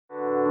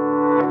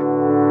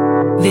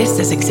This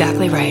is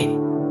exactly right.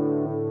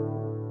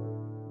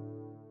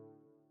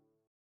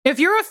 If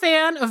you're a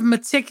fan of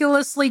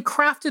meticulously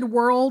crafted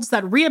worlds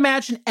that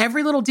reimagine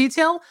every little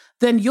detail,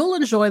 then you'll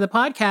enjoy the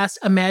podcast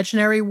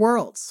Imaginary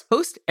Worlds.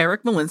 Host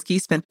Eric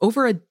Malinsky spent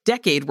over a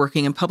decade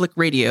working in public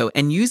radio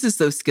and uses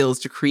those skills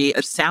to create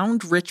a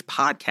sound-rich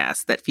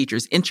podcast that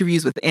features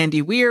interviews with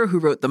Andy Weir, who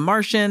wrote The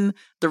Martian,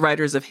 the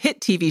writers of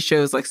hit TV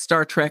shows like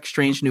Star Trek: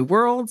 Strange New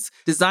Worlds,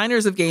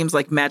 designers of games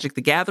like Magic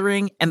the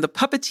Gathering, and the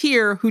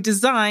puppeteer who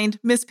designed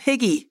Miss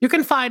Piggy. You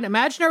can find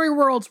Imaginary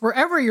Worlds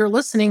wherever you're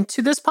listening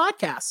to this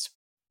podcast.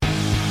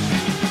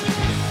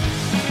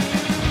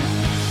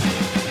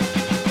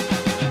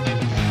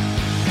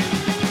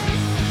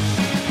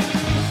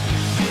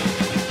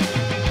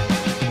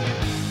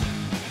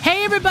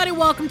 Everybody,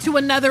 welcome to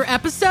another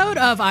episode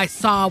of I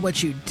Saw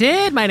What You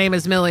Did. My name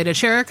is Millie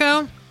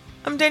DeCherico.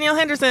 I'm Danielle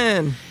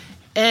Henderson.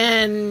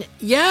 And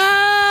yo,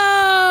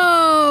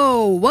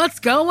 what's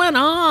going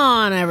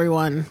on,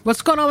 everyone?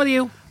 What's going on with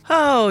you?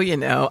 Oh, you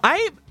know,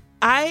 I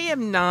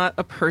am not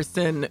a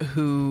person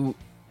who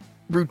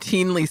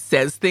routinely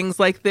says things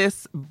like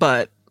this,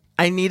 but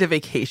I need a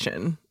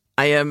vacation.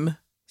 I am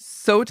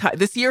so tired.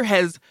 This year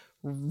has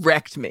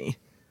wrecked me.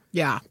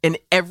 Yeah. In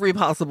every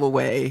possible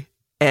way.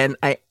 And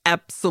I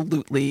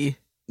absolutely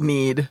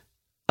need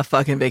a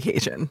fucking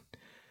vacation.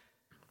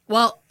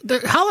 Well, the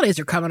holidays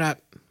are coming up.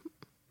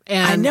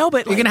 And I know,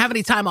 but you're going to have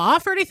any time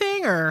off or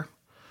anything? Or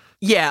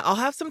yeah, I'll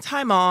have some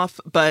time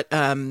off, but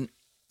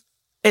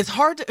it's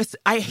hard to,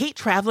 I hate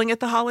traveling at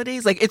the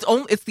holidays. Like it's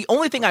the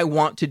only thing I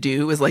want to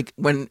do is like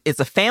when it's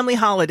a family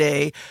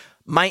holiday,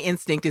 my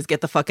instinct is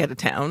get the fuck out of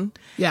town.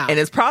 Yeah. And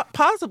it's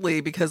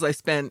possibly because I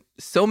spent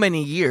so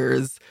many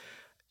years,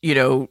 you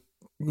know,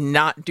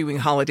 not doing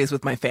holidays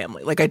with my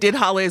family. Like I did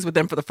holidays with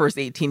them for the first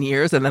 18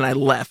 years and then I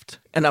left.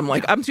 And I'm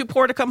like, I'm too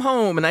poor to come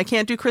home and I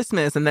can't do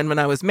Christmas. And then when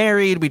I was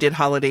married, we did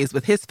holidays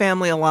with his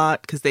family a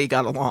lot because they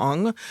got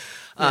along.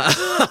 And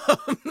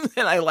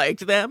I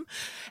liked them.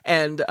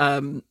 And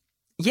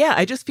yeah,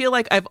 I just feel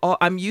like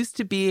I'm used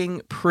to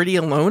being pretty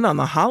alone on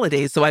the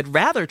holidays, so I'd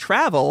rather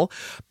travel.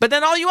 But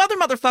then all you other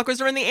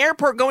motherfuckers are in the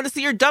airport going to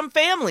see your dumb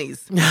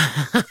families.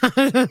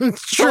 True.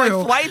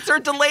 So flights are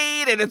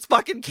delayed and it's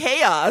fucking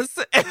chaos.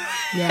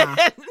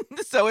 Yeah.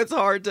 So it's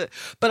hard to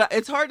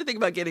think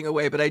about getting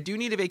away. But I do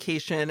need a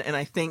vacation, and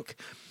I think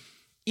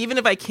even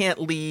if I can't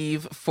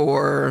leave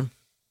for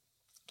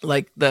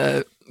like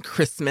the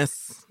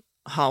Christmas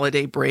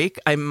holiday break,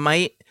 I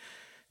might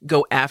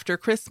go after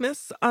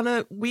Christmas on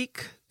a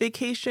week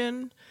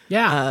vacation.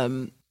 Yeah.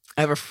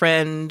 I have a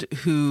friend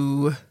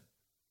who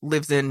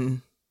lives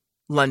in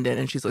London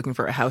and she's looking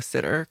for a house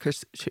sitter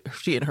because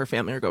she and her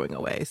family are going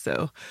away.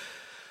 So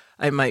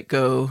I might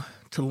go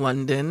to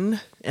London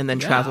and then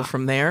travel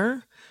from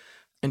there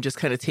and just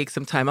kind of take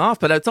some time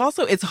off. But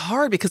it's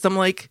hard because I'm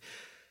like,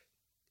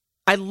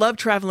 I love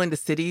traveling to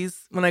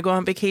cities when I go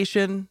on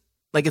vacation.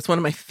 Like it's one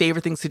of my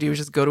favorite things to do is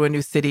just go to a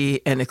new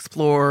city and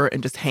explore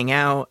and just hang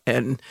out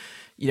and,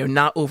 you know,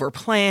 not over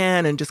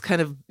plan and just kind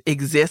of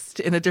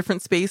exist in a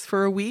different space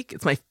for a week.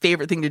 It's my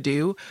favorite thing to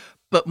do.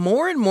 But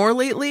more and more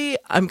lately,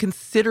 I'm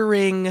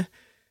considering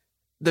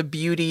the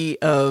beauty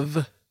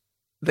of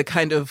the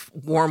kind of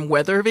warm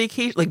weather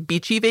vacation, like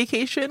beachy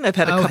vacation. I've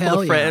had a couple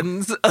of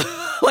friends.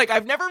 Like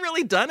I've never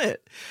really done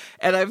it.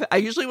 And I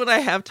usually when I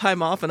have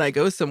time off and I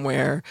go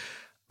somewhere,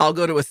 I'll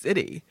go to a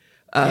city.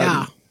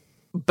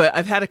 But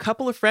I've had a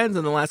couple of friends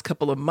in the last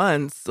couple of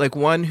months, like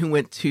one who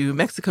went to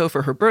Mexico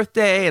for her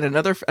birthday and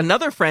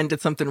another friend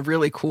did something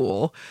really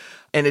cool.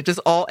 And it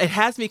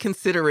has me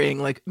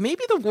considering like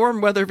maybe the warm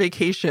weather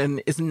vacation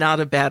is not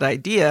a bad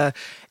idea.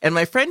 And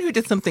my friend who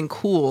did something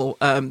cool,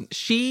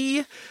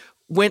 she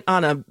went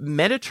on a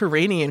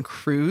Mediterranean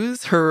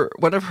cruise.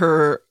 One of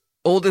her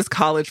oldest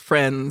college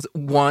friends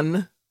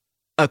won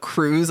a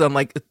cruise on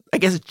like, I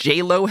guess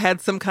J-Lo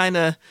had some kind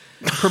of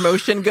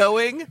promotion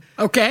going.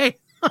 Okay.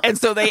 And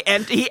so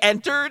he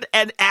entered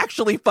and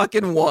actually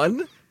fucking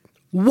won.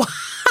 What?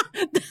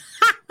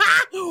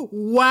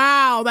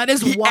 Wow, that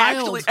is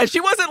wild. And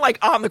she wasn't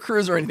like on the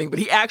cruise or anything, but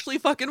he actually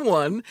fucking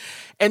won.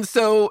 And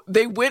so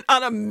they went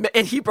and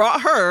he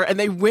brought her and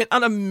they went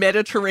on a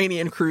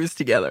Mediterranean cruise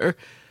together,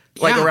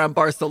 like around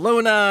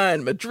Barcelona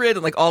and Madrid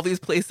and like all these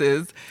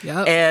places.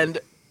 Yep. And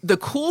the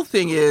cool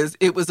thing is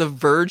it was a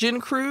Virgin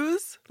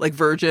cruise, like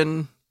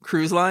Virgin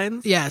Cruise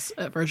Lines. Yes,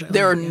 Virgin.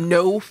 There are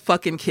no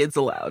fucking kids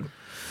allowed.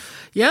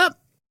 Yep.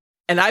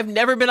 And I've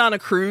never been on a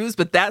cruise,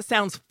 but that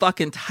sounds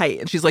fucking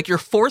tight. And she's like, you're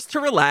forced to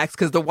relax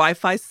because the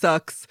Wi-Fi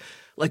sucks.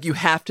 Like, you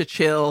have to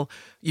chill.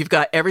 You've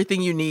got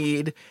everything you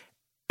need.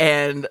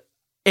 And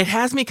it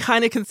has me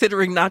kind of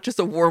considering not just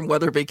a warm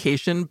weather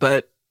vacation,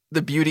 but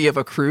the beauty of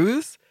a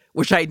cruise,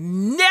 which I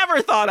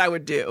never thought I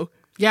would do.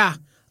 Yeah.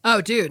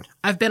 Oh, dude,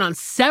 I've been on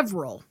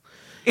several.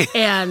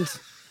 And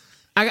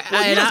you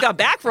just got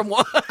back from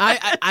one.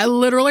 I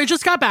literally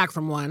just got back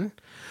from one.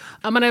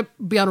 I'm going to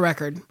be on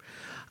record.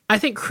 I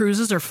think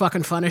cruises are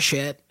fucking fun as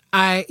shit.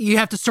 You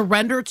have to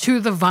surrender to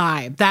the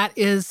vibe. That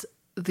is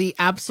the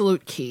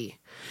absolute key.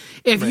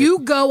 If you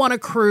go on a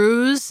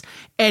cruise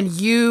and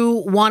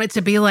you want it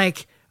to be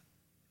like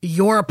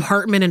your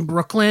apartment in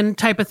Brooklyn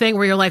type of thing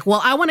where you're like,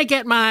 well, I want to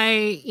get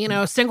my,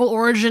 single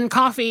origin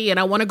coffee and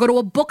I want to go to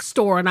a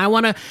bookstore and I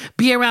want to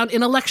be around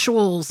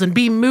intellectuals and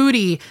be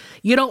moody.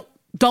 You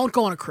don't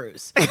go on a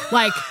cruise.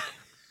 Like,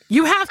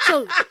 you have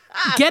to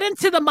get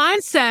into the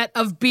mindset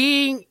of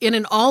being in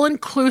an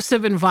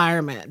all-inclusive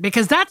environment,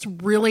 because that's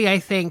really, I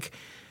think,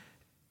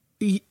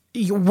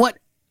 what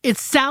it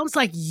sounds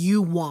like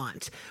you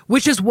want,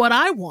 which is what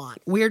I want,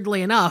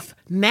 weirdly enough,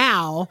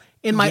 now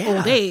in my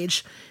old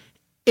age,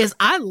 is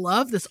I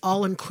love this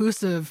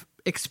all-inclusive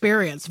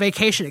experience,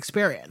 vacation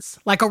experience,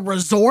 like a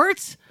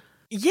resort.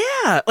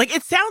 Yeah, like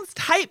it sounds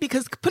tight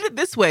because, put it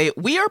this way,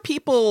 we are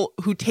people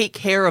who take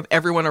care of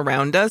everyone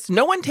around us.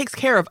 No one takes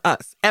care of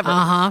us, ever.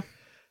 Uh-huh.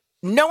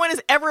 No one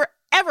is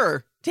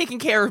ever taking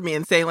care of me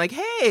and saying like,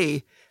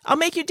 hey, I'll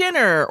make you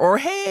dinner, or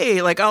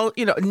hey, like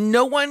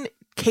no one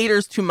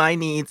caters to my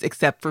needs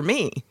except for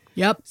me.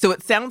 Yep. So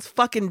it sounds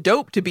fucking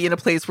dope to be in a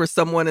place where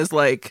someone is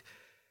like,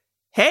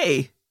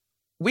 hey,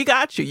 we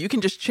got you. You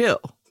can just chill.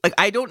 Like,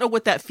 I don't know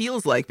what that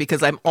feels like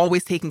because I'm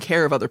always taking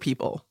care of other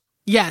people.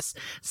 Yes.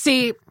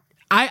 See,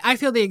 I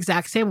feel the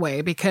exact same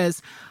way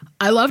because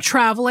I love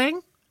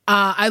traveling.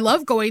 I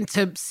love going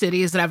to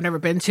cities that I've never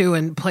been to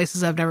and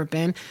places I've never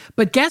been.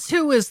 But guess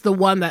who is the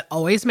one that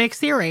always makes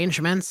the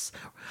arrangements?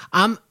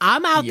 I'm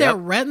out there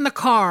renting the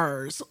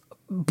cars,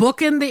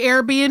 booking the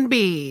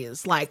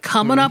Airbnbs, like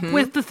coming up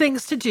with the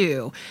things to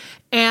do.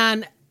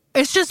 And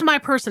it's just my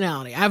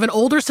personality. I have an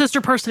older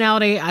sister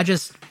personality. I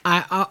just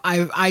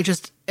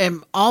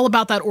am all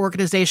about that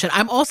organization.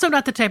 I'm also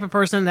not the type of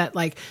person that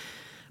like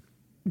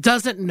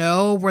doesn't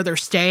know where they're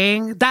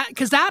staying.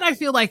 Because I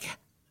feel like,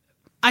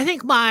 I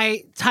think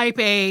my type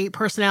A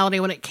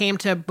personality when it came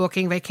to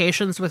booking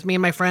vacations with me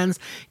and my friends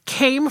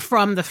came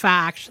from the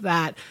fact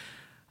that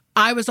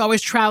I was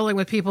always traveling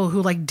with people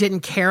who like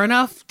didn't care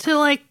enough to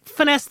like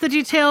finesse the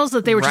details,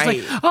 that they were just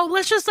like, oh,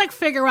 let's just like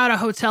figure out a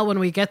hotel when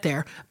we get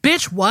there.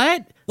 Bitch,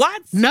 what?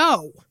 What?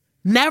 No,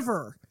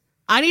 never.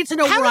 I need to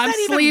know where I'm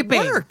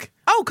sleeping. Work?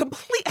 Oh,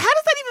 complete. How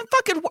does that even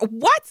fucking work?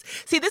 What?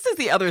 See, this is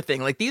the other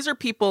thing. Like, these are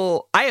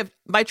people,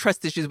 my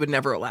trust issues would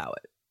never allow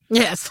it.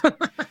 Yes.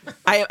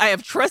 I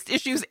have trust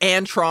issues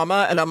and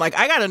trauma, and I'm like,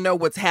 I gotta know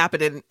what's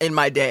happening in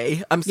my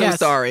day. I'm so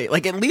sorry.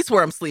 Like, at least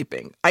where I'm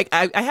sleeping.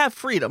 I have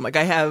freedom. Like,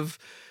 I have,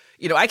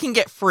 I can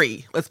get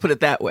free, let's put it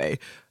that way,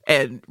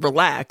 and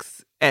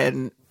relax.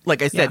 And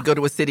like I said, go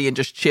to a city and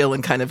just chill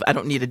and kind of, I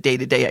don't need a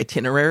day-to-day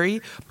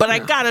itinerary, but I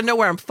gotta know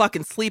where I'm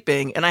fucking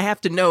sleeping, and I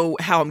have to know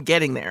how I'm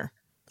getting there.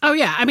 Oh,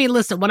 yeah. I mean,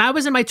 listen, when I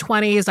was in my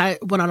 20s, I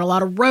went on a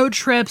lot of road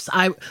trips.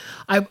 I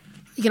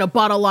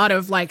bought a lot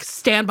of like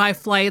standby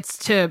flights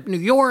to New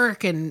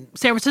York and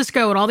San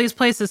Francisco and all these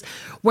places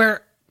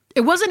where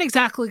it wasn't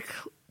exactly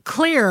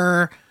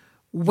clear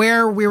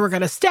where we were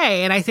going to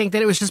stay. And I think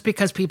that it was just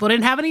because people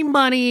didn't have any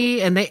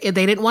money and they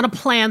didn't want to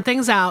plan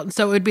things out. And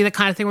so it would be the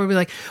kind of thing where we'd be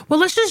like, well,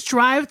 let's just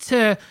drive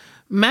to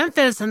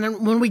Memphis. And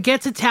then when we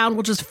get to town,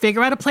 we'll just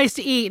figure out a place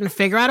to eat and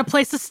figure out a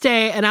place to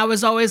stay. And I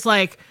was always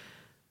like,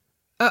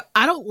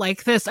 I don't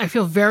like this. I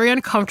feel very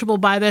uncomfortable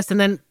by this. And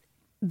then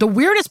the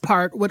weirdest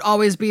part would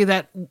always be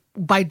that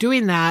by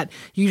doing that,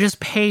 you just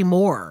pay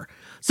more.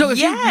 So if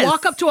you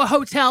walk up to a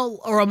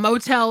hotel or a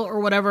motel or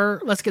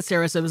whatever, let's get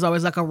serious. It was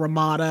always like a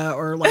Ramada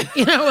or like,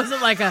 it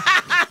wasn't like a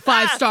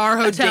 5-star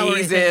hotel or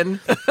anything.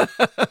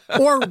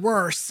 Or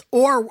worse.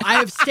 Or I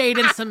have stayed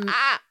in some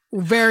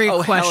very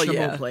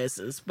questionable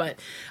places. But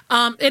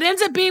it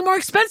ends up being more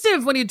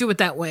expensive when you do it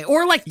that way.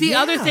 Or like the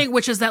other thing,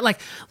 which is that like,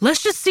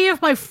 let's just see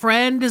if my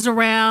friend is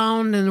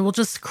around and we'll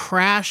just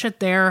crash at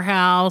their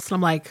house. And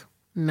I'm like,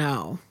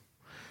 no.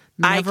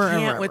 Never, I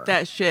can't ever, with ever.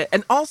 that shit.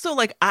 And also,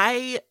 like,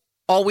 I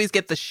always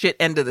get the shit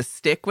end of the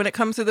stick when it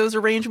comes to those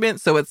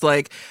arrangements. So it's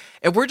like,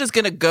 if we're just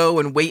going to go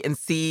and wait and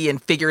see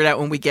and figure it out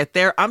when we get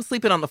there, I'm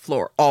sleeping on the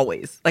floor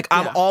always. Like,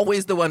 I'm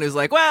always the one who's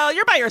like, well,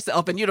 you're by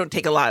yourself and you don't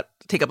take up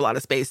a lot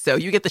of space. So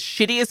you get the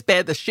shittiest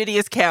bed, the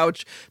shittiest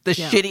couch, the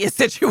shittiest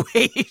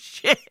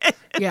situation.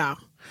 Yeah.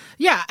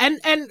 Yeah.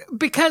 And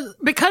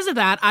because of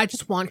that, I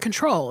just want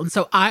control. And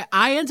so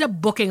I end up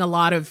booking a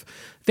lot of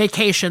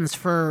vacations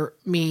for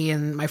me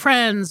and my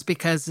friends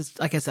because it's,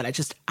 like I said, I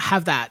just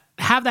have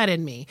that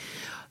in me.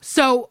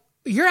 So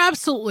you're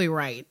absolutely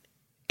right.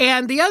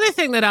 And the other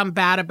thing that I'm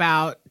bad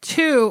about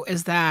too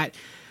is that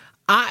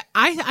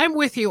I'm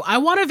with you. I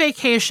want a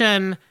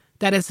vacation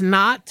that is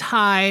not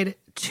tied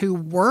to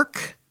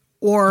work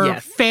or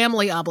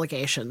family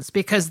obligations,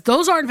 because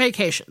those aren't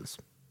vacations.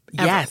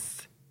 Ever.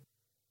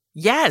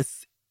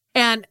 Yes.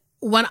 And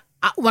when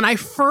I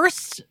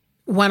first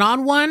went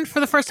on one for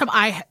the first time,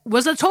 I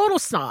was a total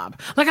snob.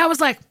 Like, I was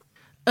like,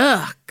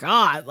 ugh,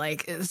 God,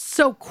 like, it's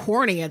so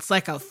corny. It's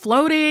like a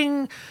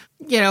floating,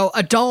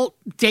 adult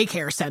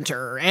daycare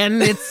center.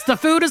 And the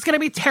food is going to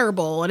be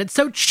terrible. And it's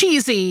so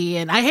cheesy.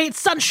 And I hate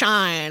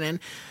sunshine. And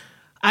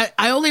I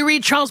only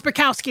read Charles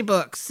Bukowski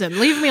books and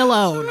leave me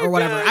alone or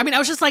whatever. God. I mean, I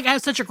was just like, I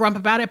have such a grump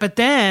about it. But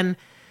then,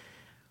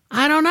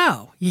 I don't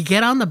know. You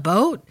get on the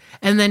boat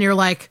and then you're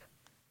like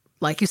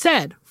you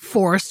said,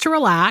 forced to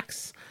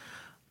relax.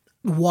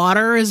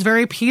 water is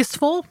very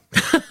peaceful.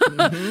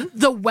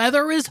 The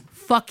weather is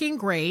fucking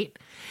great.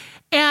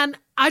 And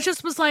I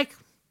just was like,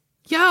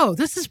 yo,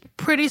 this is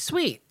pretty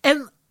sweet.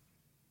 And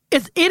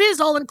it is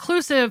all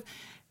inclusive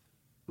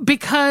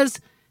because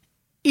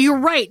you're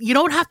right. You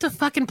don't have to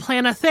fucking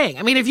plan a thing.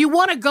 I mean, if you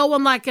want to go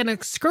on like an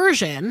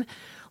excursion,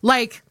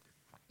 like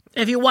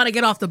if you want to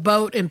get off the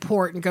boat in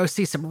port and go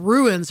see some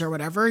ruins or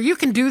whatever, you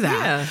can do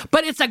that. Yeah.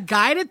 But it's a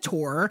guided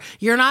tour.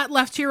 You're not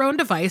left to your own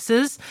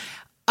devices.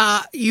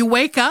 You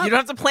wake up. You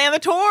don't have to plan the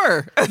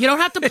tour. You don't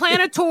have to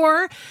plan a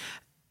tour.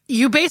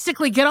 You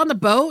basically get on the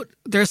boat.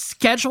 There's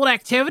scheduled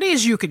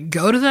activities. You could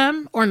go to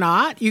them or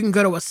not. You can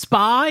go to a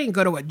spa. You can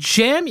go to a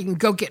gym. You can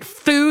go get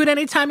food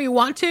anytime you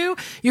want to.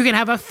 You can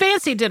have a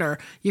fancy dinner.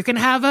 You can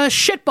have a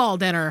shitball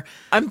dinner.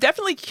 I'm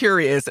definitely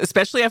curious,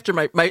 especially after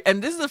my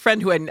and this is a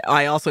friend who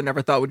I also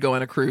never thought would go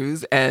on a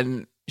cruise,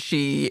 and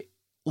she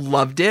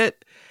loved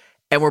it.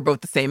 And we're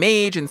both the same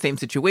age and same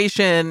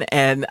situation.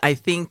 And I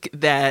think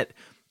that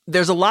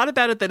there's a lot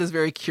about it that is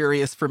very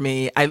curious for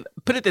me. I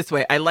put it this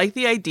way. I like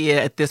the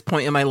idea at this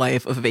point in my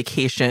life of a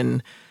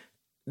vacation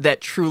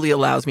that truly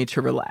allows me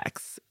to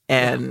relax.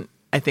 And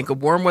I think a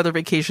warm weather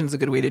vacation is a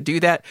good way to do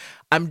that.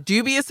 I'm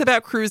dubious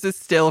about cruises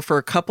still for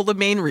a couple of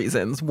main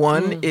reasons.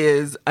 One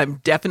is I'm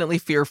definitely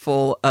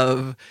fearful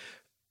of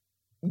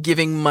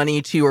giving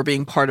money to or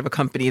being part of a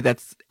company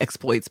that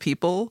exploits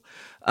people,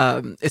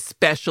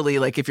 especially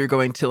like if you're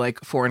going to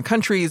like foreign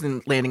countries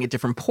and landing at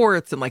different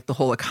ports, and like the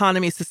whole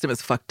economy system is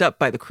fucked up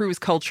by the cruise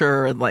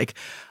culture. And like,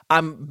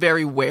 I'm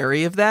very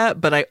wary of that.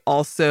 But I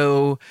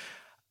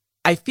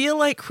feel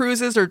like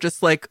cruises are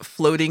just like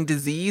floating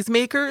disease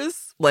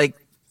makers, like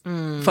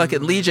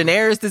fucking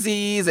Legionnaire's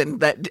disease.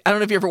 And that, I don't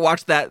know if you ever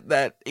watched that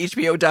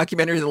HBO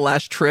documentary, The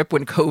Last Trip,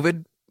 when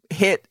COVID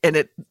hit and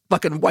it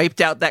fucking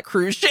wiped out that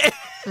cruise ship.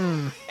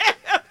 And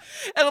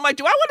I'm like,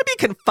 do I want to be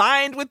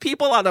confined with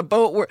people on a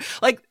boat where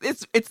like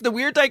it's the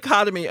weird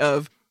dichotomy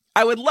of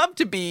I would love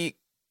to be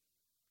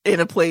in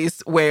a place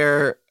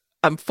where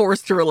I'm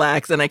forced to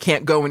relax and I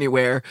can't go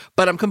anywhere,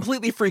 but I'm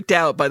completely freaked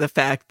out by the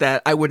fact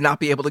that I would not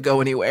be able to go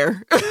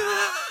anywhere.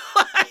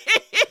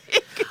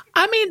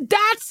 I mean,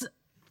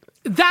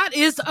 that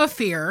is a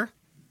fear.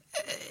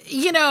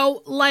 You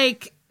know,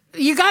 like,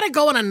 you got to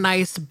go on a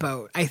nice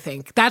boat, I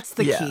think. That's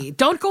the key.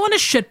 Don't go on a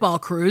shitball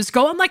cruise.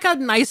 Go on like a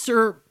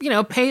nicer,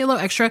 pay a little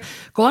extra.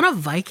 Go on a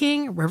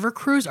Viking river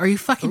cruise. Are you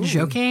fucking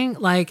joking?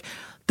 Like,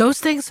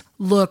 those things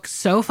look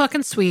so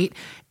fucking sweet.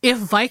 If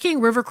Viking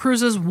River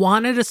Cruises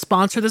wanted to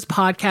sponsor this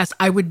podcast,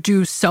 I would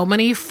do so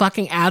many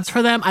fucking ads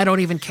for them. I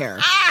don't even care.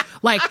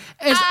 Like,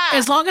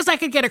 as long as I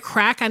could get a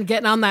crack on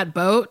getting on that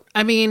boat,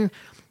 I mean,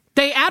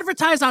 they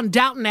advertise on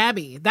Downton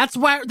Abbey. That's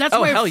where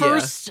I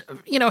first,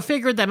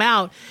 figured them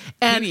out.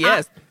 And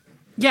PBS.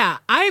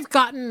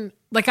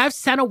 I've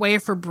sent away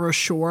for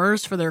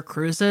brochures for their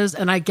cruises,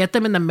 and I get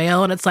them in the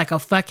mail, and it's like a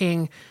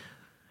fucking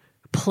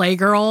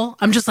Playgirl.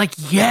 I'm just like,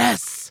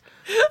 yes,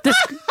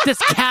 this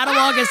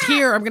catalog is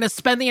here. I'm gonna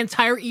spend the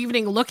entire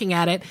evening looking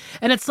at it,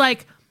 and it's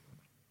like,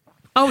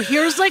 oh,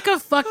 here's like a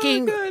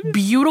fucking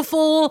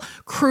beautiful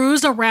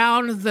cruise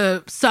around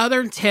the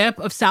southern tip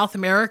of South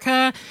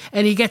America.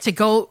 And you get to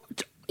go,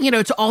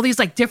 to all these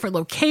like different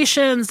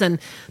locations, and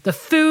the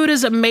food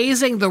is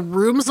amazing. The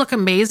rooms look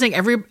amazing.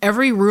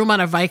 Every room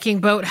on a Viking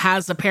boat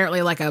has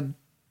apparently like a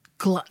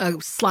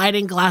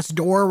sliding glass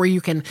door where you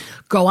can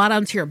go out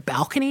onto your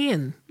balcony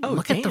and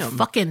look at the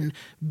fucking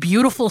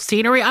beautiful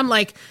scenery. I'm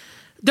like,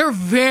 they're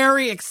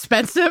very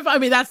expensive. I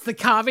mean, that's the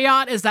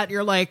caveat, is that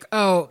you're like,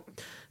 oh,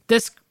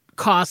 this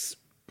costs,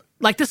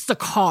 like, this is a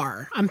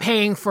car. I'm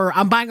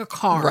buying a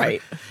car.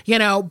 Right.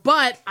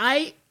 But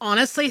I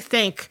honestly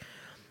think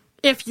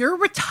if you're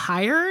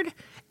retired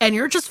and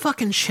you're just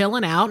fucking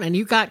chilling out and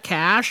you got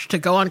cash to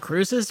go on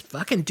cruises,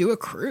 fucking do a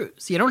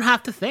cruise. You don't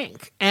have to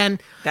think.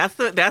 And that's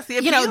the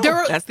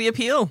appeal. That's the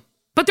appeal.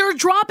 But there are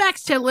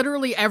drawbacks to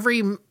literally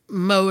every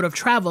mode of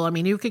travel. I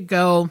mean, you could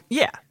go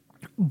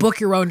book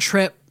your own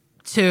trip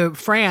to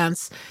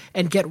France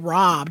and get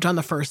robbed on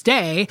the first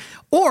day,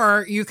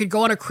 or you could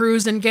go on a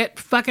cruise and get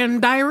fucking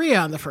diarrhea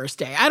on the first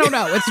day. I don't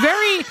know. It's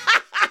very,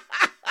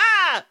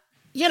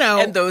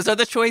 And those are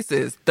the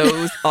choices.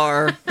 Those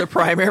are the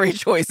primary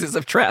choices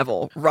of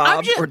travel: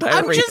 robbed or diarrhea.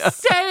 I'm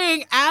just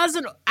saying,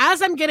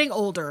 as I'm getting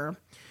older,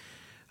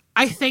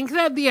 I think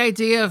that the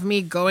idea of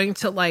me going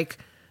to like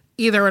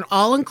either an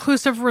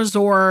all-inclusive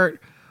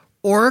resort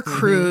or a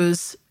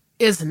cruise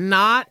is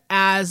not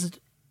as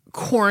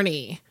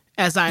corny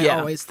as I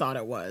always thought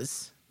it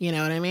was. You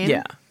know what I mean?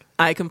 Yeah,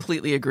 I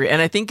completely agree.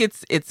 And I think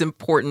it's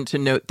important to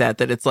note that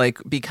it's like,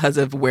 because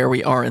of where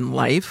we are in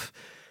life,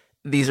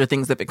 these are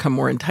things that become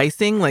more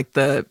enticing. Like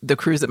the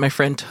cruise that my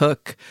friend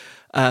took,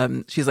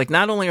 she's like,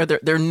 not only are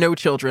there are no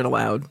children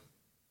allowed,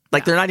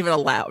 like they're not even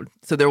allowed.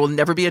 So there will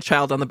never be a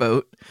child on the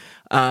boat.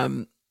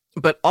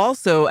 But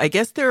also, I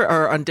guess there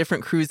are on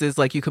different cruises,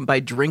 like you can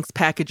buy drinks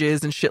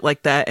packages and shit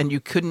like that. And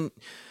you couldn't,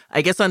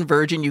 I guess on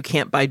Virgin, you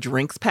can't buy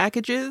drinks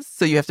packages.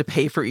 So you have to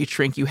pay for each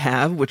drink you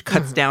have, which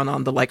cuts down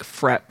on the like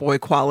frat boy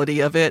quality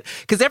of it.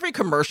 Because every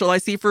commercial I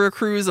see for a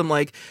cruise, I'm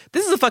like,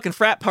 this is a fucking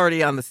frat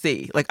party on the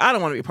sea. Like, I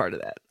don't want to be part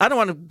of that. I don't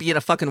want to be in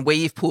a fucking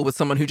wave pool with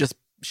someone who just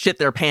shit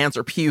their pants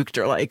or puked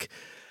or like,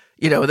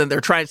 you know, then they're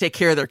trying to take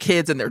care of their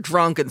kids and they're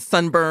drunk and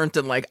sunburnt.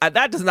 And like,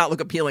 that does not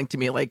look appealing to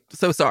me. Like,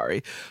 so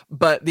sorry.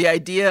 But the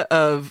idea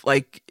of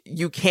like,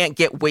 you can't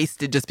get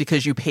wasted just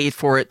because you paid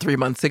for it 3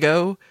 months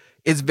ago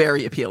is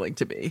very appealing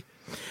to me.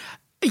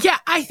 Yeah,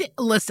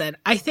 listen,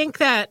 I think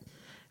that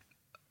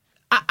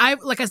I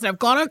like I said, I've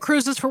gone on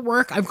cruises for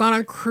work. I've gone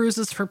on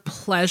cruises for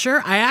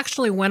pleasure. I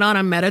actually went on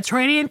a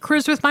Mediterranean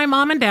cruise with my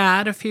mom and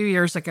dad a few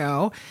years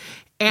ago.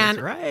 And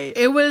That's right.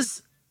 It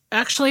was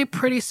actually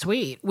pretty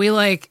sweet.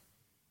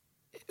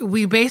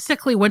 We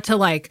basically went to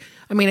like,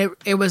 I mean,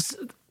 it was,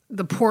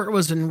 the port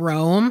was in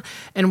Rome,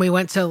 and we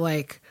went to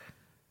like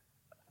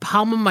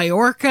Palma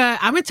Mallorca.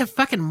 I went to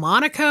fucking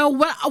Monaco. When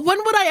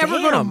would I ever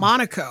go to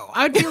Monaco?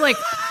 I'd be like,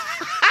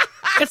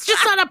 it's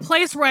just not a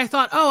place where I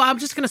thought, oh, I'm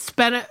just going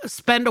to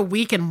spend a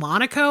week in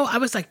Monaco. I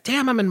was like,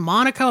 damn, I'm in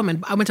Monaco.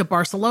 I went to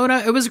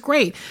Barcelona. It was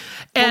great.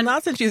 And well,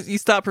 not since you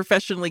stopped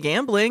professionally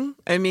gambling.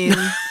 I mean,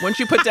 once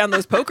you put down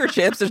those poker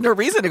chips, there's no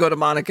reason to go to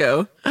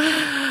Monaco.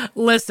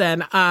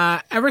 Listen,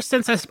 ever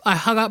since I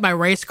hung up my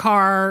race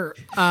car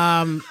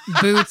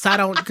boots, I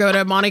don't go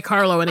to Monte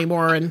Carlo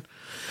anymore. And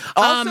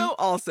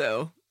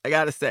also, I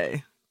gotta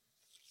say,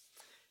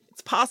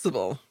 it's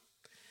possible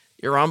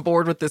you're on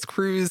board with this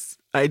cruise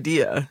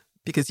idea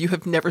because you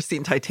have never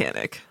seen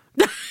Titanic.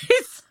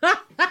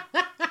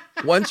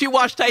 Once you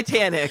watch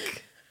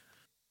Titanic,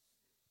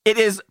 it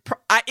is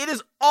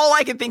all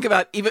I can think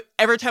about. Even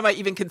every time I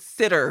even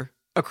consider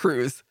a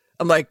cruise,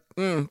 I'm like,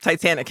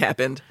 Titanic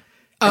happened.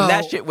 And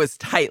that shit was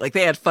tight. Like,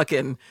 they had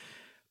fucking,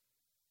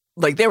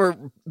 like,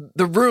 the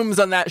rooms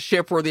on that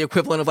ship were the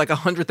equivalent of like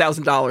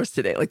 $100,000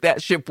 today. Like,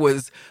 that ship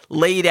was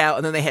laid out,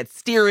 and then they had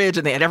steerage,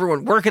 and they had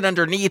everyone working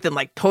underneath and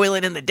like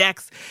toilet in the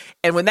decks.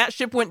 And when that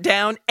ship went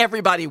down,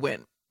 everybody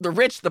went. The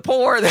rich, the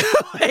poor,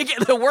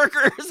 the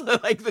workers,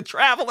 like the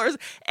travelers,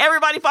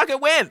 everybody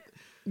fucking went.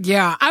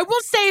 Yeah, I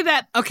will say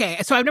that, okay,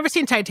 so I've never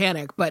seen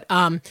Titanic, but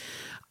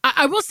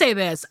I will say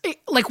this,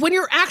 like when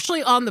you're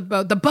actually on the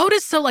boat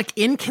is so like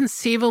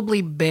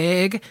inconceivably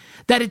big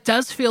that it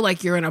does feel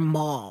like you're in a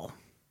mall.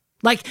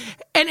 Like,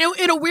 and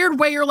in a weird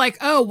way, you're like,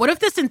 oh, what if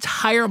this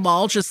entire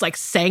mall just like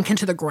sank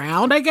into the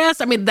ground, I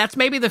guess? I mean, that's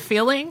maybe the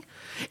feeling.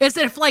 Is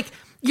that if like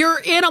you're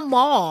in a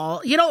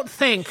mall, you don't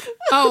think,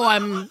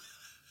 oh,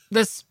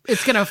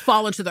 it's going to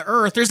fall into the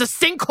earth. There's a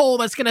sinkhole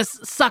that's going to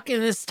suck in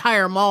this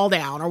entire mall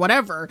down or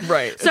whatever.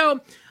 Right. So,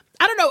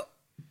 I don't know.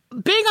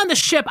 Being on the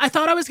ship, I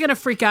thought I was going to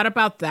freak out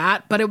about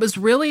that, but it was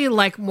really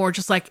like more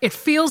just like, it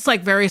feels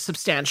like very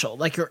substantial,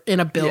 like you're in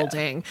a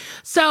building. Yeah.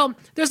 So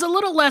there's a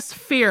little less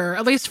fear,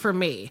 at least for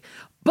me.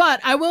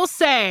 But I will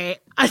say,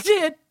 I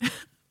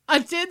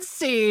did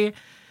see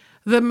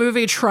the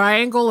movie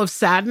Triangle of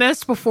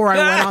Sadness before I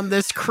went on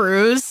this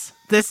cruise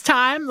this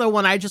time, the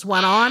one I just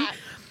went on,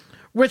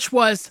 which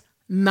was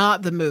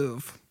not the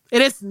move.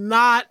 It is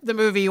not the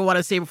movie you want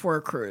to see before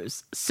a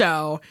cruise.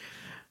 So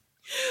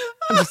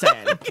I'm just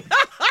saying.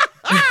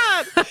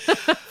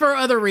 For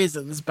other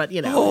reasons, but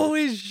you know.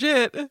 Holy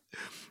shit.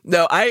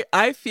 No,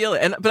 I feel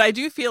it. But I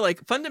do feel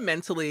like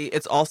fundamentally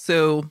it's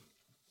also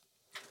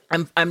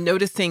I'm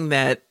noticing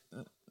that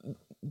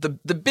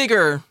the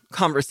bigger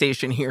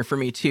conversation here for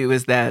me too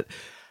is that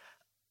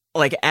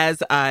like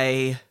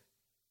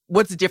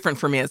what's different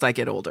for me as I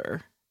get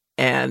older.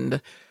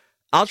 And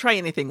I'll try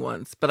anything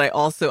once, but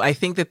I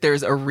think that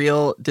there's a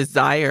real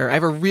desire. I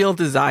have a real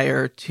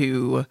desire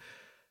to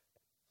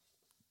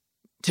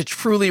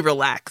truly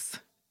relax.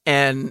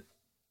 And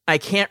I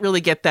can't really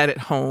get that at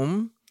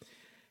home.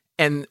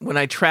 And when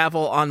I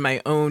travel on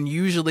my own,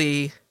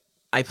 usually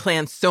I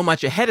plan so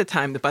much ahead of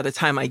time that by the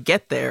time I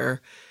get there,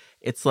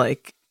 it's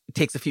like it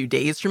takes a few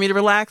days for me to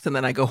relax. And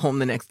then I go home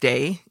the next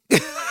day.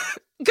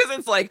 Because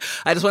it's like,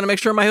 I just want to make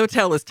sure my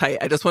hotel is tight.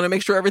 I just want to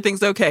make sure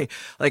everything's okay.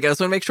 Like, I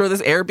just want to make sure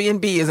this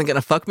Airbnb isn't going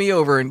to fuck me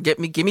over and give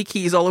me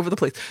keys all over the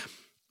place.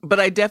 But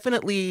I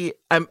definitely,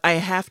 I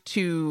have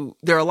to,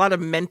 there are a lot of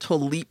mental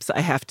leaps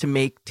I have to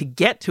make to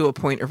get to a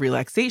point of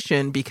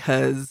relaxation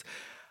because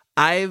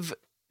I've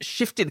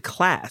shifted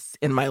class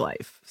in my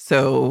life.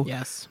 So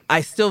yes,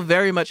 I still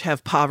very much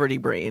have poverty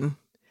brain.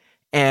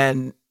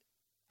 And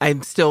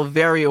I'm still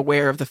very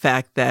aware of the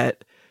fact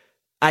that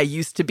I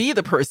used to be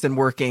the person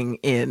working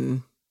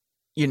in,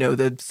 you know,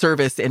 the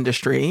service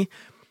industry.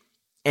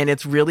 And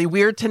it's really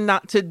weird to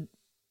not to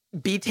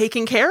be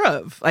taken care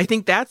of. I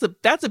think that's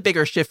a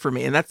bigger shift for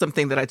me. And that's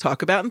something that I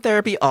talk about in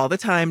therapy all the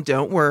time.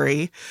 Don't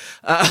worry.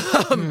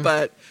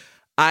 But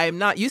I'm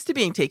not used to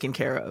being taken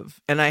care of.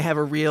 And I have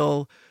a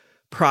real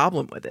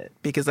problem with it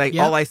because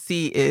all I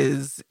see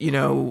is, you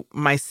know,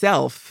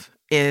 myself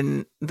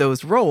in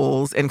those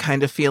roles and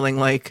kind of feeling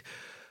like,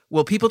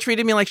 well, people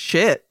treated me like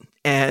shit.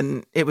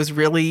 And it was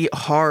really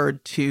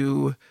hard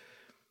to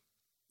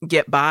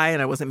get by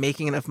and I wasn't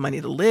making enough money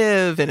to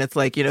live. And it's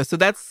like, so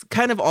that's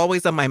kind of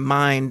always on my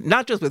mind,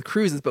 not just with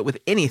cruises, but with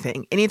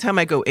anything. Anytime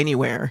I go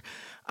anywhere,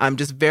 I'm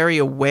just very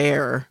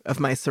aware of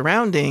my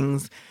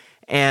surroundings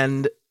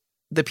and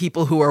the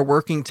people who are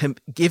working to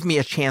give me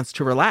a chance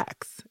to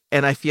relax.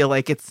 And I feel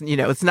like it's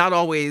not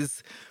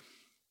always,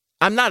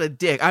 I'm not a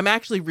dick. I'm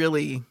actually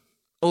really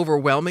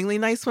overwhelmingly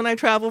nice when I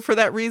travel for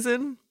that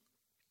reason.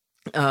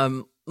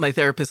 My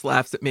therapist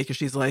laughs at me because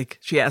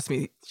she asked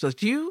me, she's like,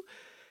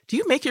 do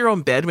you make your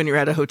own bed when you're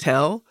at a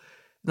hotel?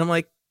 And I'm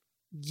like,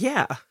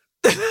 yeah.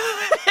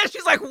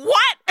 She's like,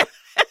 what?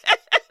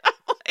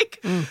 I'm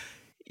like,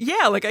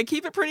 yeah, like I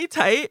keep it pretty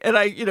tight and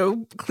I,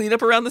 clean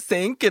up around the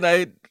sink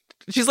and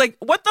she's like,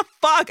 what the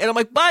fuck? And I'm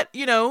like, but,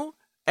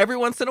 every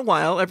once in a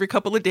while, every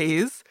couple of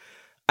days,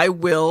 I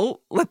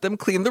will let them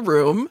clean the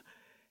room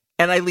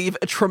and I leave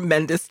a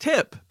tremendous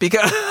tip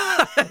because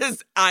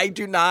I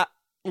do not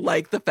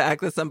like the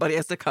fact that somebody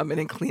has to come in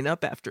and clean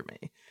up after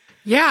me.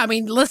 Yeah, I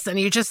mean, listen,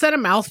 you just said a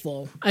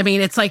mouthful. I mean,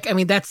 it's like,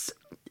 that's,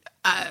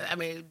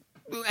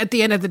 at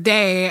the end of the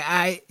day,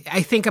 I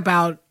think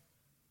about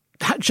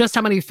just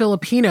how many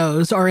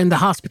Filipinos are in the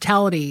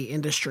hospitality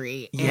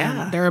industry.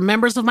 Yeah. And there are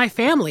members of my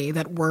family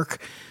that work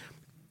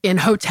in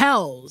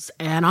hotels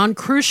and on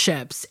cruise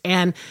ships.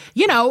 And,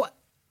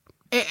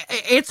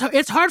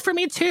 it's hard for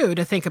me too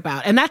to think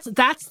about. And that's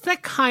the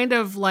kind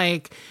of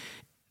like,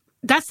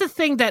 that's the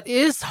thing that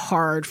is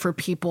hard for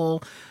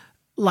people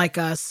like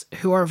us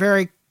who are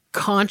very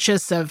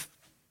conscious of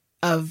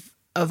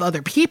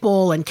other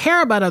people and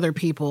care about other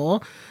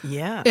people.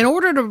 Yeah. In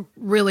order to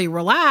really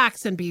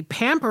relax and be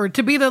pampered,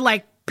 to be the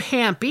like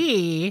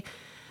pampy,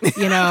 like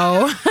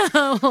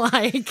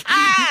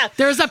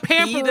there's a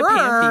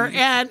pamperer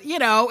and,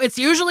 it's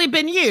usually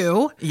been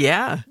you.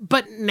 Yeah.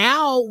 But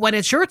now when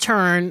it's your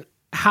turn,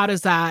 how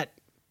does that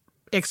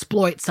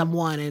exploit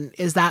someone? And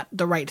is that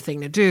the right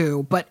thing to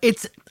do? But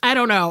I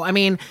don't know. I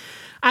mean,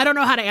 I don't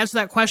know how to answer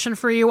that question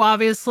for you,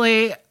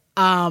 obviously.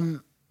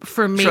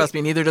 For me, trust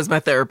me, neither does my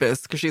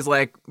therapist because she's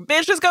like,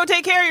 bitch, just go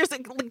take care of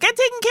yourself, get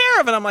taken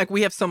care of. And I'm like,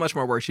 we have so much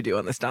more work to do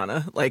on this,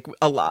 Donna, like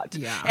a lot.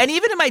 Yeah. And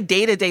even in my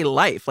day-to-day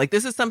life, like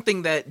this is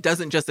something that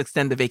doesn't just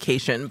extend to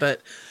vacation,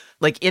 but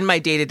like in my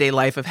day-to-day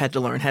life, I've had to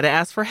learn how to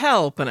ask for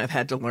help and I've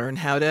had to learn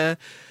how to,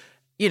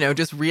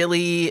 just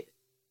really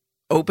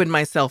open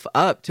myself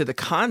up to the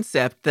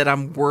concept that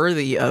I'm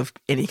worthy of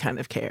any kind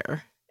of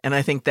care. And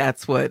I think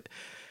that's what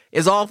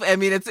is all. I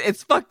mean,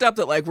 it's fucked up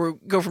that like we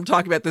go from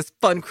talking about this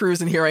fun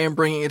cruise and here I am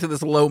bringing it to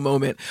this low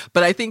moment.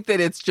 But I think that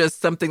it's just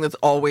something that's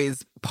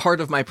always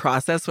part of my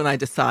process when I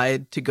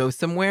decide to go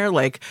somewhere.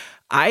 Like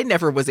I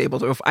never was able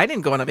to, I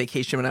didn't go on a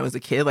vacation when I was a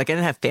kid. Like I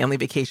didn't have family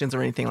vacations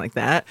or anything like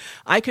that.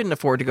 I couldn't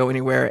afford to go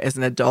anywhere as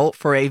an adult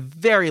for a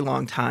very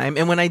long time.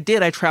 And when I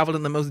did, I traveled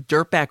in the most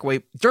dirtbag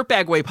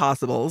way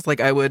possible.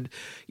 Like I would,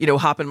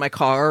 hop in my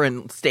car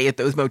and stay at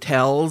those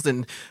motels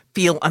and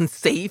feel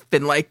unsafe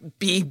and like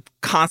be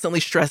constantly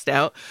stressed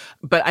out.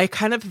 But I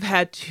kind of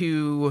had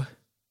to,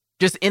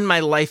 just in my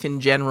life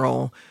in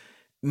general,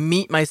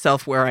 meet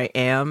myself where I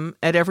am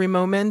at every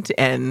moment.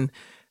 And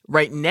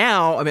right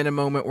now I'm in a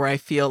moment where I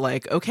feel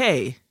like,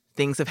 okay,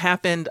 things have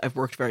happened. I've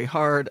worked very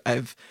hard.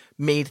 I've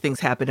made things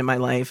happen in my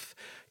life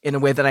in a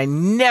way that I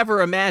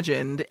never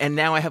imagined. And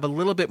now I have a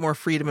little bit more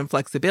freedom and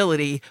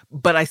flexibility,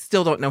 but I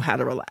still don't know how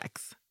to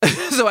relax.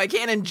 So I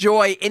can't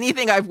enjoy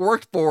anything I've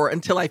worked for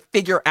until I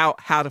figure out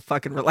how to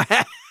fucking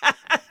relax.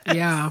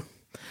 Yeah.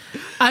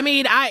 I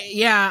mean,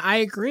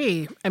 I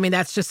agree. I mean,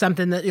 that's just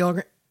something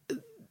that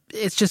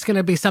it's just going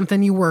to be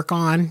something you work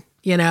on,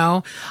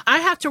 I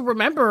have to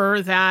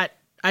remember that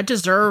I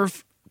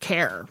deserve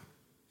care,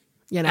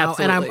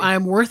 Absolutely. and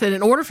I'm worth it.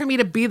 In order for me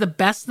to be the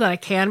best that I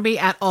can be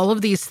at all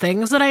of these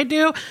things that I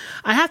do,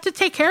 I have to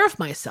take care of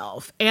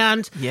myself.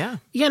 And, yeah,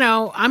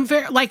 I'm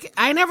very like,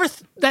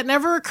 that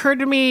never occurred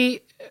to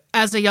me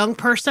as a young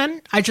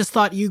person. I just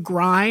thought you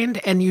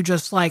grind and you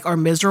just like are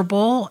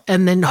miserable.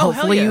 And then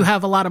hopefully you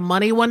have a lot of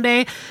money one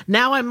day.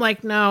 Now I'm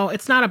like, no,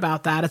 it's not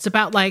about that. It's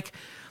about like,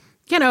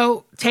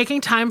 taking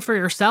time for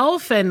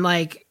yourself and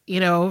like,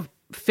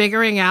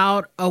 figuring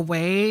out a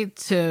way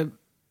to,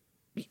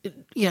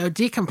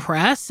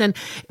 decompress and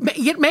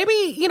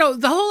maybe,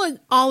 the whole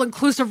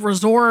all-inclusive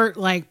resort,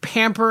 like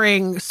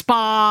pampering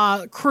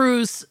spa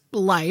cruise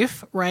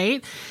life,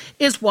 right,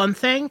 is one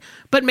thing.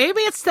 But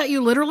maybe it's that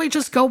you literally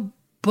just go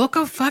book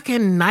a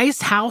fucking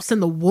nice house in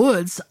the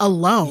woods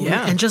alone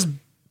and just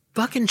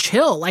fucking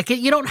chill. Like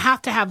you don't have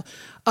to have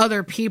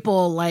other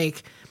people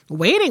like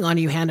waiting on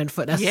you hand and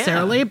foot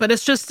necessarily, but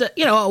it's just,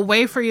 a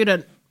way for you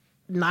to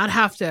not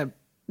have to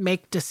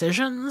make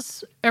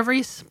decisions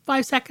every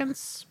 5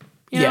 seconds.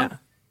 Yeah.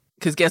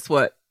 Because guess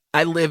what?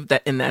 I live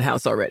in that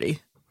house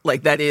already.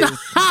 Like that is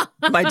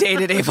my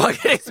day-to-day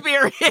fucking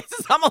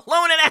experience. I'm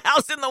alone in a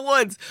house in the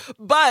woods.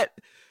 But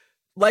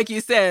like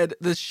you said,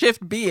 the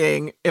shift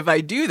being, if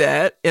I do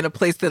that in a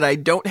place that I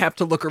don't have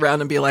to look around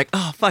and be like,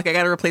 oh, fuck, I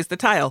got to replace the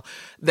tile,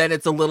 then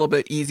it's a little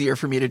bit easier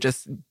for me to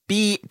just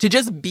be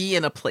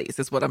in a place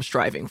is what I'm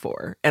striving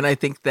for. And I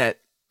think that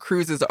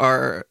cruises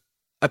are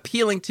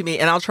appealing to me,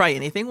 and I'll try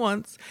anything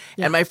once.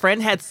 Yeah. And my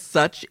friend had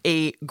such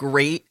a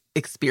great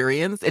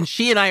experience, and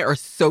she and I are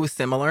so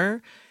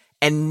similar,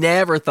 and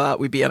never thought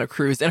we'd be on a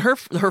cruise. And her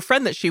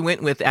friend that she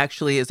went with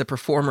actually is a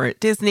performer at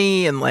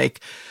Disney, and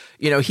like,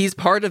 you know, he's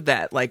part of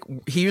that. Like,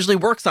 he usually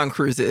works on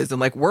cruises and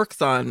like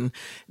works on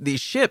these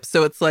ships.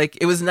 So it's like,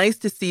 it was nice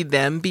to see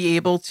them be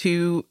able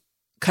to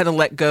kind of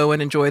let go and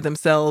enjoy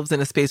themselves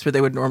in a space where they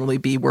would normally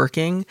be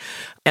working.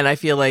 And I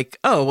feel like,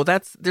 oh, well,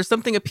 there's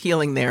something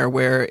appealing there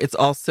where it's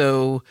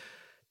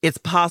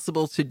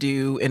possible to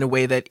do in a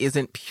way that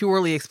isn't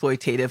purely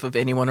exploitative of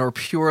anyone or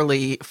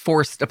purely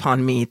forced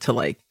upon me to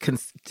like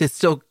to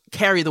still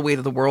carry the weight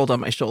of the world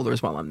on my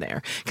shoulders while I'm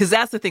there. Because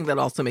that's the thing that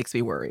also makes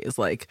me worry is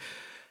like,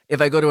 if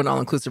I go to an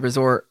all-inclusive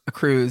resort, a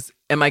cruise,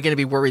 am I going to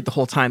be worried the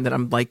whole time that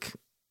I'm like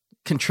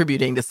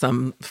contributing to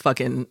some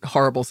fucking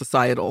horrible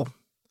societal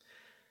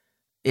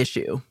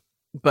issue?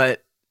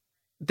 But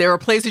there are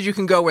places you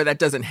can go where that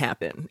doesn't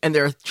happen, and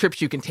there are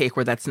trips you can take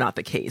where that's not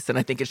the case. And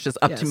I think it's just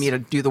up to me to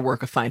do the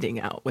work of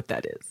finding out what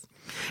that is.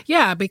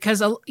 Yeah,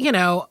 because you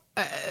know,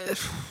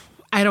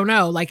 I don't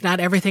know, like not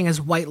everything is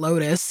White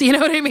Lotus. You know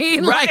what I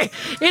mean? Right. Like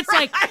it's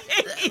right.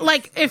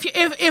 like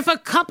if a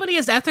company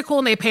is ethical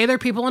and they pay their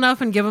people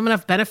enough and give them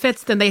enough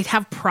benefits, then they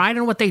have pride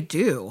in what they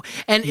do.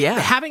 And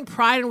having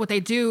pride in what they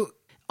do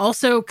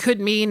also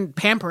could mean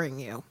pampering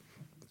you.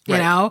 You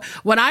know,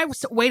 when I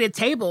waited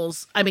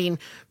tables, I mean,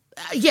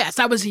 yes,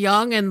 I was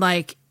young and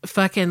like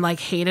fucking like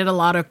hated a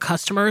lot of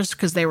customers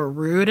because they were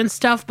rude and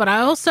stuff. But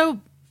I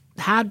also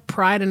had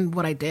pride in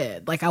what I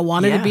did. Like I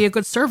wanted to be a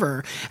good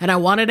server, and I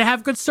wanted to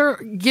have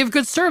give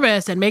good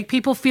service and make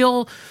people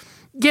feel,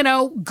 you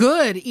know,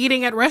 good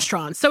eating at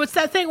restaurants. So it's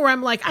that thing where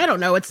I'm like, I don't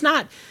know,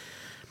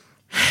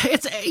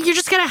 you're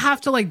just gonna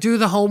have to like do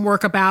the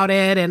homework about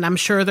it, and I'm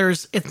sure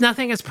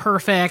nothing is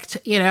perfect,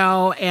 you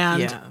know,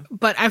 and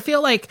but I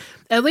feel like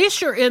at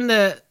least you're in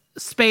the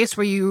space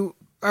where you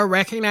are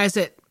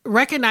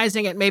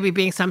recognizing it maybe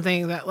being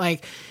something that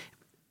like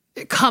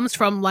it comes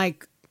from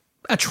like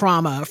a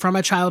trauma, from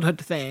a childhood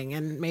thing,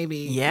 and maybe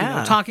you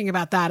know, talking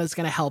about that is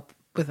gonna help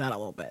with that a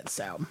little bit.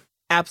 So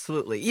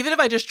absolutely, even if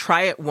I just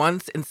try it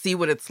once and see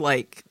what it's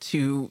like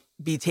to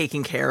be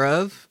taken care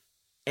of,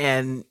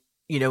 and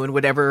you know, in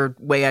whatever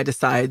way I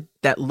decide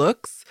that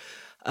looks,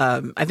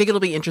 I think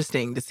it'll be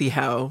interesting to see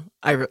how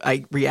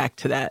I react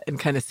to that and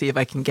kind of see if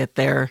I can get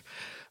there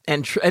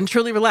and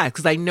truly relax,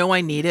 because I know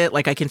I need it.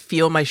 Like I can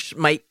feel my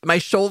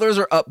shoulders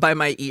are up by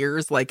my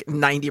ears like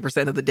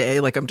 90% of the day.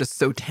 Like I'm just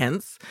so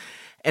tense.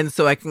 And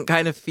so I can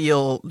kind of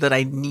feel that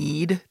I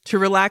need to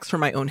relax for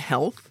my own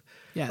health.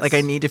 Yes. Like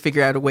I need to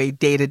figure out a way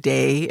day to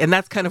day. And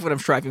that's kind of what I'm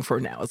striving for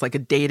now. It's like a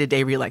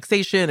day-to-day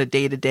relaxation, a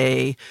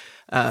day-to-day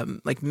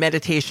like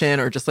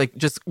meditation, or just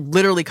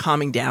literally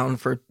calming down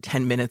for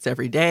 10 minutes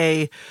every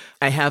day.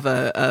 I have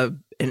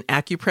an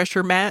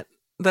acupressure mat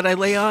that I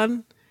lay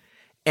on,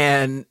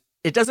 and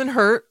it doesn't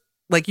hurt.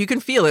 Like you can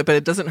feel it, but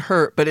it doesn't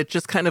hurt. But it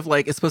just kind of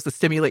like, it's supposed to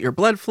stimulate your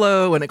blood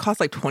flow, and it costs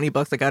like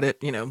 $20. I got it,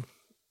 you know,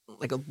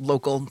 like a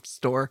local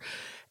store,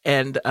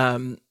 and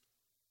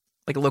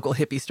like a local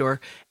hippie store.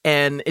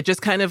 And it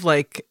just kind of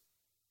like,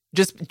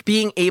 just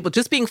being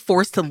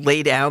forced to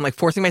lay down, like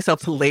forcing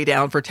myself to lay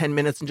down for 10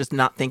 minutes and just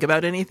not think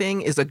about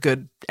anything is a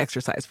good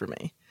exercise for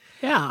me.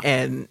 Yeah.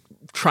 And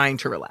trying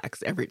to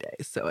relax every day.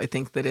 So I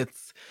think that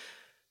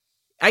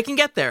I can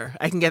get there.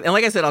 And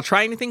like I said, I'll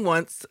try anything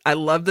once. I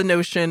love the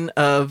notion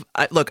of,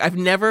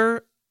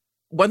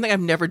 one thing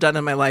I've never done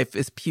in my life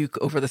is puke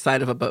over the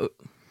side of a boat.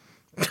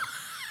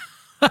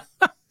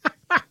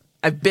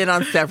 I've been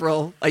on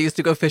several. I used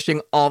to go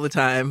fishing all the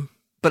time,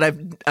 but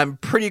I'm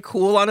pretty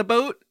cool on a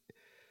boat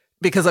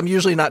because I'm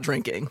usually not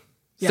drinking.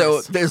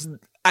 Yes. So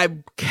I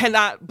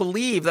cannot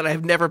believe that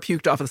I've never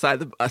puked off the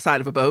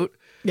side of a boat.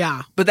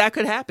 Yeah. But that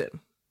could happen.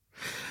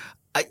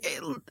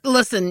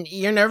 Listen,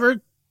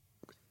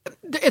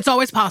 it's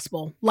always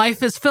possible.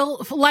 Life is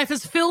filled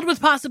with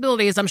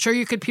possibilities. I'm sure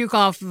you could puke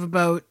off of a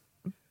boat.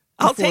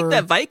 I'll take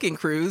that Viking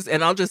cruise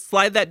and I'll just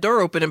slide that door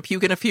open and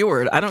puke in a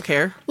fjord. I don't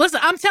care. Listen,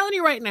 I'm telling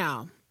you right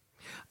now,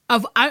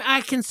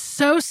 I can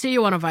so see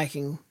you on a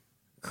Viking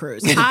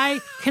cruise.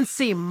 I can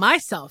see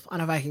myself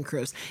on a Viking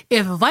cruise.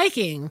 If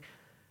Viking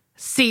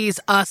sees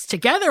us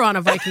together on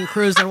a Viking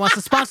cruise and wants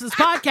to sponsor this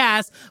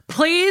podcast,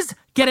 please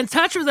get in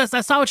touch with us.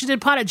 I saw what you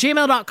did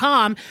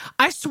pod@gmail.com.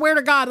 I swear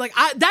to God, like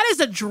that is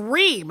a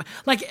dream.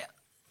 Like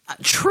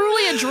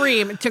truly a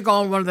dream to go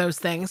on one of those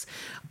things.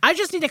 I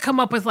just need to come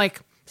up with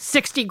like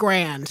 60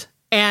 grand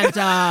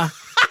and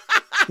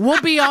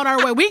we'll be on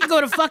our way. We can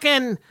go to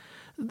fucking,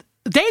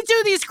 they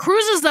do these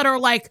cruises that are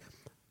like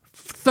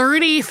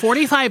 30,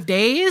 45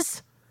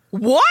 days.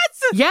 What?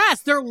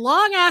 Yes, they're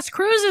long ass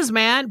cruises,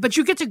 man. But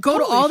you get to go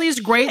to all these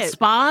great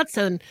spots,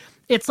 and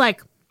it's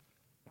like,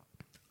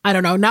 I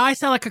don't know. Now I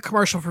sound like a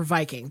commercial for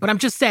Viking, but I'm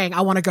just saying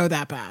I want to go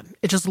that bad.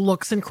 It just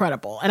looks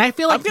incredible, and I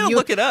feel like I'm gonna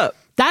look it up.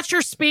 That's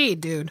your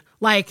speed, dude.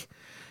 Like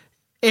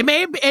it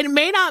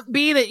may not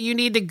be that you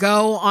need to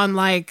go on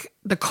like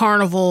the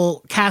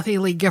Carnival Kathy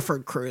Lee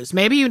Gifford cruise.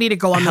 Maybe you need to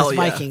go on this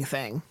Viking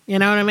thing. You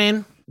know what I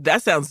mean?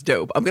 That sounds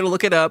dope. I'm going to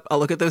look it up. I'll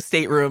look at those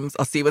staterooms.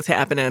 I'll see what's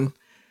happening.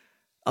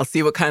 I'll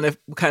see what kind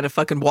of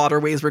fucking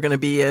waterways we're going to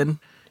be in.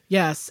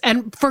 Yes.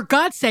 And for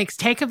God's sakes,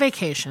 take a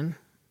vacation.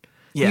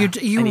 Yeah,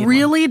 you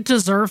really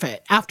deserve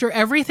it. After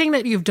everything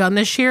that you've done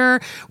this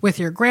year with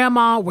your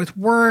grandma, with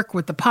work,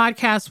 with the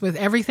podcast, with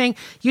everything,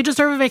 you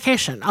deserve a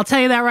vacation. I'll tell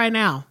you that right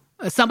now.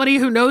 As somebody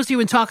who knows you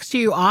and talks to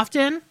you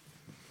often,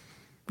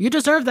 you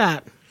deserve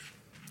that.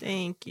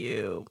 Thank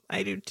you.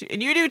 I do too.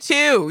 And you do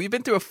too. You've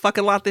been through a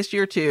fucking lot this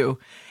year too.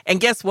 And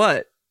guess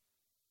what?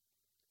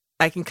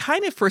 I can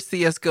kind of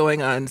foresee us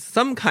going on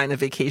some kind of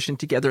vacation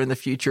together in the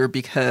future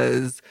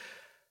because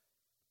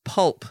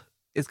Pulp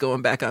is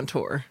going back on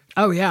tour.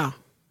 Oh, yeah.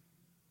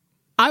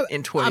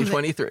 In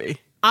 2023.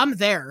 I'm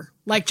there.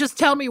 Like, just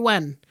tell me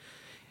when.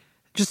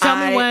 Just tell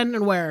me when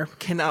and where.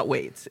 Cannot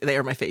wait. They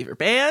are my favorite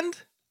band.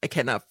 I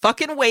cannot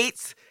fucking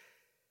wait.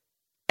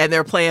 And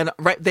they're playing,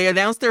 right? They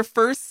announced their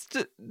first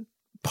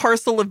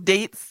parcel of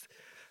dates.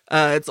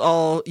 It's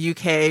all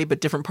UK,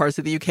 but different parts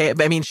of the UK.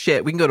 I mean,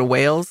 shit, we can go to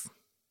Wales.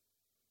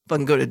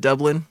 Fucking go to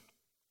Dublin.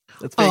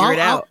 Let's figure it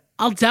out.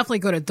 I'll definitely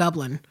go to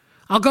Dublin.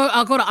 I'll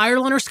go to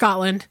Ireland or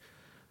Scotland.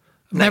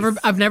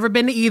 I've never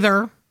been to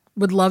either.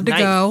 Would love to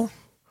go.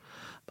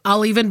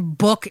 I'll even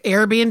book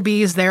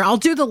Airbnbs there. I'll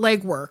do the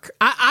legwork.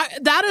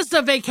 That is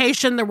the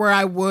vacation where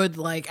I would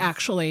like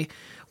actually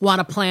want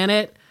to plan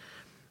it.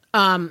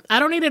 I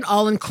don't need an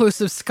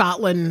all-inclusive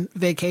Scotland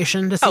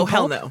vacation to see. Oh,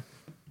 hell no.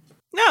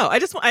 No,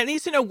 I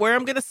need to know where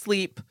I'm going to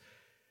sleep.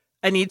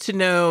 I need to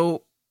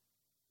know.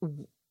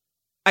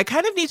 I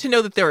kind of need to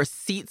know that there are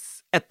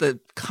seats at the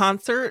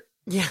concert.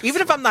 Yeah.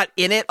 Even if I'm not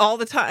in it all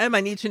the time,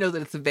 I need to know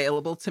that it's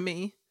available to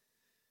me.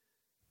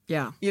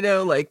 Yeah. You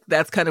know, like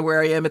that's kind of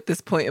where I am at this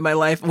point in my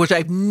life, which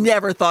I've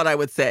never thought I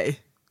would say.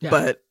 Yeah.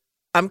 But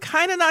I'm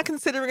kind of not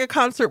considering a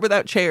concert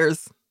without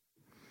chairs.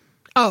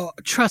 Oh,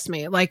 trust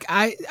me. Like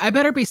I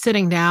better be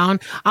sitting down.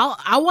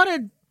 I want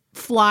to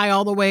fly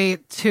all the way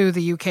to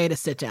the UK to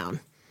sit down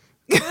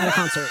at a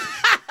concert.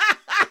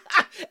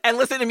 And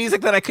listen to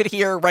music that I could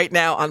hear right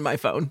now on my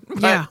phone.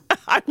 Yeah.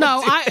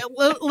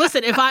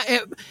 Listen,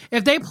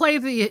 if they play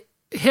the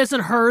His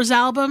and Hers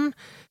album,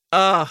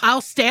 I'll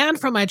stand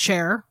from my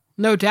chair.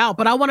 No doubt,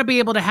 but I want to be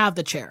able to have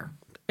the chair.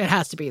 It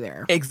has to be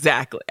there.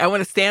 Exactly. I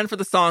want to stand for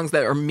the songs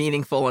that are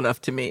meaningful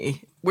enough to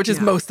me, which is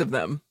most of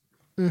them.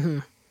 Mm-hmm.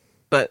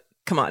 But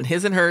come on,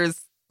 His and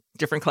Hers,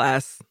 different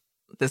class.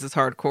 This is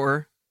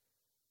hardcore.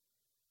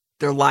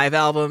 Their live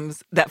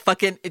albums,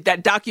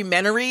 that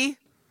documentary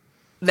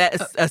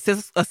that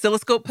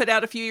Oscilloscope put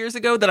out a few years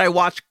ago that I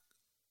watch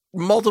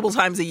multiple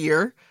times a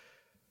year.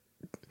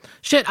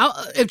 Shit,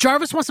 if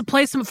Jarvis wants to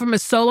play some from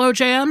his solo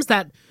jams,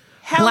 that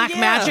Black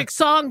Magic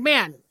song,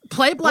 man.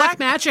 Play Black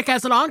Magic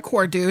as an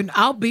encore, dude.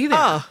 I'll be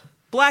there.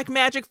 Black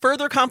Magic,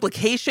 Further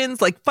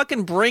Complications, like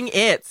fucking bring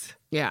it.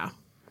 Yeah.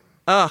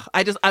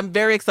 I'm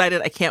very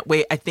excited. I can't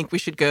wait. I think we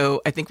should go.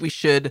 I think we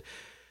should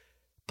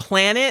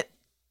plan it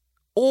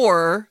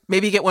or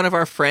maybe get one of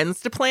our friends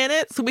to plan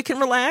it so we can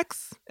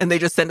relax and they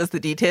just send us the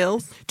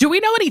details. Do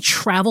we know any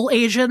travel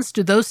agents?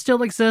 Do those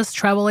still exist?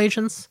 Travel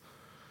agents?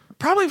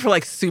 Probably for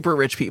like super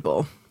rich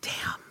people.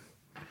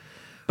 Damn.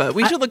 But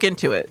we should look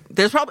into it.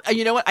 There's probably,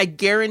 you know what? I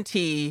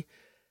guarantee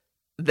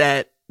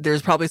that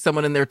there's probably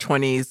someone in their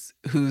 20s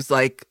who's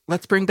like,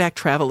 let's bring back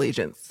travel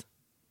agents.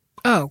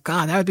 Oh,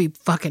 God, that would be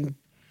fucking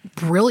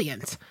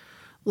brilliant.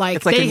 Like,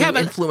 it's like a new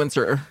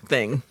influencer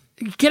thing.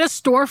 Get a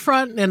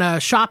storefront in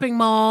a shopping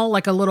mall,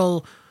 like a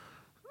little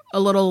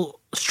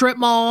strip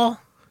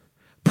mall.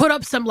 Put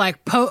up some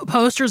like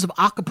posters of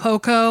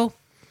Acapulco.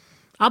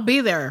 I'll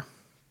be there.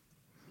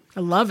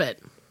 I love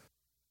it.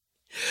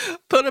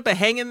 Put up a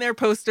hang in there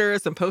poster,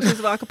 some posters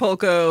of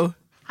Acapulco.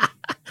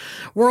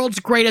 World's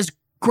greatest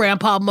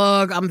grandpa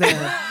mug. I'm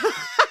there.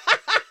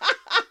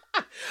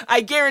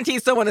 I guarantee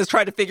someone has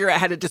tried to figure out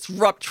how to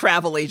disrupt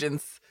travel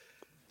agents.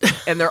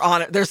 And they're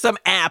on it. There's some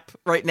app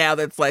right now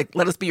that's like,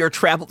 let us be your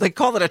travel. They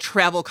call it a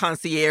travel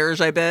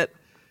concierge, I bet.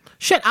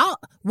 Shit,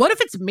 what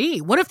if it's me?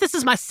 What if this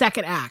is my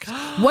second act?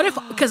 What if,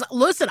 because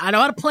listen, I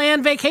know how to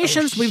plan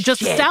vacations. We've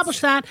just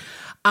established that.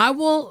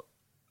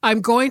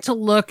 I'm going to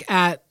look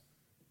at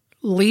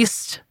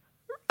leased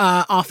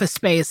office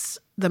space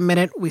the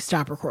minute we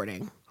stop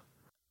recording.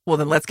 Well,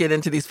 then let's get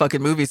into these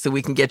fucking movies so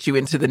we can get you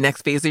into the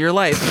next phase of your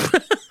life.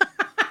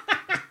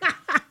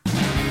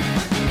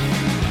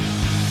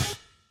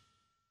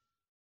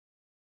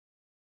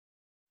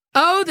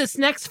 Oh, this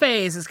next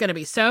phase is going to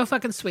be so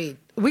fucking sweet.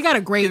 We got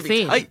a great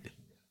theme. Tight.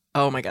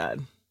 Oh my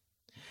God.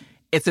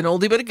 It's an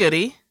oldie but a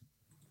goodie.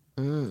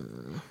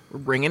 We're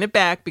bringing it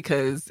back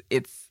because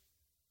it's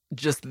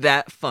just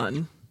that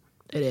fun.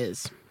 It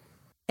is.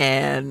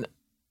 And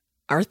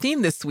our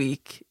theme this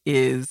week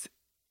is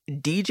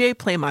DJ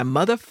Play My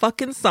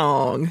Motherfucking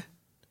Song.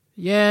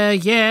 Yeah,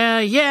 yeah,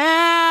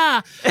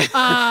 yeah.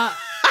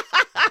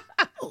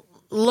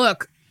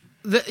 Look,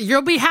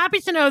 you'll be happy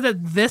to know that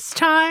this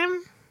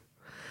time,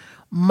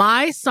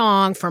 my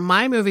song from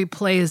my movie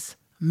plays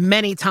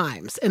many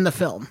times in the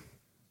film.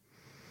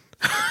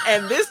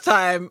 And this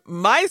time,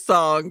 my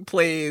song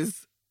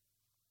plays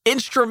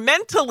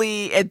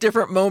instrumentally at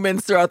different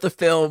moments throughout the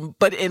film,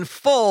 but in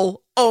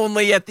full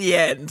only at the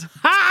end.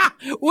 Ha!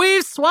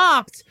 We've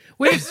swapped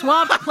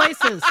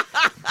places.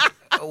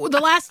 The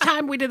last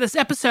time we did this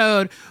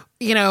episode,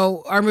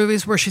 our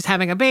movies where she's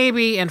having a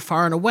baby and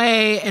Far and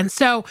Away. And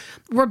so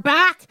we're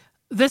back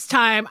this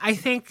time. I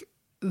think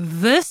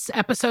this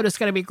episode is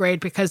going to be great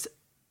because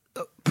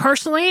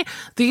personally,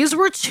 these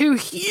were two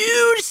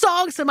huge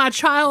songs in my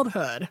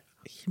childhood.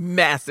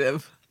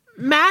 Massive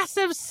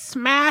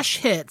smash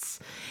hits.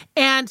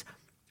 And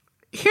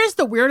here's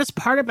the weirdest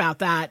part about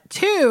that,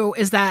 too,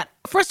 is that,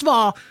 first of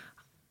all,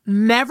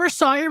 never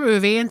saw your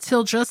movie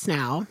until just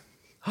now.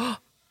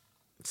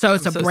 So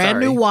it's a brand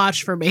new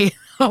watch for me.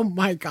 Oh,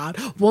 my God.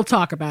 We'll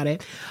talk about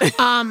it.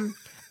 And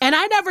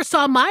I never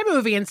saw my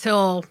movie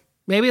until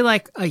maybe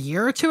like a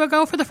year or two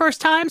ago for the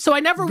first time. So I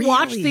never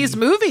watched these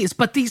movies,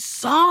 but these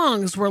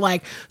songs were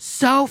like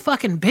so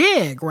fucking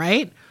big,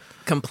 right?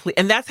 Complete.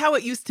 And that's how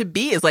it used to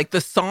be, is like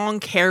the song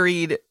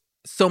carried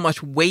so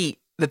much weight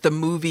that the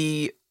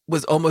movie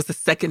was almost a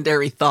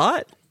secondary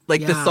thought.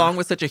 Like the song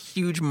was such a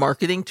huge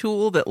marketing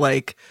tool that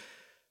like,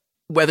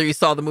 whether you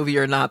saw the movie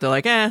or not, they're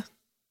like,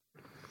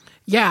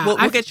 Yeah,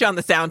 we'll get you on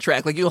the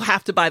soundtrack. Like you'll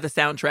have to buy the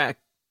soundtrack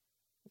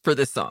for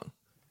this song.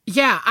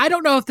 Yeah, I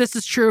don't know if this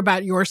is true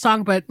about your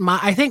song, but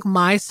I think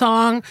my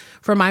song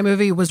for my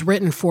movie was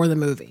written for the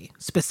movie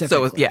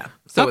specifically.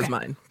 So was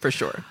mine, for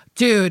sure.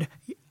 Dude,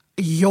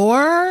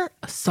 your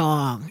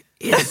song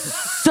is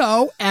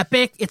so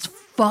epic. It's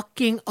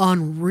fucking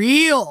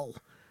unreal.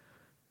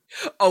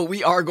 Oh,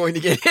 we are going to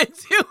get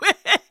into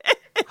it.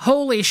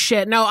 Holy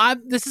shit. No,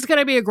 this is going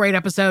to be a great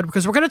episode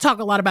because we're going to talk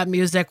a lot about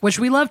music, which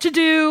we love to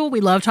do. We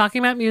love talking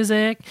about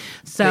music.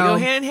 So they go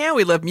hand in hand.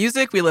 We love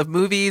music. We love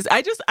movies.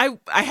 I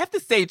have to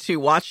say, too,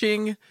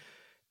 watching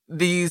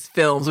these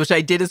films, which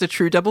I did as a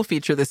true double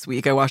feature this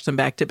week. I watched them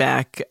back to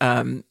back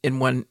in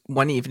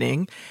one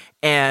evening.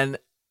 And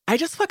I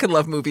just fucking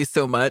love movies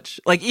so much.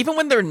 Like, even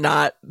when they're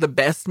not the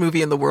best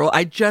movie in the world,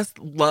 I just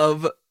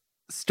love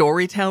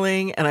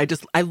storytelling, and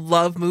I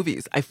love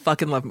movies. I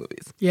fucking love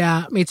movies.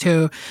 Yeah, me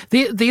too.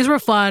 These were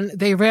fun.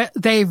 They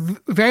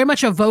very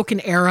much evoke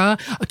an era.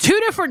 Two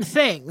different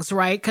things,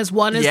 right? Because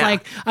one is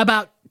like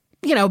about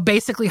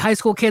basically high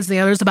school kids, and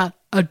the other is about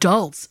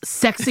adults,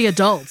 sexy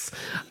adults.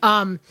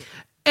 And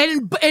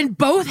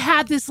both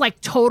had this like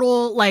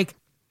total like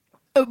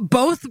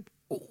both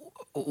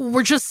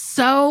were just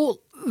so,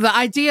 the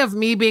idea of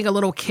me being a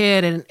little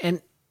kid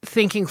and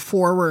thinking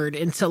forward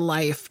into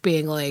life,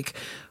 being like,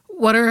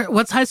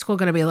 what's high school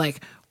going to be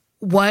like?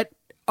 What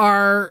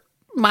are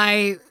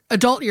my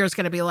adult years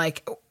going to be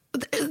like?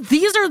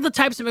 These are the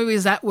types of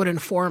movies that would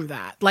inform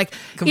that. Like,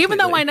 completely. Even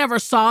though I never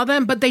saw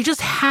them, but they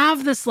just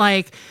have this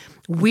like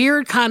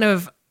weird kind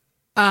of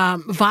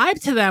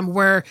vibe to them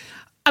where,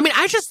 I mean,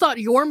 I just thought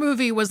your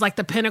movie was like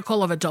the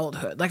pinnacle of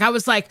adulthood. Like, I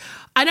was like,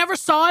 I never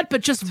saw it,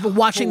 but just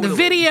watching the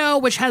video,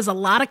 which has a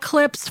lot of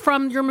clips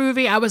from your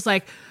movie, I was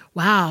like,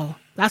 wow,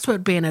 that's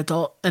what being an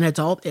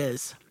adult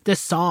is. This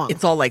song.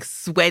 It's all like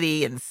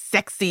sweaty and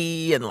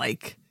sexy and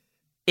like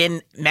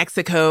in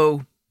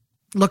Mexico.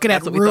 Looking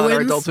That's at what ruins. We thought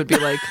our adults would be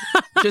like.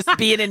 Just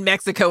being in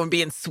Mexico and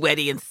being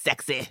sweaty and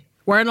sexy.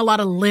 Wearing a lot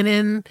of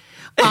linen.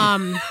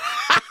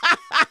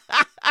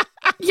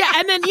 Yeah,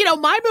 and then,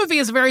 my movie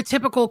is a very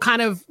typical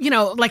kind of,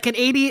 like an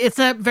 80s, it's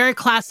a very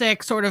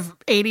classic sort of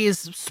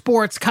 80s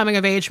sports coming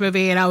of age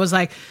movie. And I was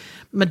like,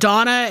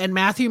 Madonna and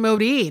Matthew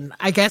Modine.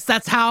 I guess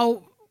that's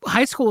how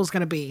high school is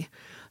going to be.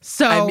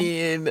 So, I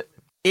mean,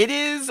 it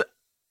is.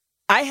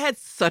 I had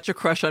such a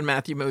crush on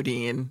Matthew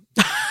Modine.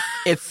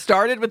 It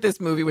started with this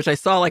movie, which I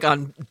saw like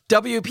on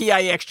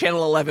WPIX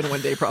Channel 11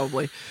 one day,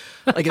 probably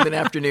like in the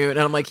afternoon. And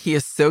I'm like, he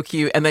is so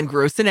cute. And then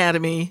Gross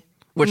Anatomy,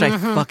 which I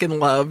fucking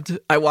loved.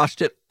 I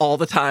watched it all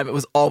the time. It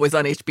was always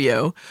on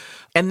HBO.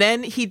 And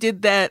then he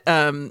did that.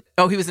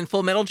 He was in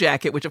Full Metal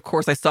Jacket, which of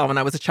course I saw when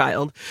I was a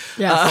child.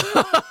 Yes.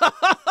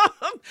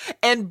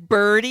 And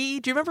Birdie.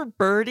 Do you remember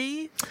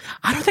Birdie?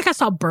 I don't think I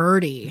saw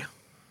Birdie.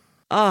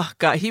 Oh,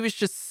 God. He was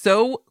just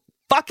so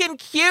fucking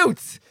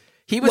cute.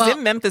 He was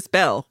in Memphis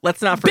Belle.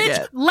 Let's not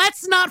forget. Bitch,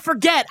 let's not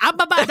forget.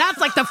 That's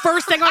like the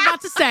first thing I'm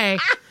about to say.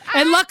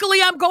 And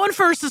luckily I'm going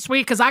first this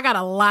week because I got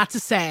a lot to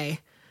say.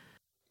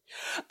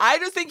 I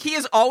just think he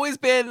has always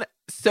been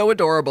so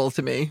adorable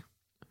to me.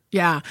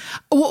 Yeah.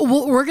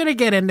 We're going to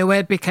get into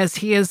it because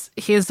he is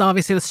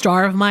obviously the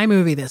star of my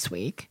movie this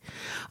week.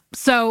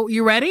 So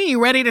you ready?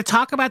 You ready to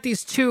talk about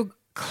these two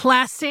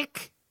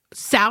classic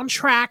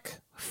soundtrack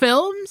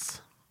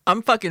films?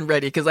 I'm fucking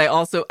ready because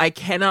I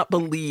cannot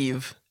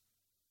believe,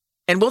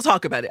 and we'll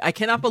talk about it, I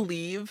cannot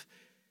believe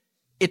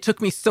it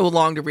took me so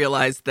long to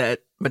realize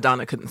that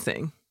Madonna couldn't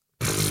sing.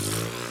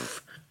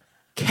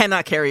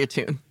 Cannot carry a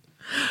tune.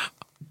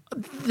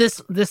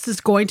 This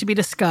is going to be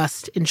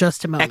discussed in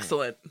just a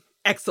moment.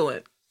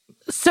 Excellent.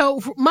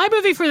 So my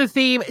movie for the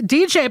theme,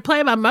 DJ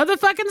Play My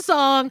Motherfucking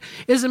Song,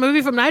 is a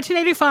movie from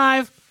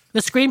 1985. The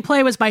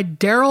screenplay was by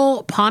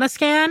Daryl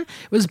Poniscan.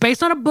 It was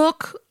based on a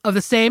book of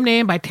the same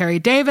name by Terry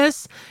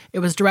Davis. It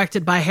was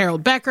directed by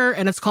Harold Becker,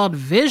 and it's called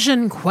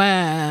Vision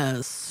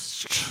Quest.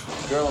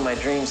 Next. The girl in my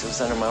dreams lives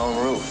under my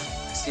own roof.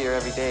 I see her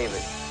every day, but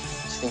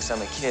she thinks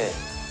I'm a kid.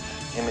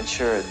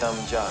 Immature, a dumb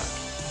jock.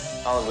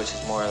 All of which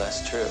is more or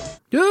less true.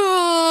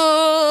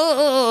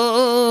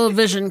 Ooh,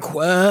 Vision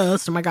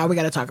Quest. Oh my God, we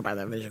got to talk about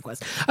that Vision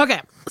Quest. Okay,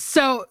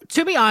 so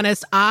to be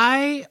honest,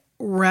 I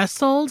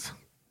wrestled.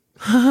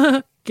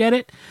 Get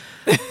it?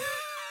 I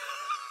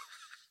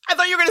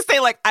thought you were going to say,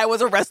 like, I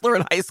was a wrestler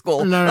in high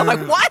school. No, I'm like,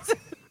 no. what?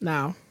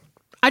 No.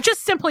 I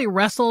just simply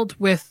wrestled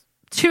with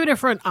two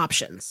different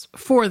options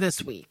for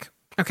this week,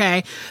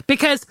 okay?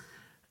 Because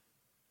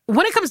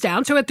when it comes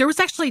down to it, there was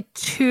actually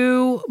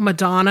two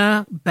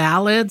Madonna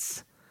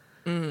ballads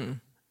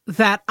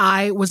that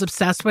I was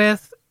obsessed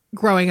with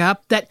growing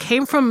up that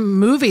came from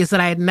movies that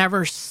I had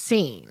never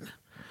seen,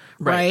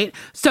 right?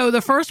 So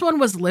the first one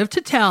was Live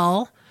to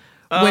Tell,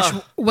 which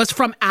was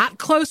from At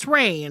Close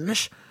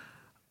Range,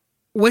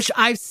 which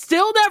I've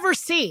still never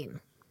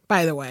seen,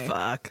 by the way.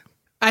 Fuck.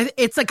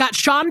 It's like got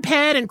Sean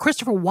Penn and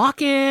Christopher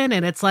Walken,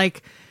 and it's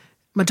like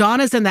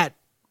Madonna's in that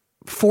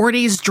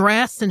 40s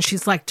dress, and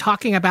she's like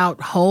talking about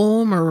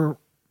home or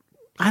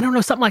I don't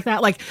know, something like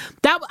that. Like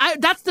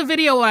that's the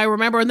video I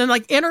remember. And then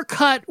like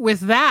intercut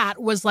with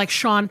that was like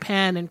Sean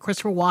Penn and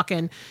Christopher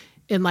Walken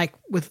in a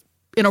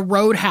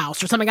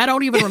roadhouse or something. I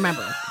don't even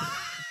remember.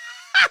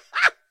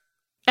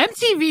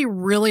 MTV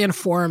really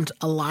informed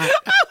a lot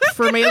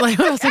for me like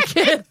when I was a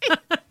kid.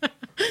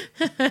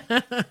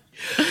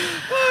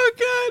 Oh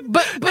God.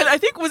 But I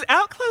think was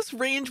Out Close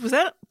Range, was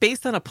that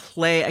based on a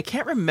play? I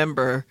can't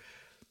remember.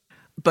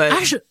 But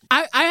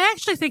I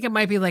actually think it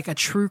might be like a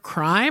true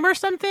crime or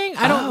something.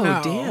 I don't know.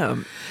 Oh,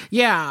 damn.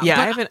 Yeah.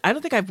 I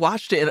don't think I've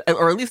watched it,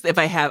 or at least if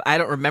I have, I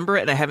don't remember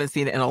it, and I haven't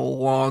seen it in a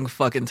long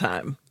fucking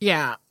time.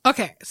 Yeah.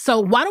 Okay.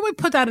 So why don't we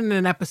put that in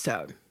an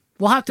episode?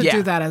 We'll have to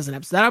do that as an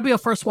episode. That'll be a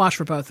first watch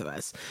for both of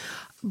us.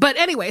 But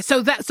anyway, so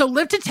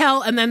Live to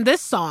Tell, and then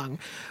this song,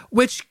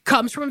 which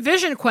comes from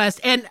Vision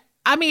Quest. And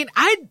I mean,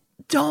 I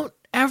don't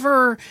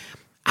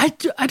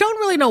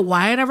really know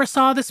why I never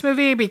saw this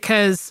movie,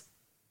 because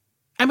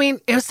I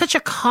mean, it's such a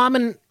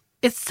common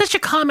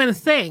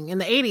thing in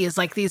the 80s,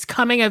 like these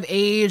coming of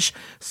age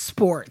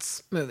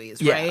sports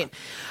movies, right?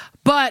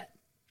 But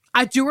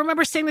I do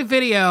remember seeing the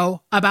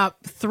video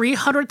about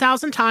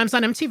 300,000 times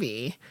on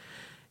MTV.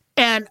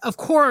 And of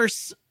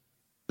course,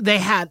 they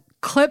had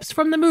clips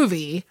from the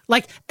movie,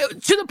 like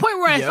to the point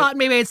where I thought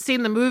maybe I'd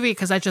seen the movie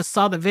because I just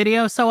saw the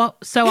video so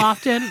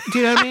often. Do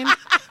you know what I mean?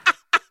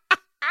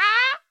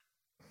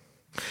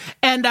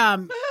 And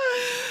I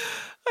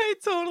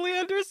totally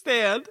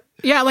understand.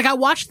 Yeah, like I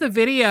watched the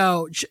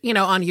video,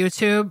 on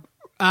YouTube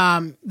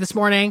this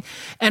morning,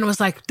 and was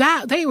like,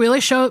 that they really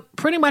show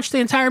pretty much the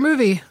entire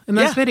movie in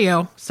this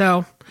video.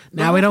 So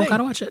now we don't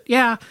gotta watch it.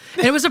 Yeah,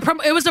 and it was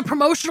a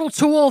promotional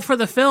tool for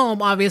the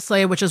film,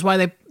 obviously, which is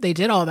why they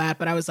did all that.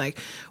 But I was like,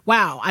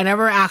 wow, I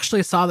never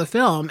actually saw the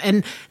film,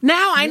 and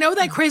now I know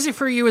that Crazy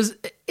for You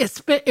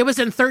it was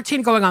in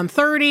 13 going on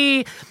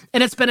 30,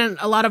 and it's been in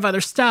a lot of other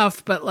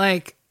stuff. But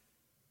like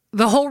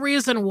the whole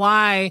reason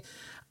why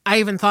I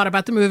even thought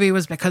about the movie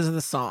was because of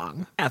the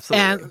song.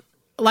 Absolutely. And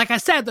like I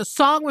said, the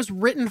song was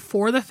written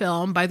for the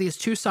film by these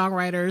two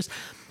songwriters,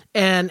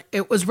 and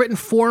it was written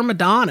for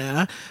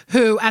Madonna,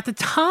 who at the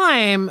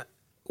time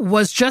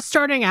was just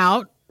starting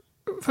out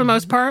for the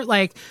most part.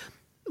 Like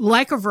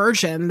a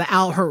Virgin,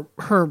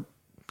 her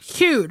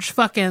huge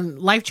fucking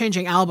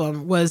life-changing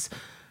album was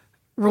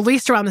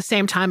released around the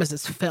same time as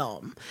this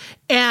film.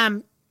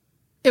 And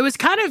it was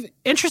kind of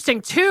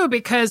interesting too,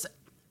 because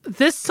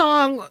this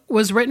song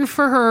was written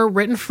for her,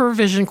 written for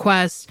Vision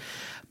Quest,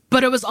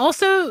 but it was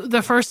also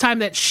the first time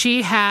that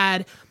she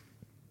had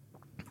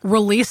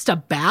released a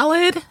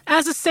ballad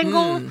as a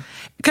single,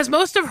 because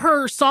most of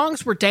her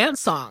songs were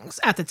dance songs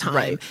at the time.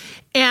 Right.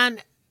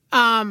 And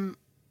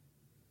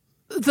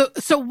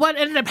so what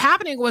ended up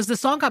happening was the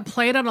song got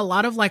played on a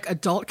lot of like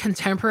adult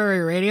contemporary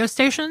radio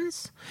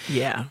stations.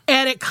 Yeah.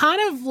 And it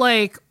kind of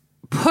like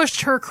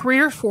pushed her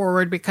career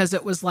forward, because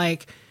it was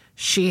like,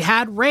 she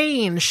had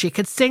range. She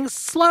could sing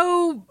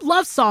slow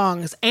love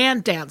songs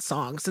and dance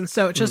songs. And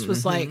so it just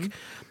was like,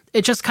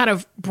 it just kind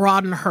of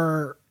broadened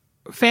her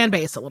fan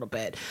base a little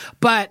bit.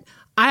 But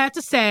I have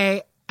to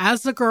say,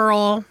 as a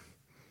girl,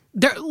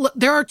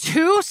 there are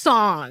two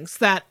songs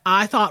that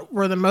I thought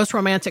were the most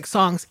romantic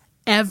songs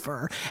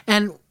ever.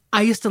 And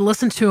I used to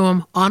listen to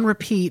them on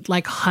repeat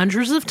like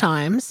hundreds of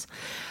times.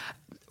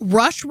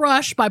 Rush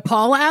Rush by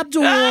Paula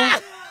Abdul.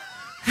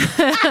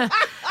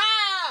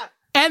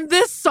 And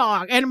this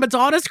song, and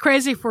Madonna's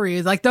Crazy for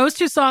You. Like those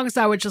two songs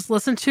I would just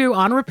listen to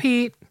on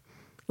repeat,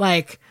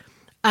 like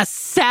a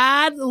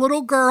sad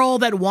little girl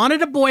that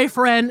wanted a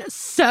boyfriend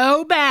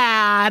so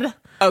bad.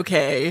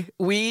 Okay,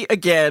 we,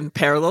 again,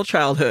 parallel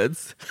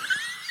childhoods.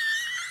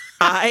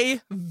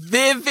 I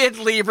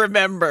vividly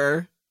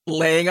remember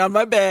laying on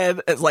my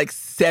bed as like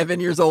 7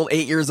 years old,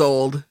 8 years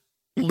old,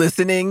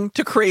 listening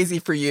to Crazy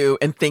for You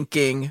and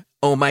thinking,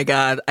 oh my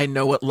God, I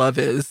know what love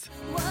is.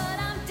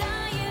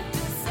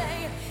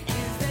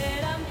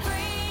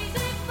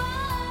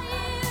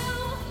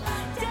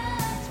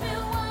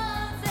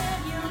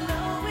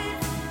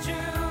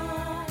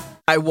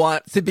 I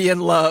want to be in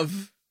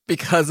love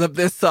because of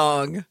this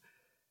song.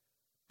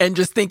 And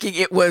just thinking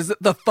it was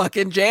the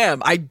fucking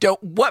jam.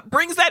 What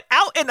brings that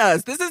out in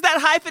us? This is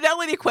that high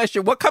fidelity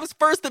question. What comes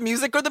first, the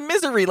music or the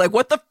misery? Like,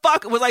 what the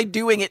fuck was I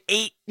doing at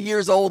 8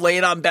 years old,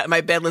 laying on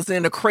my bed,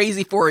 listening to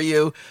Crazy for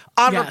You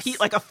on repeat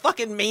like a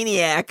fucking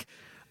maniac?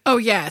 Oh,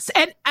 yes.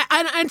 And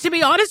to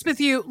be honest with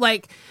you,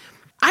 like,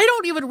 I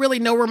don't even really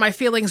know where my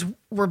feelings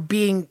were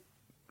being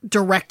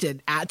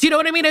directed at. Do you know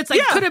what I mean? It's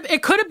like,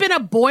 it could have been a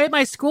boy at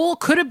my school,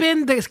 could have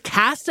been the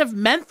cast of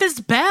Memphis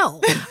Belle.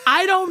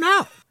 I don't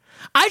know.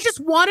 I just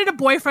wanted a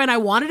boyfriend. I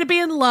wanted to be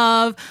in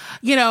love.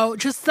 You know,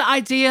 just the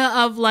idea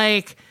of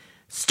like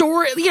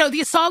story, you know,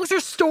 these songs are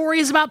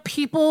stories about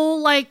people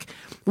like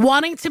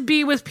wanting to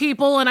be with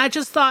people. And I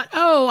just thought,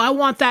 oh, I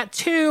want that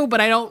too. But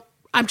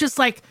I'm just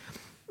like,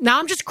 now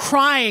I'm just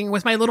crying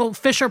with my little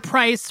Fisher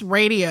Price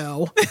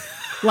radio.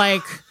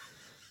 Like,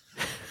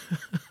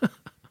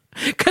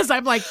 because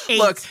I'm like 8.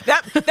 Look,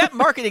 that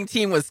marketing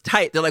team was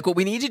tight. They're like, what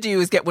we need to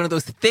do is get one of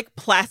those thick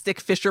plastic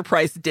Fisher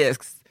Price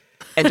discs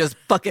and just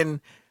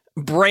fucking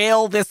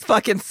braille this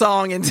fucking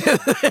song into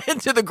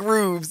the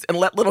grooves and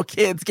let little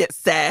kids get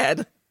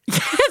sad.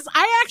 Yes,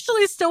 I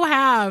actually still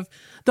have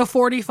the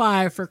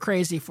 45 for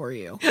Crazy for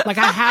You. Like,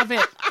 I have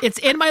it. It's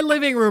in my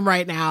living room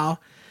right now.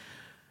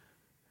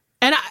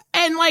 And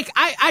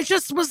I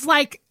just was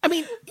like, I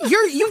mean,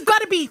 you've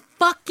got to be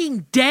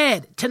fucking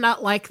dead to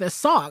not like this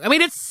song. I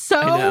mean, it's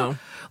so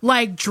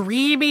like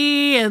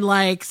dreamy and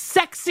like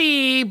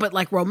sexy, but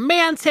like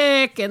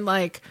romantic and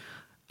like,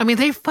 I mean,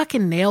 they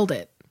fucking nailed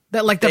it.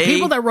 That like the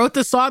people that wrote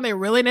the song, they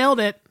really nailed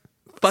it.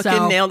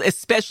 Fucking nailed,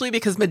 especially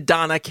because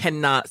Madonna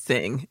cannot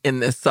sing in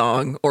this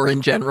song or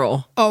in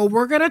general. Oh,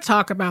 we're gonna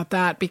talk about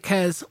that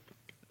because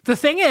the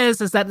thing is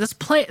that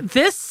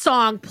this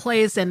song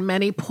plays in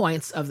many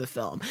points of the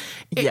film.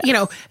 Yes. You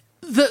know,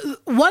 the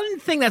one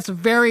thing that's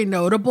very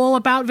notable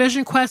about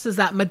Vision Quest is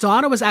that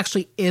Madonna was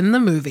actually in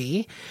the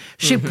movie.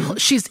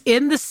 She's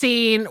in the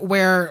scene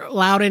where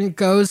Loudon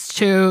goes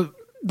to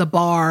the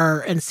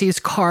bar and sees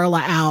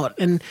Carla out,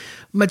 and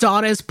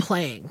Madonna is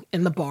playing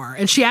in the bar,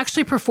 and she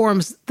actually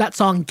performs that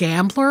song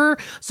Gambler.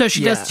 So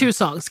she does 2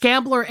 songs,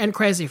 Gambler and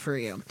Crazy for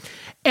You.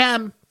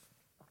 And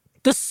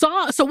the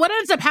song, so what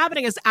ends up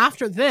happening is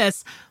after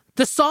this,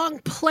 the song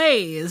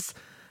plays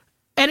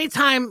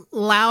anytime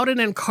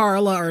Loudon and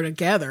Carla are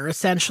together,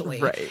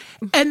 essentially. Right.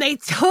 And they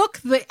took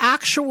the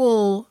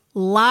actual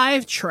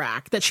live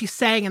track that she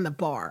sang in the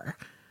bar,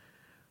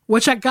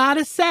 which I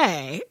gotta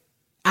say,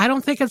 I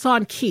don't think it's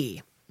on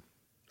key.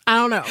 I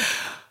don't know.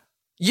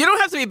 You don't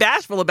have to be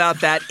bashful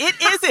about that. It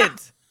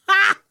isn't.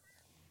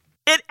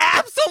 It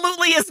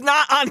absolutely is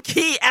not on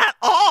key at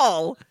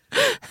all.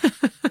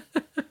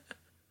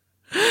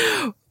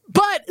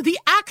 But the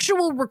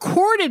actual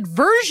recorded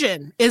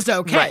version is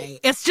okay. Right.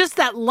 It's just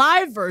that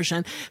live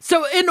version.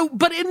 So in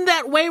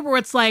that way where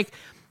it's like,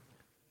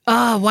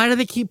 why do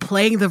they keep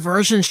playing the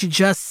version she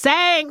just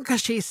sang?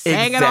 Because she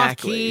sang it off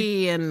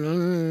key,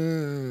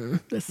 and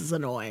this is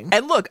annoying.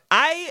 And look,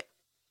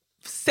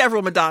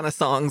 several Madonna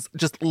songs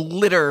just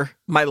litter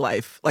my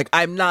life. Like,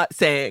 I'm not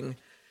saying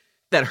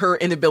that her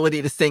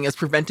inability to sing has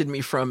prevented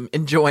me from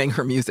enjoying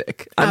her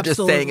music. I'm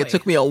just saying it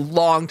took me a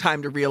long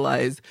time to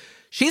realize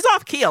she's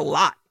off key a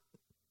lot.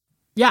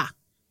 Yeah.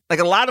 Like,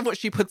 a lot of what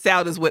she puts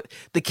out is what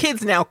the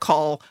kids now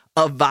call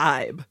a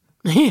vibe.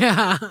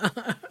 Yeah.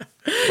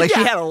 Like, she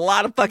had a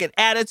lot of fucking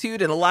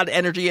attitude and a lot of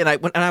energy.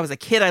 And when I was a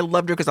kid, I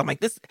loved her because I'm like,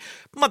 this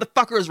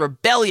motherfucker is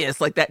rebellious.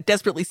 Like that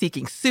Desperately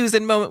Seeking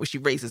Susan moment where she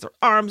raises her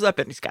arms up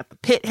and she's got the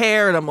pit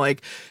hair. And I'm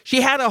like,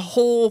 she had a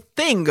whole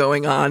thing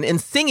going on.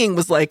 And singing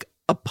was like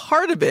a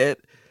part of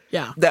it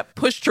that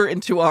pushed her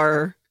into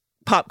our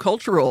pop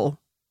cultural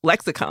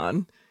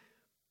lexicon.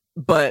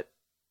 But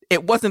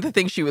it wasn't the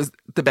thing she was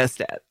the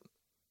best at.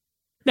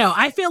 No,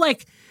 I feel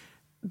like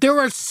there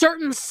were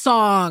certain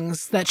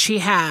songs that she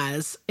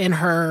has in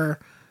her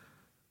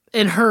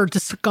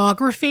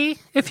discography,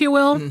 if you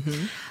will,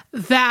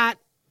 that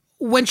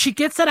when she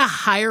gets at a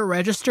higher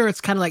register,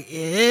 it's kind of like,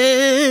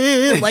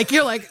 like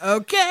you're like,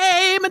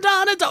 okay,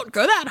 Madonna, don't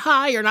go that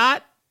high. You're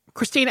not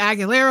Christina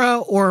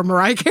Aguilera or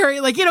Mariah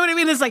Carey. Like, you know what I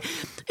mean? It's like,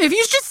 if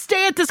you just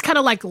stay at this kind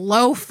of like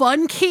low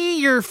fun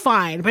key, you're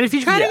fine. But if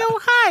you try to go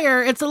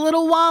higher, it's a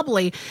little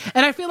wobbly.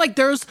 And I feel like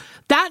there's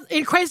that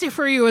in Crazy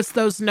for You, it's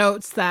those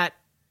notes that,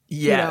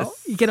 you know,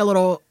 you get a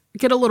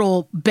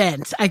little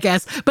bent, I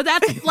guess. But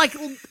that's like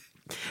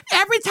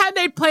every time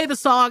they'd play the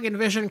song in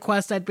Vision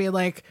Quest, I'd be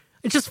like,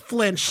 it just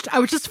flinched. I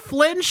would just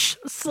flinch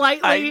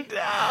slightly. I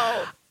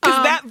know.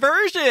 Because that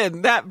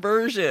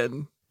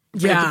version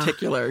in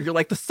particular, you're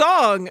like, the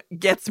song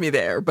gets me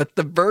there, but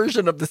the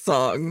version of the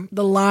song,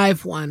 the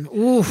live one,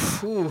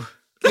 oof.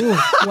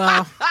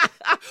 Well.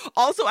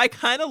 Also, I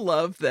kind of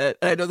love that,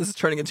 and I know this is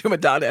turning into a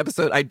Madonna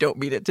episode, I don't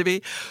mean it to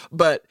be,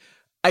 but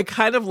I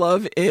kind of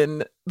love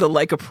in the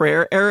Like a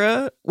Prayer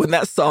era when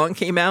that song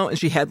came out and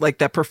she had like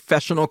that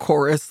professional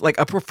chorus, like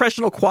a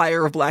professional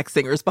choir of Black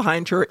singers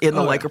behind her in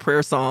the Like a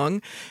Prayer song.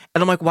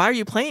 And I'm like, why are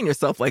you playing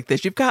yourself like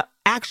this? You've got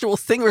actual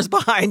singers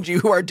behind you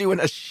who are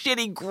doing a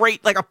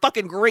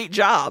fucking great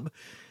job.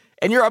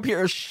 and you're up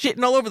here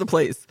shitting all over the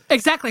place.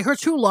 Exactly. Her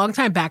two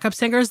longtime backup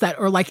singers that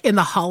are like in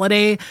the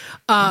holiday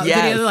video,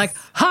 they're like,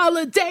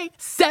 holiday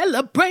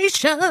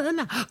celebration,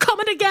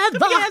 coming together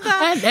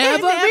and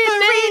every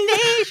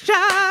nation.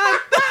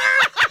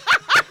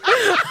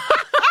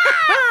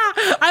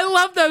 I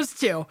love those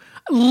two.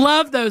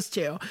 Love those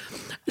two.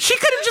 She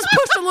could have just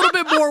pushed a little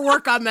bit more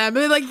work on them.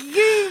 They're like,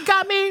 you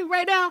got me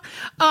right now.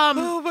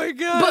 Oh my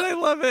God, I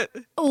love it.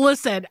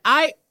 Listen,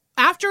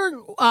 after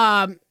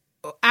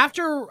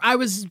I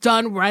was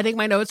done writing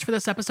my notes for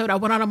this episode, I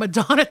went on a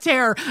Madonna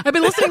tear. I've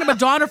been listening to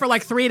Madonna for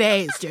like 3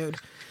 days, dude.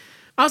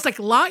 I was like,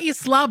 La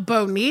Isla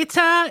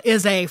Bonita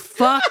is a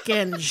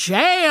fucking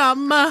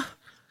jam.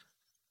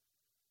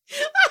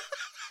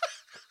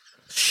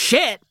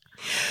 Shit.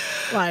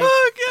 Like,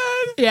 oh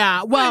God.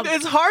 Yeah, well,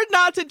 it's hard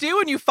not to do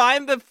when you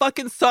find the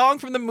fucking song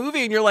from the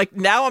movie and you're like,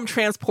 now I'm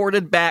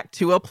transported back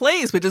to a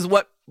place, which is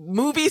what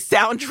movie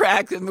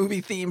soundtracks and movie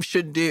themes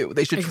should do.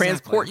 They should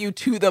transport you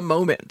to the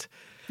moment.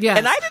 Yeah.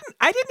 And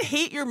I didn't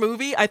hate your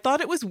movie. I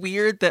thought it was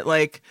weird that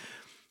like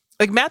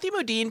Matthew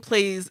Modine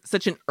plays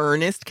such an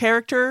earnest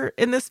character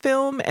in this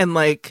film, and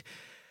like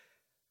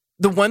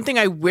the one thing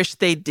I wish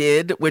they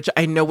did, which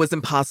I know was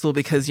impossible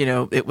because, you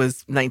know, it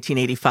was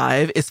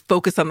 1985, is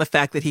focus on the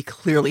fact that he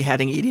clearly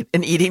had an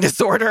eating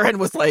disorder and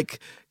was like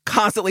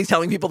constantly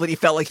telling people that he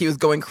felt like he was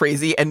going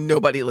crazy and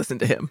nobody listened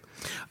to him.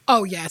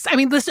 Oh, yes. I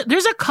mean, listen,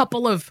 there's a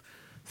couple of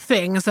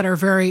things that are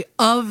very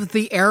of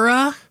the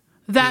era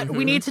that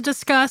we need to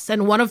discuss.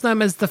 And one of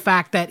them is the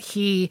fact that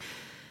he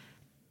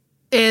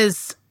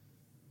is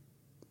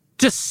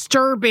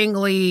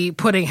disturbingly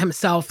putting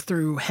himself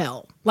through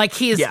hell. Like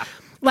he is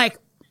like,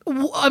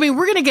 I mean,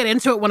 we're going to get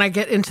into it when I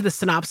get into the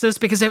synopsis,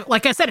 because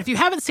like I said, if you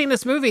haven't seen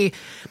this movie,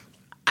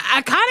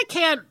 I kind of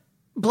can't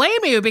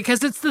blame you,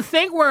 because it's the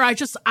thing where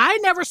I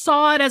never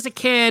saw it as a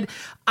kid.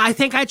 I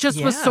think I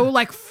just was so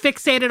like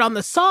fixated on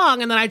the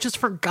song, and then I just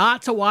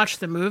forgot to watch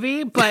the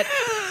movie. But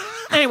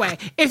anyway,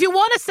 if you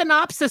want a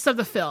synopsis of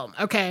the film,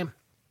 okay.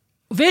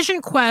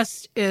 Vision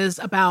Quest is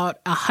about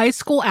a high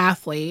school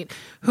athlete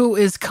who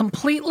is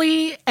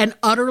completely and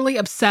utterly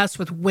obsessed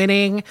with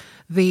winning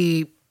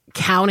the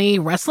county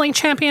wrestling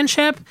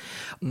championship,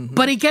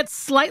 but he gets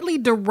slightly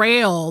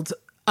derailed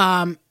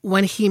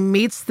when he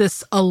meets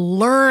this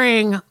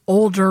alluring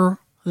older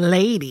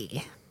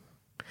lady.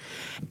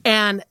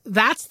 And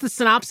that's the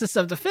synopsis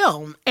of the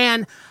film.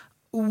 And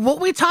what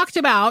we talked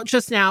about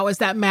just now is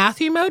that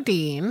Matthew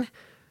Modine,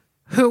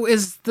 who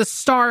is the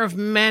star of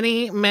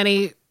many,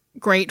 many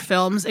great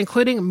films,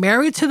 including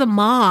Married to the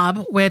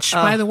Mob, which,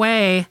 by the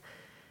way,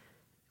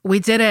 we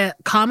did a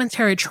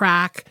commentary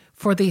track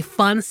for the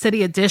Fun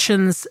City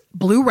Editions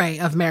Blu-ray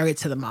of Married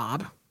to the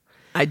Mob.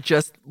 I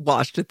just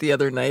watched it the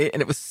other night,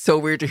 and it was so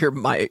weird to hear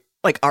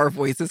our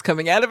voices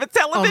coming out of a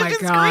television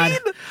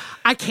screen.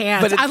 I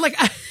can't. But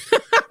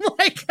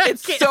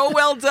it's so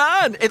well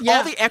done.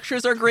 All the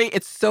extras are great.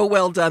 It's so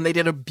well done. They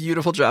did a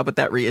beautiful job with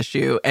that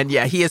reissue. And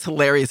yeah, he is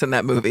hilarious in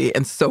that movie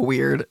and so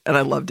weird. And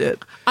I loved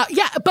it.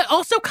 But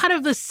also kind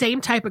of the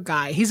same type of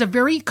guy. He's a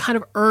very kind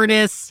of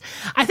earnest.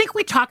 I think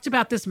we talked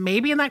about this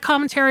maybe in that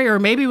commentary, or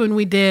maybe when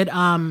we did,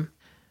 there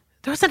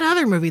was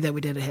another movie that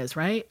we did of his,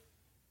 right?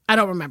 I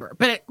don't remember,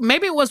 but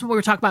maybe it was when we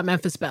were talking about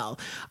Memphis Belle.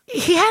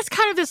 He has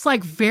kind of this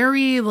like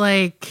very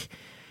like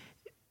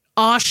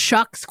aw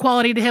shucks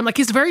quality to him. Like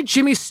he's a very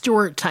Jimmy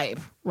Stewart type,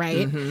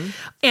 right?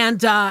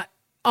 And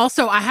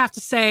also I have to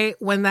say,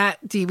 when that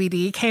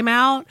DVD came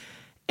out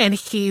and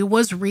he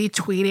was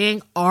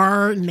retweeting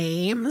our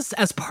names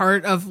as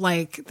part of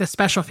like the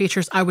special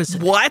features, I was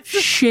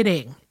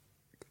shitting.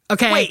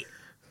 Okay. Wait,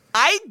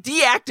 I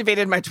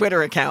deactivated my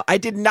Twitter account. I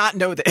did not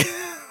know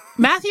this.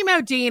 Matthew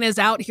Modine is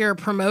out here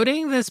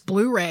promoting this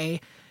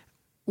Blu-ray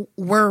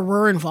where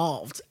we're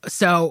involved.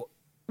 So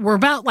we're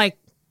about like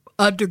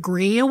a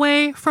degree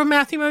away from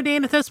Matthew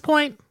Modine at this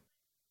point.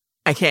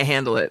 I can't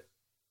handle it.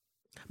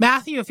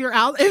 Matthew, if you're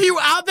out there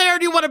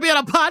and you want to be on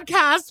a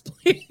podcast,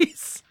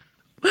 please.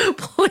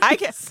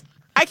 Please.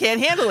 I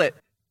can't handle it.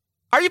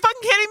 Are you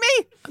fucking kidding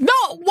me?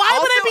 No, why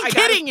would I be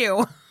kidding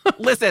you?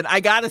 Listen, I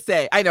gotta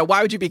say, I know,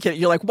 why would you be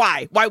kidding? You're like,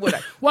 why? Why would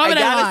I? Why would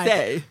I gotta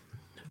say,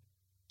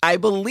 I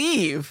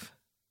believe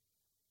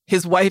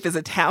his wife is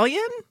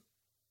Italian.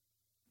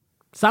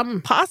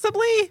 Something.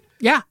 Possibly.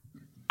 Yeah.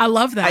 I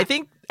love that. I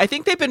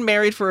think they've been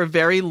married for a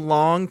very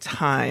long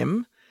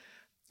time.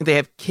 They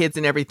have kids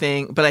and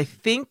everything, but I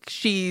think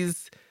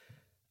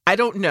I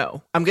don't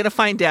know. I'm going to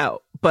find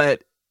out,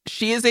 but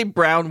she is a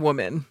brown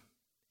woman,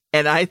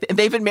 and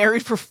they've been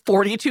married for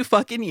 42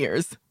 fucking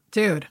years.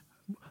 Dude.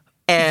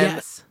 And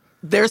yes.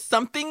 There's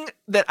something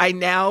that I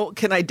now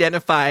can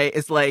identify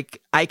as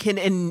like, I can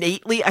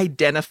innately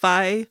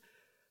identify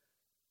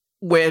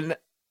when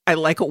I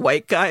like a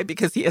white guy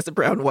because he has a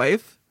brown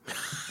wife.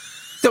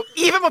 So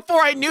even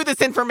before I knew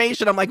this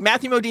information, I'm like,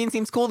 Matthew Modine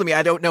seems cool to me.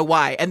 I don't know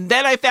why. And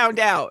then I found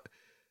out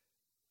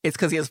it's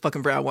because he has a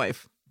fucking brown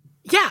wife.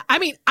 Yeah, I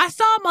mean, I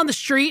saw him on the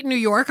street in New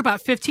York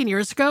about 15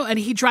 years ago, and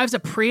he drives a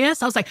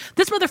Prius. I was like,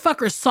 this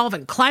motherfucker is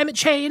solving climate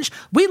change.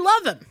 We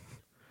love him.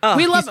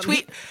 We love him.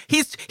 He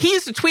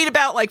used to tweet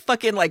about like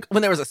fucking like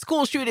when there was a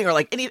school shooting or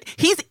like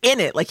he's in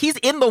it. Like he's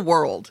in the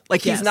world.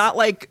 Like he's not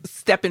like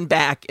stepping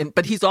back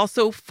but he's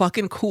also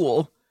fucking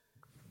cool.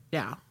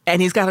 Yeah.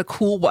 And he's got a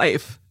cool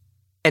wife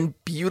and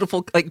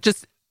beautiful, like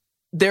just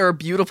they're a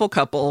beautiful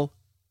couple.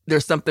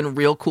 There's something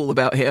real cool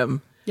about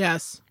him.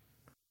 Yes.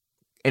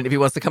 And if he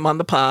wants to come on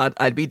the pod,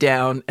 I'd be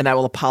down and I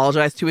will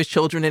apologize to his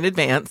children in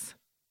advance.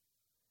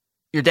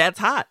 Your dad's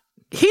hot.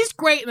 He's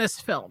great in this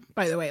film,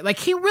 by the way. Like,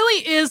 he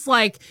really is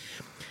like,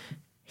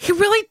 he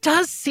really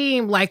does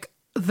seem like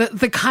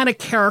the kind of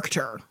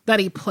character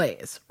that he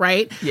plays,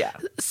 right? Yeah.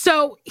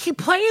 So he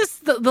plays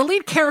the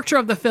lead character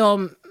of the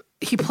film.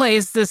 He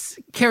plays this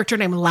character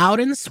named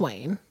Loudon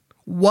Swain.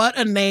 What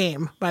a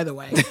name, by the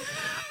way.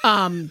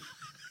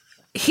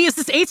 He is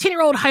this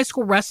 18-year-old high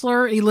school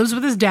wrestler. He lives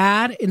with his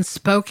dad in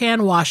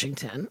Spokane,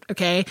 Washington,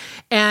 okay?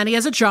 And he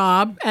has a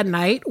job at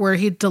night where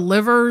he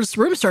delivers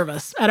room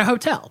service at a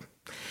hotel.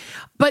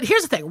 But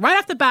here's the thing. Right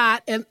off the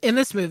bat in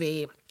this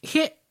movie,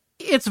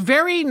 it's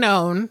very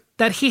known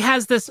that he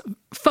has this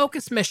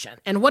focused mission.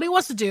 And what he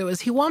wants to do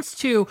is he wants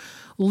to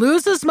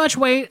lose as much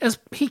weight as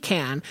he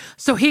can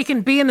so he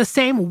can be in the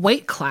same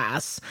weight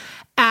class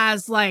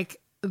as, like,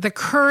 the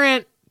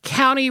current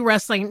county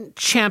wrestling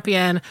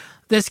champion,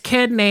 this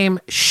kid named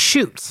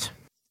Shoot.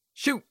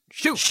 Shoot.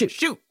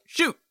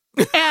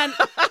 And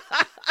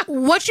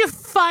what you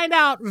find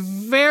out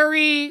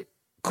very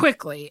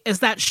quickly is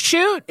that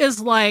Shoot is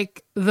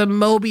like the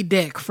Moby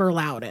Dick for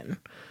Loudon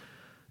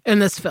in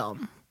this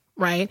film,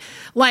 right?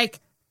 Like,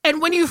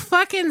 and when you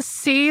fucking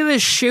see the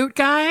Shoot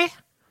guy,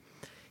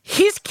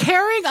 he's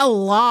carrying a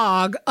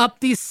log up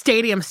these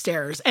stadium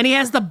stairs and he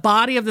has the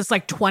body of this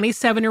like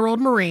 27-year-old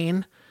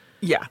Marine.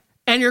 Yeah.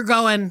 And you're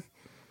going,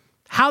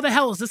 how the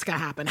hell is this gonna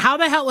happen? How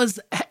the hell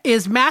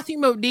is Matthew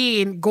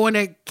Modine going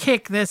to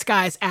kick this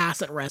guy's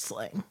ass at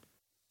wrestling?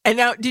 And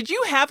now, did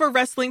you have a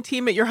wrestling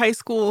team at your high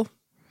school?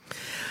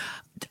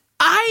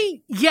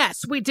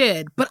 Yes, we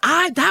did. But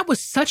that was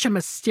such a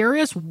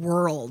mysterious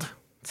world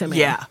to me.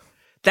 Yeah.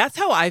 That's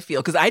how I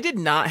feel. Because I did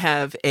not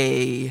have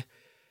a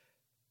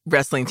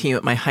wrestling team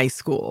at my high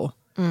school.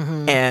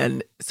 Mm-hmm.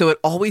 And so it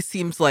always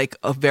seems like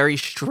a very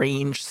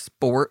strange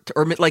sport,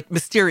 or like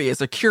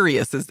mysterious or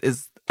curious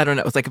is I don't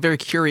know. It's like a very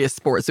curious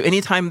sport. So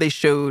anytime they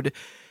showed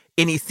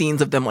any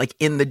scenes of them like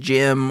in the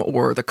gym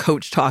or the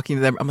coach talking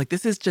to them, I'm like,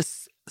 this is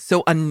just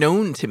so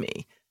unknown to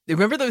me.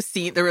 Remember those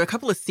scenes? There were a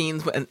couple of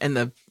scenes,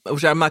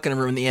 which I'm not going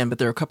to ruin the end, but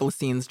there were a couple of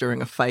scenes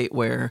during a fight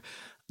where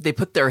they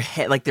put their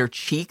head, like their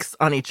cheeks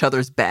on each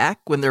other's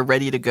back when they're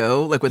ready to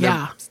go. Like when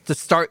they're to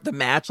start the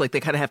match, like they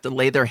kind of have to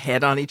lay their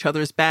head on each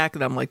other's back.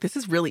 And I'm like, this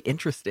is really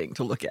interesting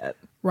to look at.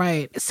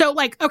 Right. So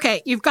like,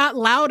 okay, you've got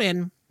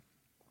Loudon,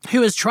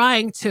 who is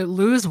trying to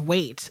lose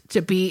weight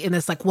to be in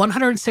this like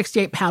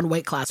 168-pound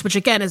weight class, which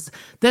again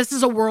this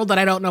is a world that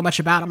I don't know much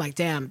about. I'm like,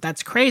 damn,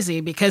 that's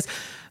crazy, because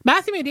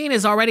Matthew Modine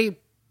is already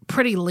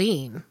pretty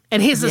lean,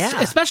 and he's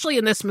especially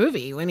in this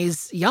movie when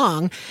he's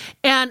young.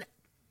 And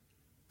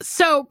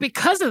so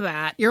because of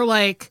that, you're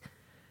like,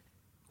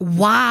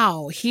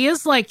 wow, he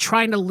is like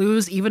trying to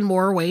lose even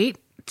more weight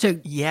to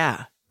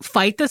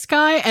fight this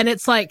guy. And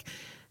it's like,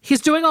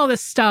 he's doing all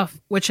this stuff,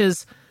 which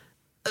is,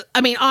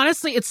 I mean,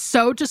 honestly, it's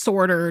so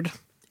disordered,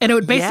 and it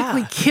would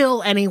basically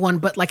kill anyone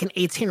but like an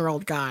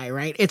 18-year-old guy,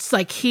 right? It's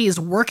like he's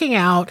working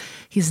out,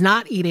 he's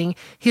not eating,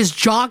 he's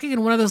jogging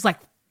in one of those like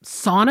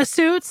sauna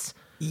suits.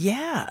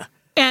 Yeah.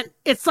 And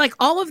it's like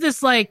all of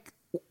this like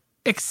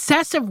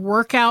excessive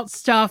workout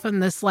stuff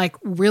and this like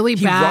really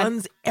bad. He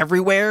runs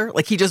everywhere.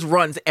 Like he just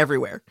runs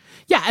everywhere.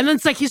 Yeah. And then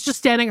it's like he's just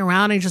standing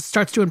around and he just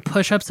starts doing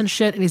push-ups and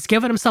shit. And he's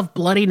giving himself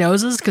bloody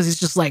noses because he's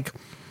just like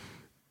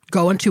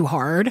going too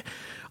hard.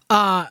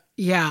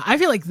 Yeah. I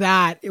feel like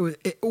that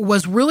it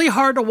was really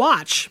hard to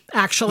watch,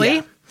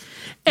 actually.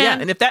 Yeah.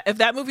 And if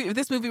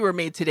this movie were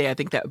made today, I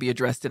think that would be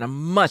addressed in a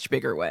much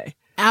bigger way.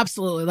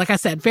 Absolutely. Like I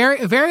said,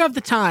 very, very of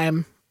the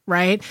time.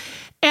 Right.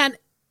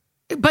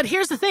 But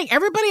here's the thing.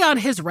 Everybody on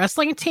his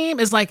wrestling team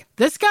is like,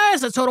 this guy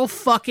is a total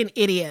fucking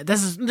idiot.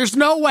 There's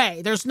no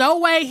way. There's no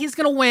way he's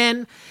going to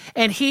win.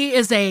 And he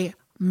is a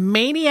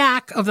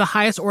maniac of the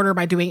highest order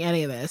by doing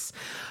any of this.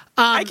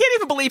 I can't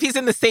even believe he's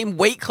in the same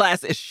weight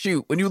class as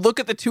Shoot. When you look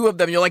at the two of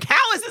them, you're like,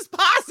 how is this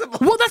possible?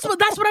 Well, that's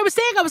what I was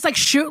saying. I was like,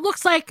 Shoot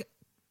looks like,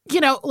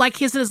 like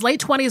he's in his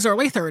late 20s,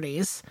 early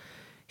 30s.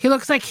 He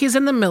looks like he's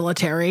in the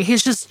military.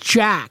 He's just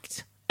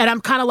jacked. And I'm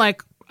kind of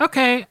like,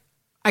 okay,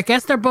 I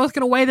guess they're both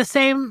going to weigh the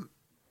same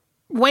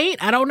weight.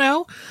 I don't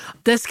know.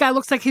 This guy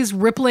looks like he's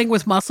rippling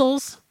with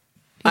muscles.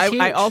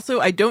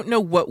 I don't know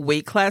what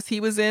weight class he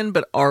was in,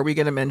 but are we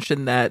going to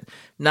mention that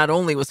not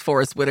only was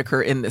Forrest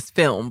Whitaker in this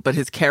film, but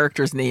his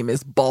character's name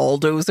is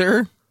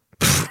Balldozer?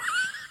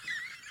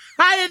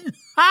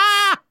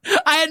 I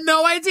had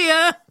no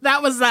idea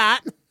that was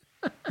that.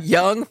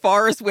 Young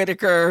Forrest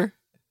Whitaker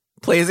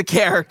plays a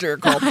character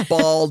called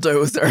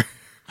Balldozer.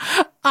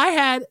 I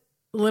had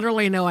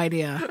literally no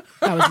idea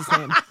that was his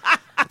name.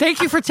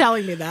 Thank you for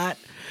telling me that.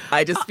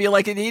 I just feel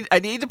like I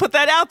need to put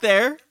that out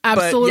there.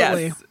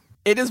 Absolutely. But yes,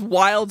 it is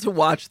wild to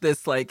watch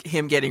this, like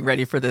him getting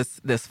ready for this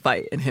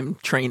fight and him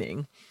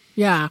training.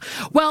 Yeah.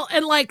 Well,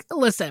 and like,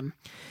 listen,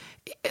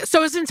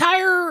 so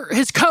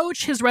his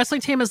coach, his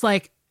wrestling team is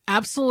like,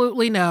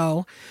 absolutely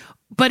no.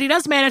 But he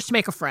does manage to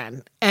make a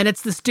friend. And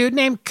it's this dude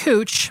named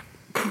Cooch.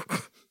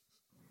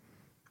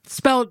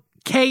 Spelled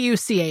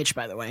Kuch,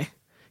 by the way.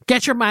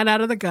 Get your mind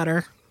out of the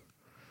gutter.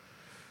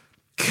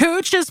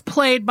 Cooch is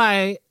played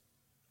by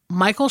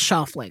Michael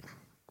Schaffling.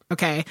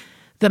 Okay.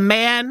 The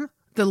man,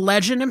 the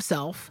legend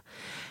himself.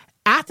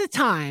 At the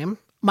time,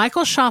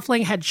 Michael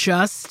Schaffling had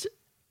just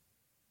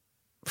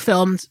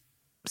filmed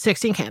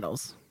 16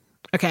 Candles.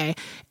 Okay.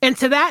 And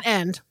to that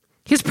end,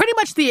 he's pretty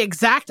much the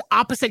exact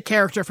opposite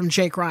character from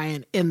Jake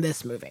Ryan in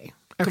this movie.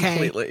 Okay.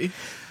 Completely.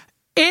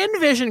 In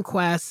Vision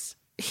Quest,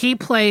 he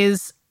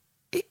plays,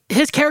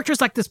 his character's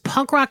like this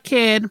punk rock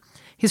kid.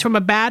 He's from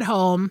a bad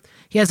home.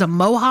 He has a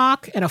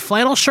mohawk and a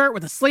flannel shirt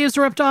with the sleeves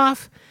ripped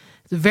off.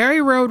 He's a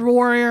very road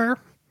warrior.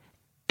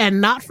 And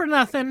not for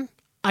nothing,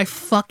 I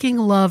fucking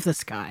love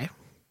this guy.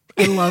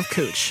 I love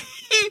Cooch.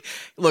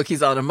 Look,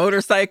 he's on a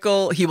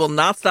motorcycle. He will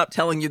not stop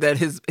telling you that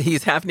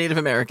he's half Native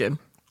American.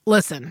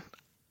 Listen,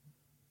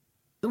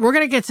 we're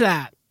going to get to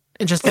that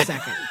in just a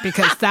second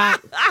because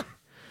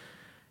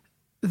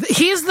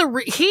he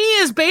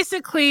is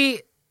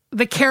basically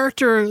the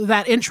character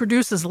that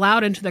introduces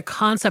Loudon to the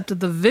concept of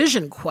the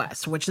Vision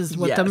Quest, which is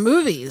what the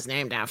movie is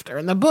named after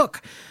in the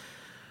book.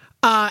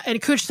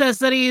 And Cooch says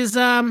that he's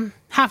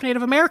half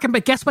Native American,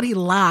 but guess what? He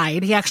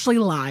lied. He actually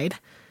lied.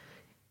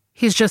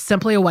 He's just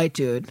simply a white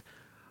dude.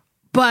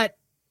 But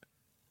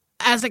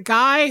as a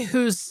guy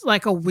who's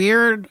like a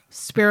weird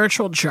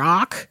spiritual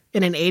jock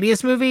in an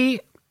 80s movie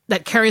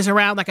that carries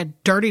around like a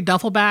dirty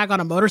duffel bag on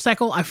a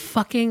motorcycle, I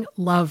fucking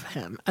love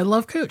him. I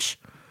love Cooch.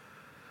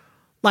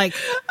 Like,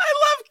 I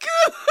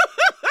love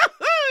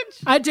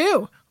Cooch! I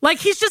do. Like,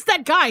 he's just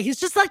that guy. He's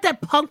just like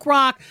that punk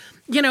rock,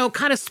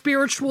 kind of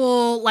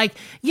spiritual, like,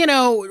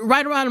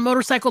 ride around a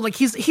motorcycle. Like,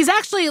 he's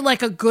actually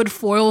like a good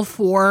foil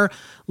for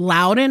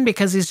Loudon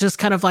because he's just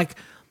kind of like,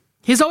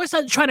 he's always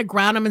trying to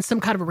ground him in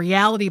some kind of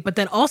reality, but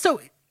then also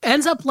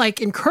ends up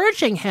like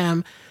encouraging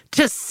him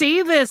to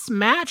see this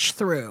match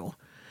through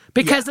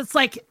because it's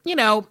like,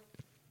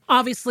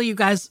 obviously you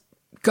guys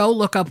go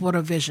look up what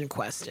a Vision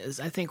Quest is.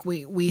 I think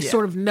we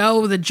sort of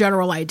know the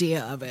general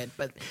idea of it,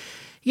 but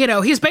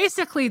he's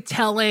basically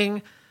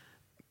telling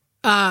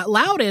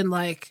Loudon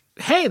like,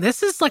 hey,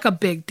 this is like a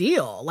big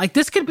deal. Like,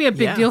 this could be a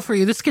big deal for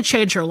you. This could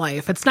change your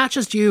life. It's not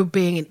just you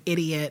being an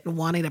idiot and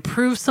wanting to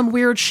prove some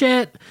weird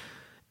shit.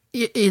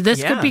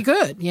 This could be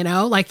good,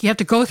 like you have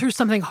to go through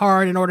something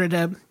hard in order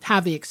to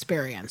have the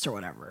experience or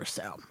whatever.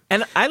 So,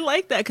 and I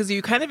like that because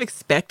you kind of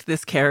expect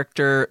this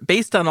character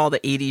based on all the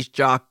 80s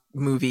jock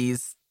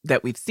movies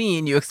that we've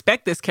seen. You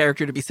expect this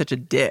character to be such a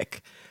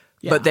dick,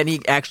 but then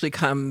he actually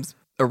comes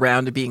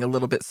around to being a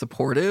little bit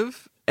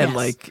supportive and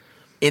like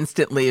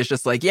instantly is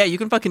just like, yeah, you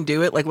can fucking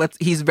do it. Like,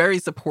 he's very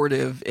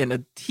supportive in a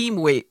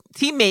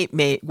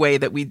teammate way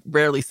that we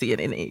rarely see it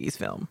in an 80s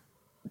film.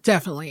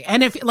 Definitely.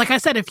 And if, like I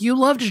said, if you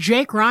loved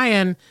Jake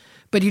Ryan,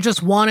 but you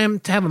just want him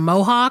to have a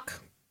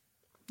mohawk,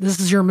 this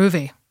is your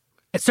movie.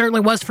 It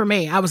certainly was for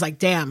me. I was like,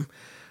 damn,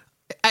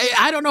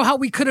 I don't know how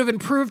we could have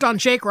improved on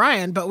Jake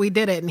Ryan, but we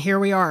did it. And here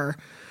we are.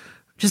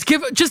 Just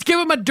give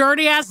him a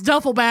dirty ass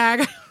duffel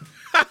bag.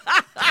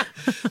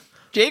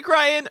 Jake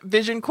Ryan,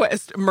 Vision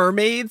Quest,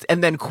 mermaids,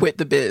 and then quit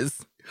the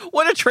biz.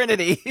 What a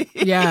trinity.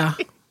 Yeah.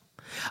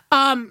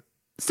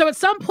 So at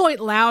some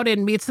point,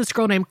 Loudon meets this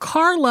girl named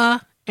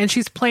Carla, and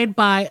she's played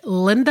by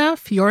Linda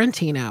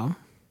Fiorentino.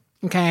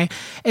 Okay.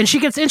 And she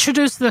gets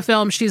introduced to the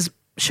film.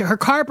 Her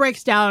car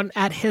breaks down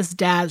at his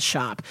dad's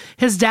shop.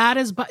 His dad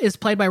is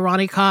played by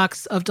Ronnie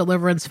Cox of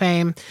Deliverance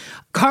fame.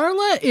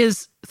 Carla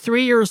is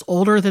 3 years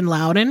older than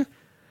Loudon.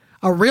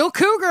 A real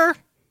cougar,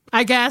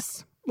 I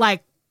guess.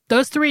 Like,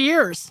 those 3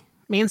 years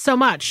mean so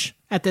much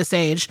at this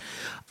age.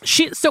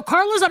 So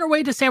Carla's on her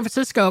way to San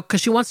Francisco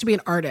because she wants to be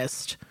an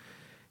artist.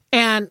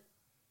 And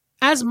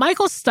as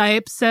Michael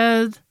Stipe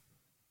said,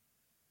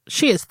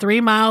 she is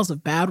 3 miles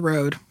of bad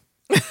road.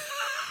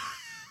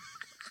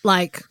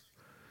 Like,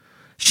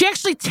 she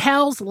actually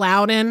tells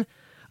Loudon,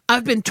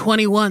 I've been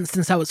 21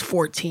 since I was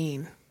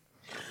 14.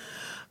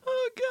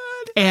 Oh,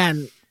 God.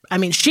 And, I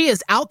mean, she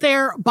is out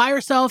there by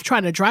herself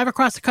trying to drive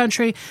across the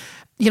country.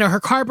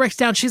 Her car breaks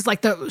down. She's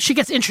like, she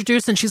gets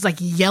introduced and she's like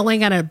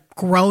yelling at a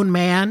grown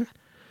man.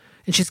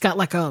 And she's got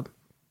like a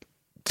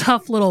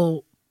tough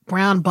little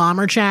brown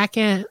bomber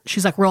jacket.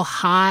 She's like real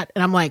hot.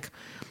 And I'm like,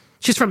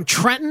 she's from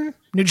Trenton,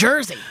 New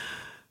Jersey.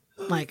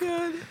 Like,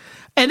 God.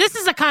 And this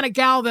is the kind of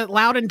gal that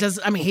Loudon does.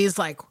 I mean, he's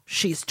like,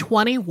 she's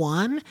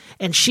 21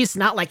 and she's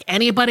not like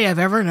anybody I've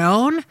ever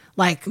known.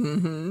 Like,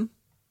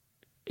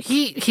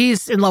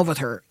 he's in love with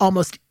her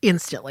almost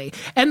instantly.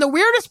 And the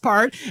weirdest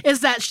part is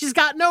that she's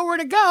got nowhere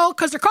to go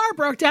because her car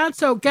broke down.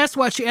 So guess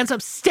what? She ends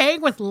up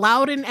staying with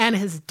Loudon and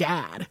his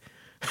dad.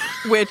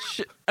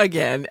 Which,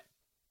 again,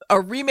 a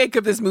remake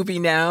of this movie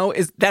now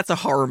that's a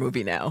horror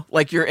movie now.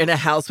 Like, you're in a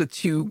house with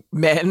two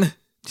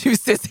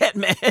cishet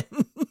men.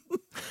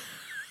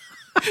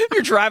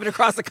 You're driving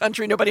across the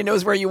country, nobody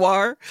knows where you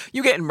are.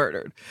 You getting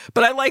murdered.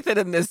 But I like that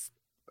in this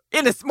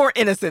more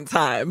innocent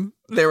time,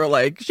 they were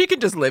like, she can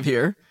just live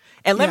here.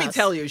 And let me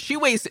tell you, she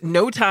wastes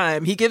no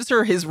time. He gives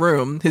her his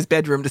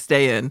bedroom to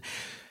stay in,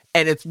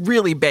 and it's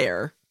really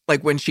bare.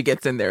 Like when she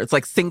gets in there, it's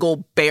like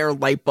single bare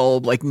light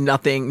bulb, like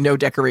nothing, no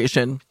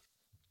decoration.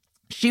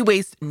 She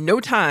wastes no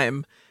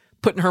time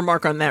putting her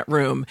mark on that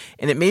room.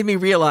 And it made me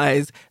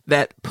realize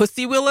that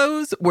pussy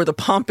willows were the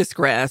pampas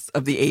grass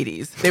of the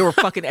 80s. They were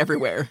fucking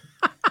everywhere.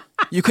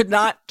 You could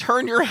not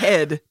turn your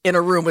head in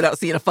a room without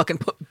seeing a fucking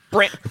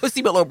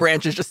pussy willow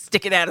branches just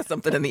sticking out of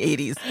something in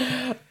the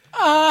 80s.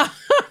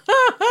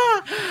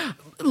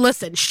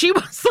 Listen, she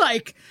was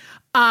like,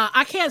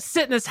 I can't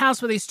sit in this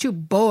house with these two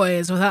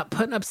boys without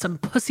putting up some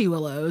pussy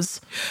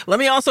willows. Let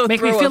me also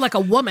make me feel like a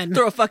woman.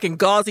 Throw a fucking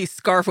gauzy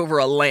scarf over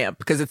a lamp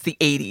because it's the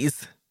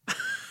 80s.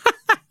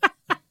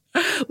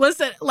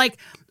 Listen, like,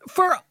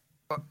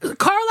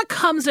 Carla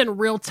comes in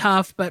real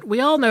tough, but we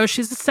all know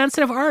she's a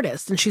sensitive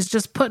artist, and she's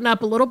just putting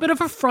up a little bit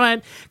of a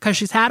front because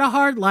she's had a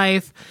hard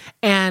life.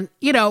 And,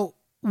 you know,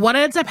 what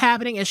ends up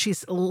happening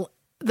is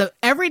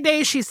every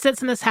day she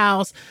sits in this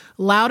house,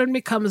 Loudon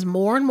becomes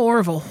more and more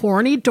of a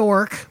horny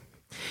dork.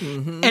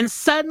 Mm-hmm. And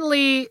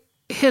suddenly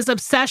his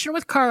obsession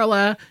with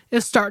Carla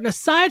is starting to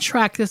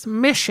sidetrack this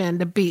mission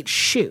to beat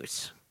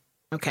Shoot.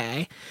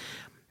 Okay.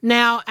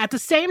 Now, at the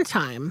same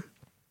time,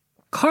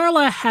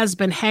 Carla has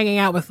been hanging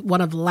out with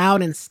one of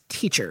Loudon's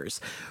teachers,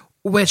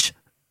 which,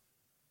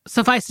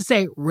 suffice to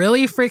say,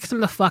 really freaks him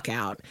the fuck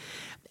out.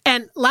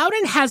 And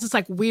Loudon has this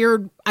like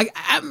weird,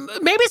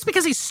 maybe it's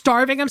because he's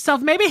starving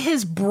himself. Maybe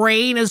his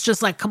brain is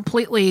just like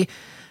completely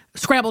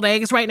scrambled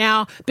eggs right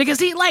now because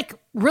he like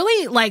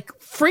really like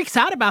freaks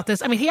out about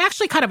this. I mean, he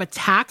actually kind of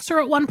attacks her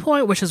at one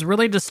point, which is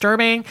really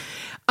disturbing.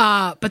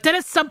 But then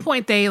at some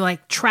point they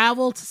like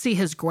travel to see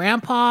his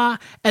grandpa,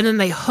 and then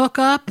they hook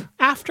up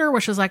after,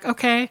 which is like,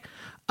 okay.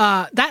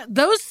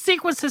 Those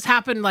sequences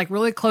happen like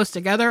really close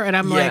together, and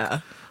I'm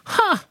like,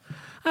 I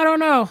don't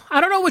know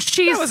what she's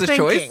thinking. That was a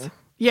choice.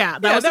 Yeah,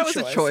 that was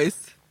a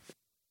choice.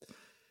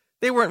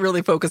 They weren't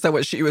really focused on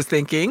what she was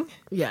thinking.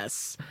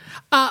 Yes.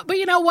 But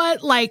you know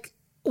what? Like,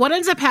 what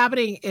ends up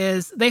happening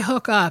is they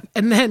hook up,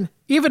 and then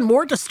even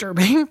more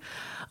disturbing,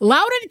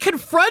 Loudon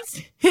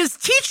confronts his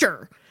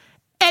teacher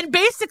and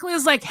basically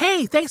is like,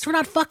 hey, thanks for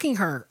not fucking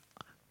her.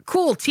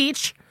 Cool,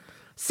 teach.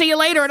 See you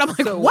later. And I'm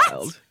like, so what?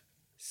 Wild.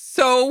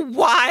 So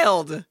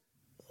wild.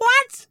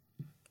 What?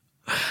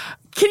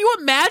 Can you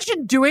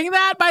imagine doing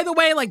that, by the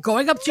way? Like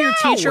going up to your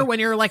teacher when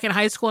you're like in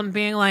high school and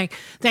being like,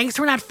 thanks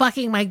for not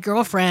fucking my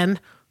girlfriend.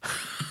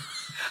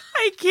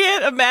 I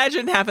can't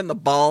imagine having the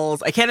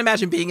balls. I can't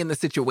imagine being in the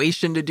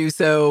situation to do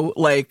so.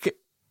 Like,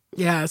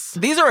 yes,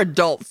 these are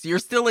adults. You're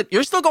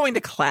still going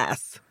to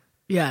class.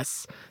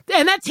 Yes.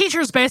 And that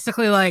teacher's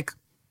basically like,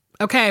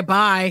 okay,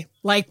 bye.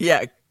 Like,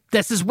 yeah,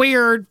 this is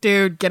weird,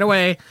 dude. Get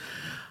away.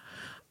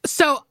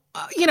 So,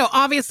 you know,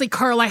 obviously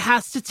Carla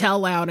has to tell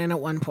Loudon at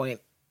one point,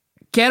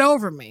 get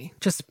over me.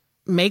 Just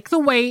make the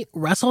weight,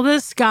 wrestle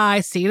this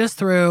guy, see this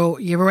through.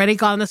 You've already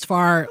gone this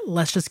far.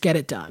 Let's just get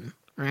it done.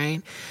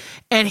 Right.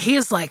 And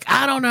he's like,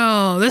 I don't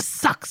know. This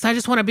sucks. I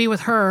just want to be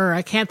with her.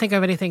 I can't think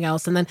of anything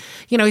else. And then,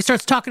 you know, he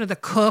starts talking to the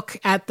cook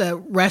at the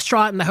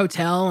restaurant in the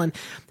hotel. And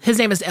his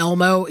name is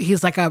Elmo.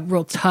 He's like a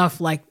real tough,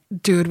 like,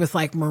 dude with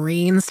like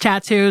Marines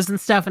tattoos and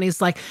stuff. And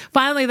he's like,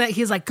 finally, that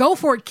he's like, go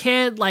for it,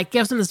 kid. Like,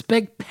 gives him this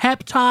big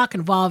pep talk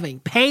involving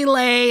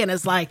Pele. And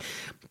is like,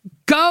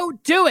 go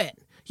do it.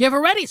 You've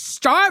already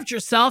starved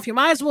yourself. You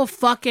might as well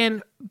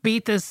fucking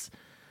beat this,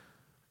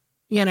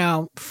 you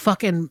know,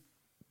 fucking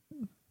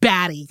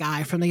baddie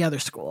guy from the other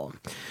school.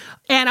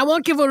 And I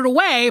won't give it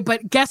away,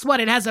 but guess what?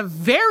 It has a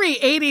very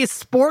 80s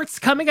sports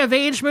coming of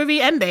age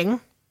movie ending,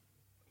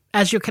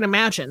 as you can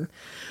imagine.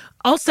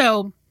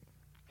 Also,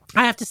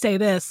 I have to say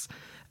this.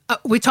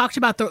 We talked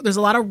about there's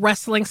a lot of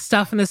wrestling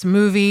stuff in this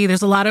movie.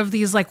 There's a lot of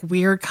these like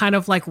weird kind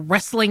of like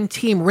wrestling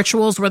team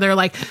rituals where they're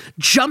like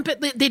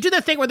they do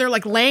the thing where they're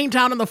like laying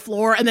down on the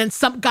floor and then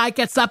some guy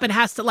gets up and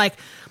has to like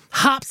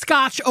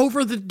hopscotch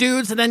over the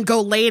dudes and then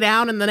go lay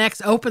down in the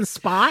next open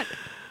spot.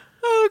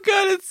 Oh,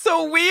 God, it's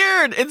so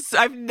weird.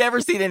 I've never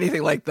seen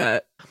anything like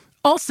that.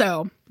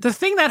 Also, the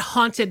thing that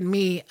haunted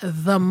me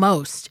the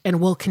most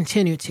and will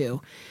continue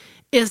to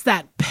is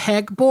that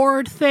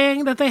pegboard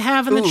thing that they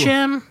have in the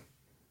gym.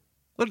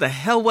 What the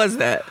hell was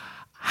that?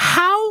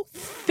 How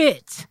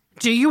fit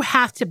do you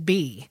have to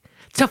be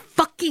to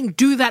fucking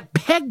do that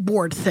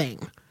pegboard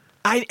thing?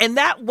 And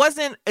that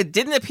it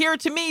didn't appear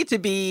to me to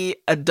be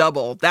a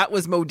double. That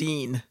was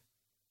Modine.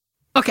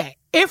 Okay,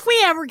 if we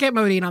ever get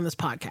Modine on this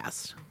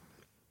podcast,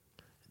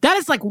 that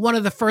is like one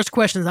of the first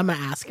questions I'm going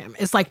to ask him.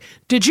 It's like,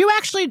 did you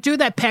actually do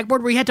that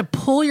pegboard where you had to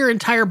pull your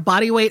entire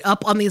body weight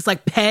up on these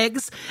like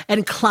pegs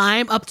and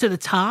climb up to the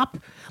top?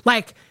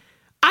 Like,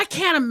 I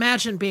can't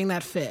imagine being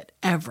that fit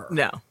ever.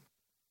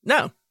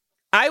 No.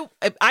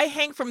 I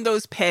hang from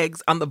those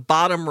pegs on the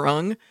bottom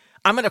rung.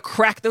 I'm going to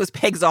crack those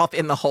pegs off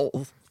in the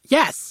hole.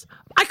 Yes.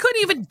 I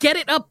couldn't even get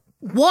it up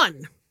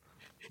one.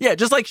 Yeah,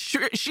 just like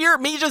sheer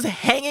me just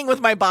hanging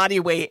with my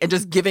body weight and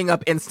just giving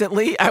up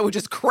instantly. I would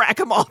just crack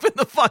them off in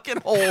the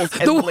fucking holes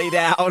and lay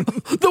down.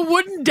 The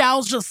wooden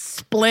dowels just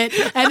split,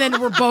 and then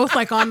we're both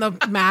like on the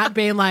mat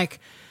being like,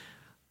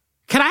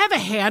 can I have a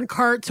hand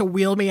cart to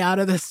wheel me out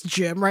of this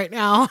gym right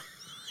now?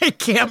 I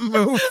can't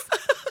move.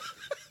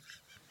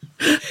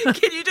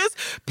 Can you just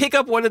pick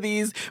up one of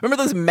these?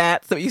 Remember those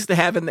mats that we used to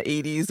have in the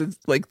 80s? It's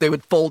like they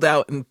would fold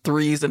out in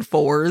 3s and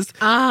 4s.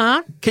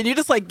 Uh-huh. Can you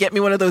just like get me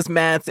one of those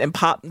mats and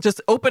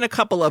just open a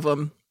couple of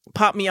them,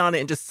 pop me on it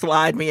and just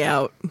slide me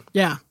out?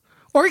 Yeah.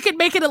 Or you could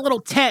make it a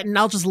little tent and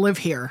I'll just live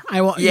here. I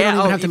won't, yeah, you don't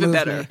even have to even move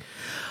better. Me.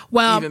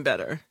 Well, even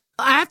better.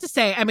 I have to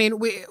say, I mean,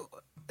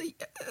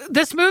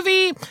 this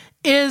movie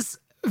is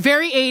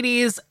very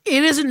 80s.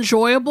 It is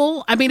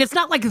enjoyable. I mean, it's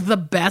not like the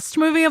best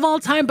movie of all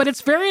time, but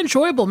it's very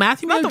enjoyable.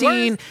 Matthew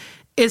Modine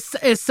is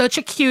such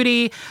a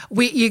cutie.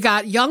 You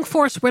got young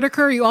Forrest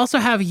Whitaker. You also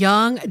have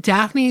young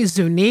Daphne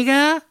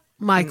Zuniga,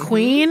 my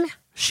queen.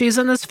 She's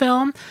in this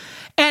film.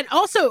 And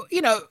also,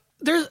 you know,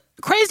 there's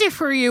Crazy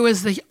for You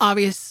is the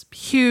obvious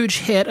huge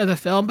hit of the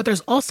film, but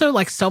there's also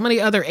like so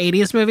many other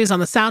 80s movies on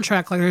the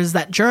soundtrack. Like there's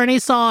that Journey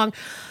song.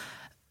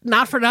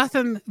 Not for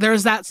nothing,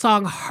 there's that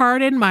song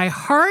Harden My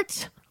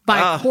Heart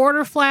by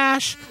Quarter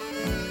Flash.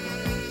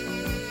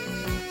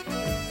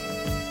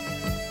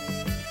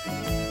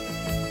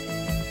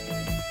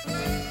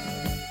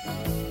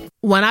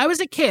 When I was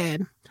a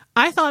kid,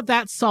 I thought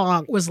that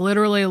song was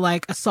literally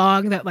like a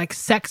song that like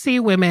sexy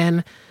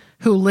women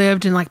who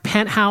lived in like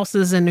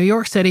penthouses in New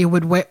York City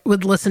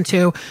would listen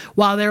to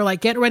while they're like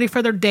getting ready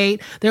for their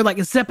date. They're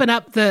like zipping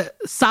up the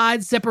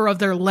side zipper of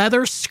their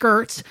leather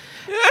skirt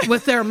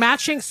with their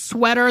matching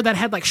sweater that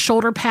had like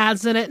shoulder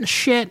pads in it and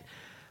shit.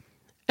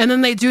 And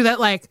then they do that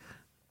like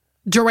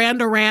Duran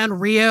Duran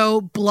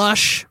Rio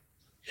blush,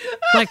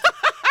 like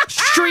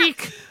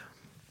streak.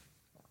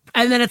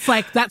 And then it's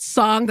like that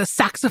song, the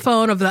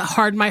saxophone of the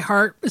Hard My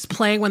Heart is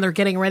playing when they're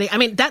getting ready. I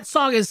mean, that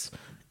song is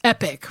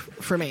epic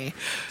for me.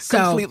 So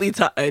completely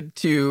tied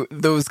to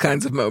those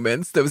kinds of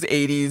moments, those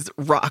 80s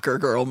rocker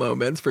girl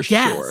moments for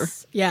sure.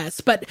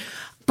 Yes. But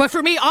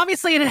for me,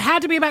 obviously it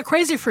had to be about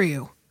Crazy for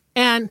You.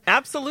 And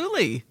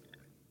absolutely.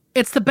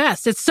 It's the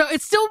best. It's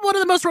still one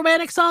of the most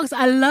romantic songs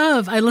I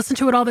love. I listen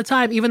to it all the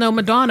time, even though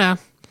Madonna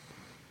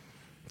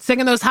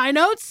singing those high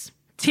notes,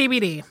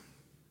 TBD.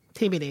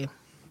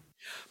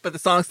 But the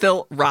song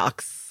still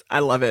rocks. I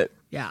love it.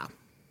 Yeah.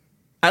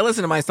 I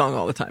listen to my song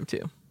all the time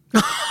too.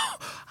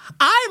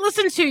 I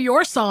listen to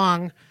your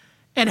song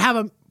and have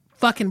a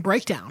fucking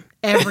breakdown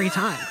every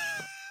time.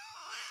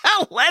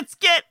 Oh, let's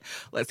get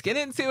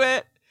into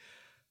it.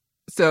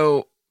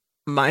 So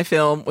my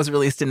film was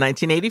released in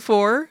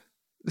 1984.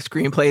 The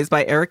screenplay is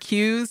by Eric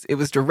Hughes. It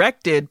was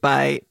directed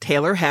by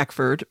Taylor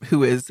Hackford,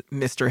 who is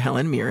Mr.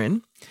 Helen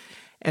Mirren.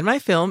 And my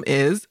film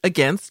is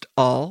Against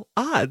All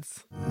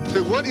Odds.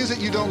 What is it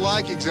you don't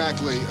like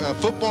exactly?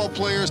 Football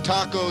players,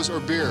 tacos, or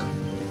beer?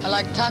 I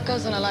like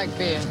tacos and I like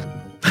beer.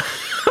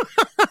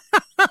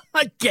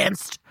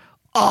 Against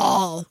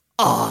all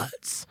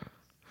odds.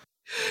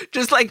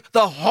 Just like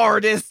the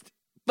hardest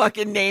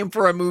fucking name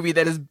for a movie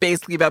that is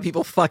basically about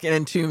people fucking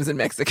in tombs in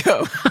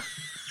Mexico.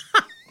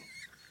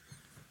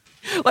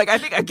 Like, I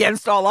think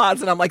Against All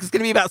Odds, and I'm like, it's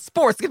going to be about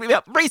sports, it's going to be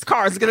about race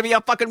cars, it's going to be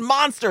about fucking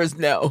monsters.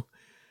 No.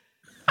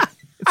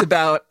 It's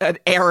about an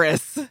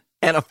heiress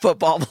and a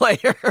football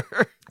player.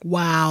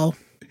 Wow.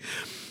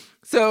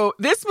 So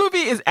this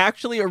movie is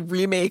actually a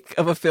remake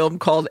of a film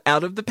called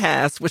Out of the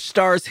Past, which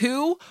stars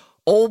who?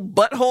 Old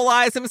Butthole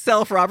Eyes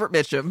himself, Robert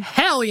Mitchum.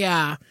 Hell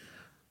yeah.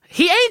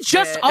 He ain't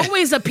just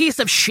always a piece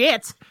of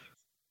shit.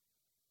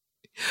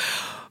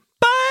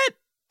 But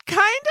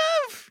kind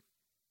of.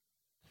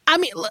 I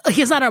mean,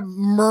 he's not a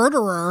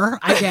murderer,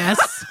 I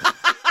guess.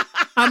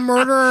 A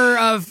murderer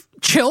of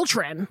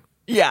children.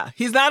 Yeah,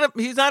 he's not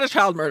a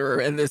child murderer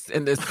in this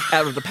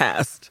Out of the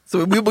Past.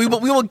 So we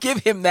will give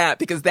him that,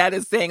 because that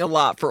is saying a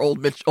lot for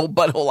old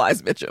Butthole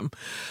Eyes Mitchum.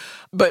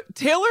 But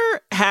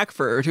Taylor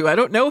Hackford, who I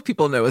don't know if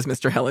people know as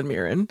Mr. Helen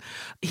Mirren,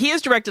 he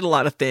has directed a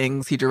lot of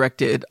things. He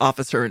directed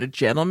Officer and a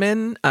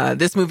Gentleman.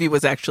 This movie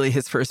was actually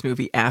his first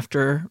movie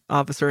after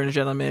Officer and a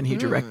Gentleman. He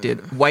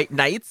directed White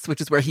Nights, which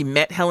is where he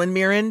met Helen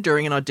Mirren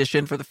during an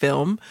audition for the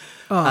film.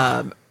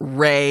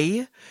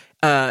 Ray.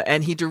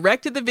 And he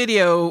directed the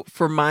video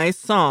for my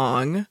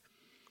song,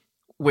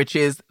 which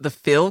is the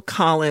Phil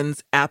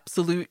Collins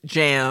absolute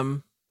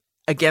jam,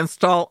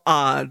 Against All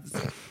Odds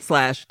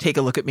 / Take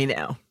a Look at Me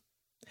Now.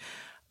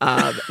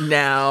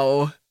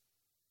 Now,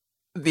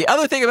 the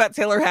other thing about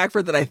Taylor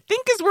Hackford that I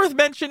think is worth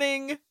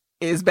mentioning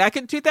is back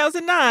in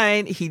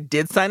 2009, he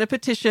did sign a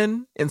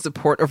petition in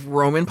support of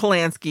Roman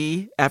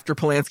Polanski after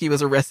Polanski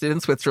was arrested in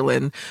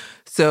Switzerland.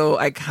 So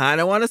I kind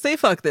of want to say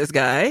fuck this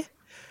guy.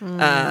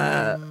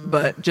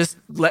 But just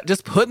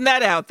putting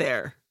that out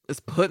there.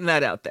 Just putting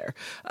that out there.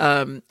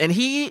 And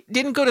he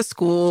didn't go to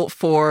school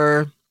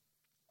for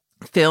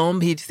film.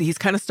 He's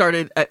kind of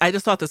started, I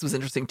just thought this was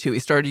interesting too. He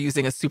started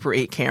using a Super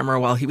 8 camera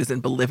while he was in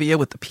Bolivia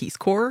with the Peace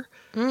Corps,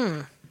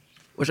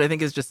 which I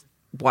think is just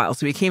while.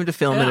 So he came to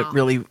film in a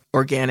really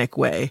organic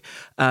way.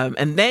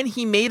 And then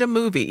he made a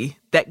movie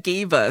that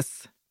gave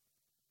us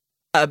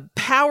a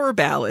power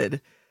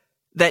ballad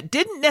that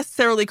didn't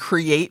necessarily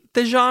create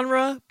the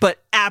genre,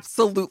 but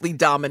absolutely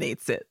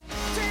dominates it.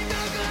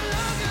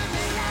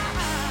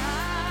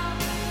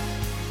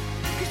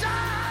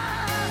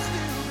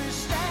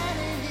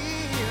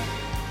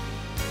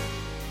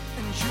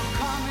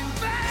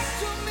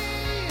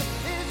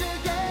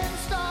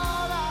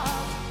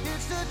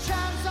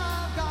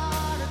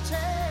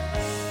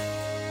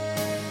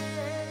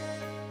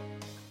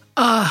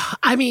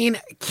 I mean,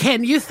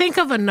 can you think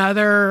of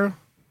another?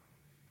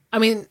 I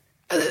mean,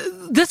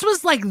 this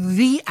was like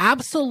the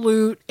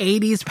absolute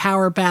 80s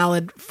power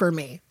ballad for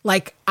me.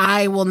 Like,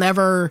 I will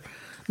never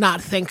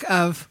not think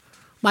of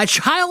my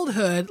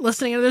childhood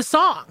listening to this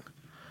song.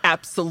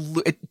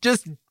 Absolutely.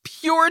 Just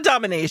pure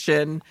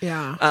domination.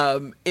 Yeah.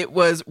 It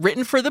was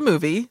written for the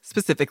movie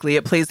specifically.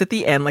 It plays at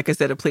the end. Like I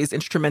said, it plays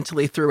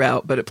instrumentally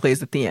throughout, but it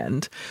plays at the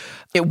end.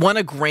 It won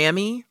a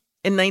Grammy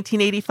in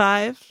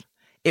 1985.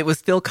 It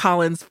was Phil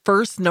Collins'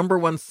 first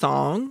 #1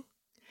 song.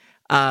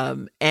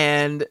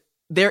 And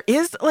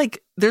there's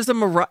a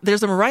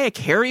Mariah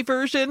Carey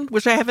version,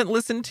 which I haven't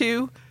listened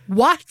to.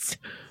 What?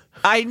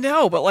 I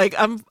know, but like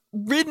I'm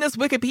reading this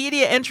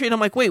Wikipedia entry and I'm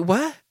like, wait,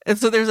 what? And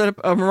so there's a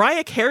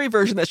Mariah Carey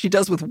version that she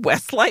does with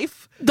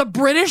Westlife. The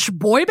British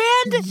boy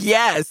band?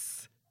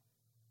 Yes.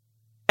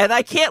 And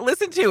I can't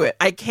listen to it.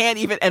 I can't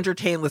even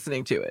entertain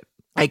listening to it.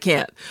 I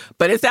can't.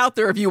 But it's out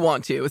there if you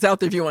want to. It's out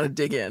there if you want to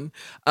dig in.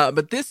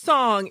 But this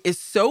song is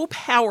so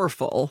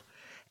powerful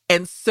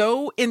and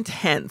so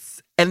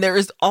intense. And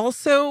there's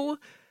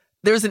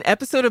an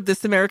episode of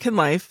This American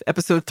Life,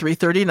 episode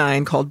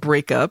 339, called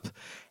Breakup.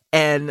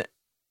 And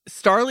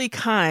Starlee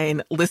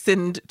Kine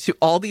listened to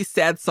all these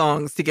sad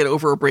songs to get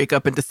over a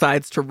breakup and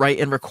decides to write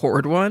and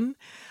record one.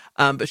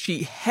 But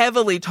she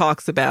heavily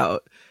talks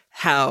about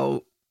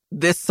how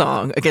this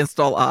song, Against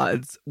All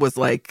Odds, was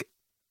like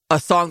a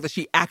song that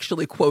she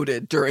actually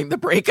quoted during the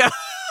breakup.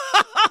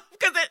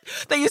 Because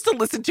they used to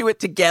listen to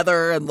it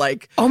together and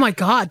like... Oh my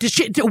God. Do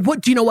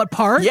you know what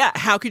part? Yeah.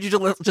 How could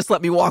you just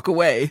let me walk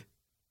away?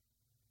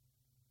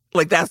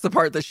 Like, that's the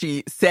part that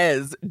she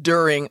says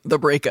during the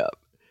breakup.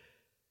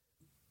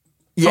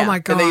 Yeah. Oh my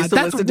God.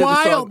 That's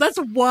wild. That's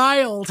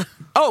wild.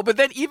 Oh, but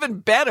then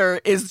even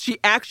better is she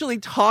actually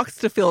talks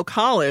to Phil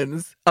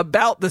Collins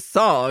about the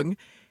song.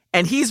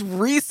 And he's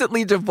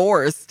recently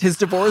divorced. His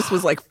divorce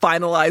was like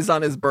finalized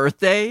on his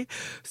birthday.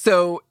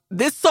 So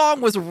this song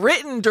was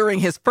written during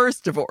his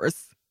first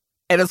divorce.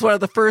 And it's one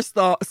of the first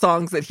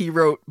songs that he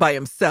wrote by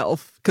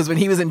himself. Because when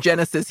he was in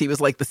Genesis, he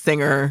was like the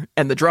singer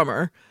and the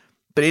drummer.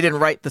 But he didn't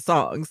write the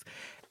songs.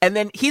 And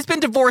then he's been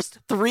divorced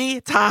 3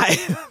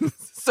 times.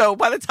 So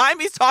by the time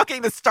he's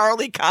talking to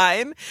Starlee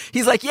Kine,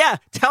 he's like, yeah,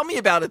 tell me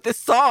about it. This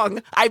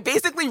song, I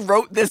basically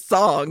wrote this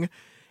song.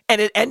 And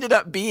it ended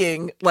up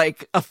being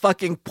like a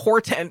fucking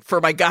portent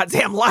for my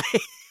goddamn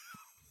life.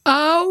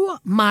 Oh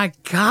my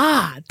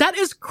God. That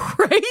is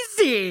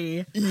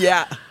crazy.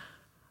 Yeah.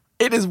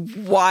 It is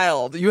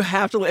wild. You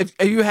have to, if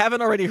you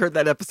haven't already heard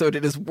that episode,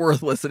 it is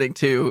worth listening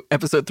to,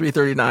 episode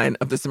 339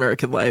 of This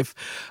American Life.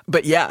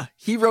 But yeah,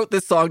 he wrote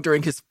this song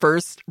during his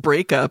first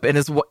breakup. And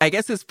I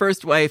guess his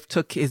first wife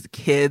took his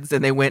kids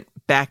and they went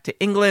back to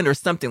England or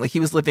something. Like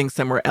he was living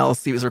somewhere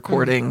else. He was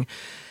recording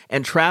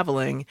and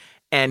traveling.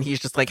 And he's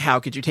just like, how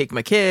could you take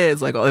my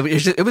kids? Like,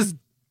 it was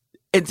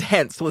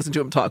intense to listen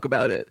to him talk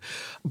about it.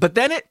 But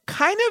then it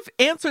kind of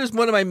answers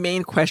one of my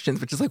main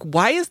questions, which is like,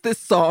 why is this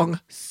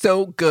song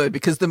so good?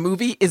 Because the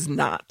movie is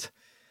not.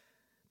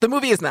 The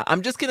movie is not.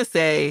 I'm just going to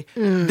say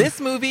this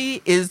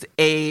movie is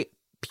a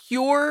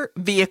pure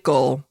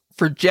vehicle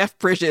for Jeff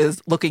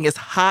Bridges looking as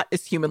hot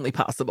as humanly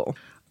possible.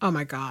 Oh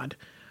my God.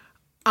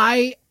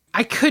 I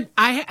could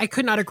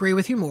not agree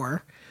with you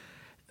more.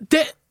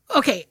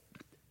 Okay.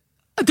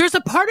 There's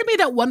a part of me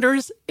that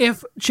wonders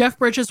if Jeff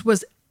Bridges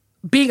was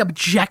being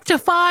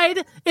objectified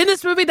in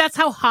this movie. That's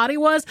how hot he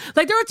was.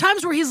 Like, there are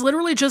times where he's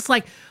literally just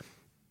like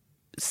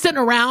sitting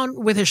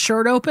around with his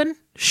shirt open,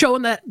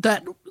 showing that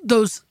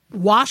those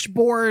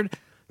washboard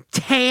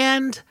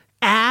tanned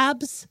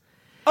abs.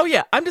 Oh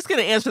yeah, I'm just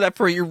going to answer that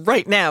for you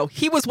right now.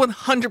 He was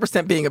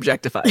 100% being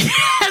objectified.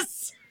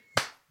 Yes.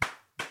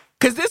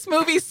 Because this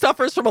movie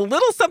suffers from a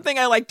little something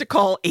I like to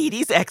call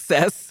 80s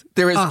excess.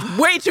 There is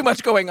way too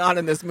much going on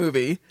in this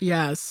movie.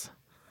 Yes.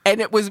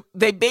 And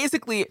they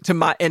basically,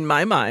 in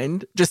my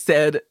mind, just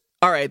said,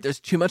 all right,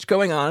 there's too much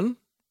going on.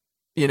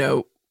 You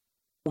know,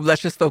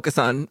 let's just focus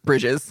on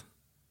Bridges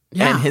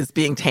and his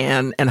being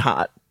tan and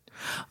hot.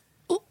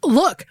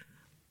 Look,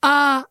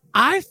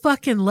 I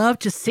fucking love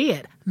to see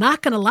it.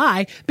 Not gonna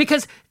lie,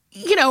 because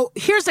you know,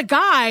 here's a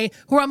guy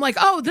who I'm like,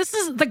 oh,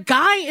 the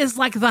guy is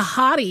like the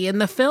hottie in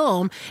the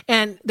film,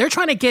 and they're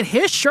trying to get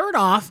his shirt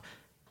off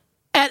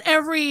at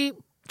every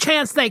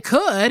chance they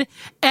could,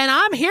 and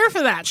I'm here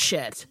for that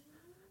shit.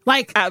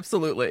 Like,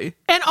 absolutely.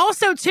 And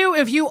also, too,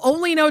 if you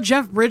only know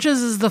Jeff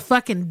Bridges is the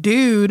fucking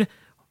dude,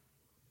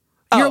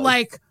 you're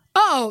like,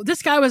 oh,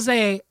 this guy was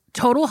a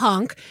total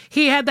hunk.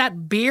 He had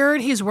that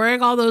beard. He's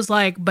wearing all those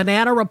like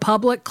Banana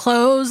Republic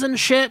clothes and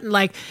shit. And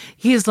like,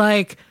 he's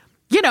like,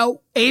 you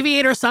know,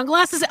 aviator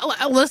sunglasses.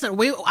 Listen,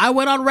 I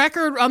went on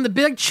record on the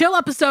Big Chill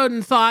episode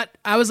and thought,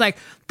 I was like,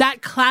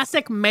 that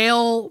classic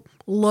male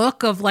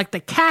look of like the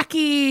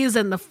khakis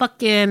and the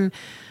fucking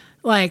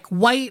like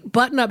white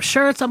button-up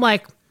shirts. I'm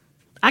like,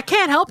 I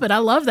can't help it. I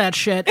love that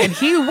shit. And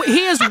he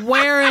is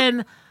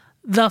wearing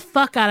the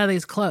fuck out of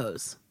these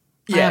clothes.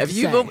 Yeah, if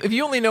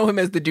you only know him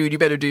as the dude, you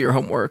better do your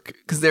homework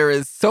because there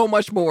is so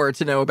much more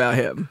to know about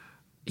him.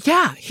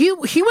 Yeah, he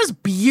was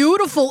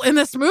beautiful in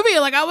this movie.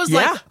 Like I was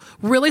like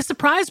really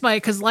surprised by it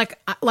because like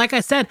I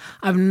said,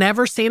 I've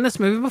never seen this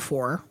movie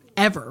before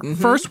ever.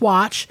 Mm-hmm. First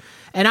watch,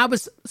 and I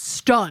was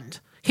stunned.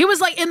 He was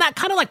like in that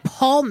kind of like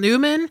Paul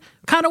Newman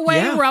kind of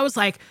way where I was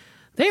like,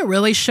 they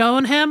really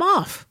showing him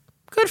off.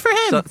 Good for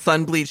him.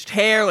 Sun bleached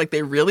hair, like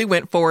they really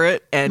went for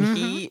it, and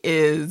he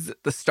is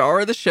the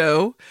star of the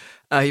show.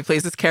 He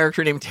plays this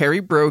character named Terry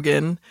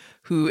Brogan,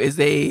 who is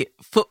a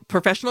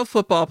professional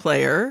football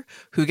player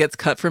who gets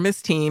cut from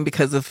his team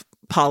because of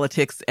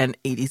politics and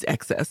 80s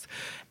excess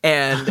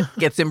and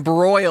gets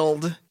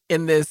embroiled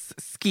in this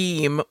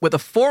scheme with a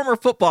former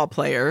football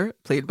player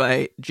played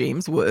by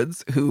James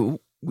Woods, who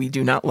we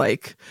do not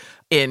like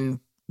in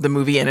the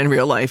movie and in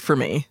real life for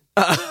me.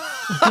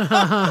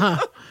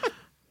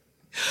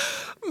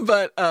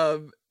 But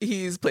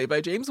he's played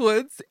by James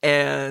Woods,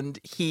 and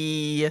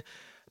he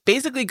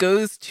basically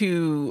goes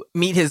to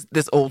meet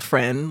this old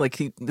friend.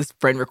 Like this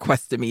friend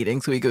requests a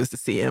meeting, so he goes to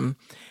see him.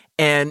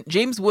 And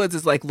James Woods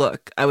is like,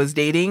 look, I was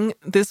dating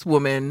this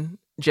woman,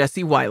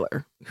 Jessie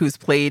Weiler, who's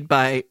played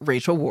by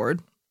Rachel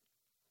Ward.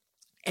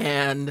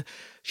 And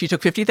she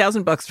took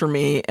 $50,000 from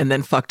me and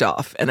then fucked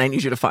off. And I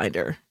need you to find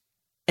her.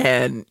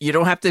 And you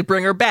don't have to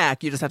bring her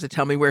back. You just have to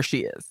tell me where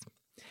she is.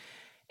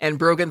 And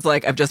Brogan's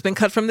like, I've just been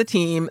cut from the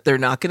team. They're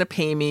not going to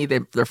pay me.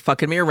 They're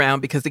fucking me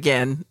around because,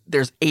 again,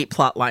 there's 8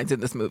 plot lines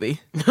in this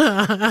movie.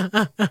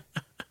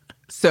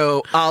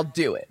 So I'll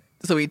do it.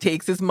 So he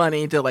takes his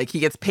money to he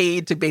gets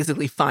paid to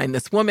basically find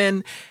this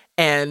woman.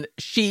 And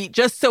she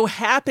just so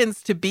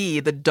happens to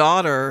be the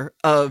daughter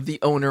of the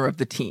owner of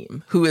the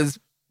team, who is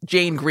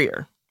Jane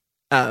Greer.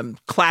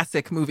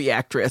 Classic movie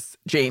actress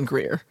Jane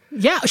Greer.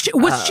 Yeah.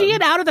 Was she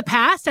in Out of the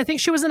Past? I think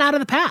she was in Out of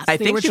the Past. I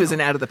think she was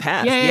in Out of the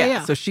Past.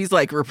 Yeah. So she's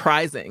like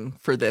reprising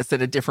for this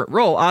in a different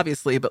role,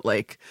 obviously, but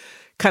like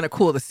kind of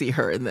cool to see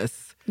her in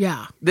this.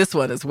 Yeah. This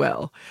one as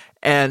well.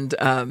 And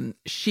the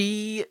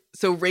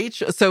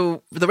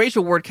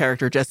Rachel Ward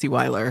character, Jessie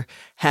Weiler,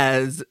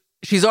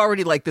 she's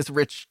already like this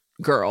rich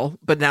girl,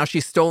 but now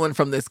she's stolen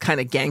from this kind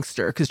of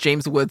gangster because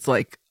James Woods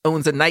like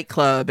owns a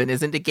nightclub and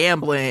is into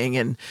gambling,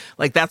 and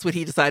like that's what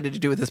he decided to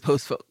do with his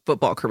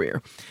post-football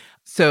career.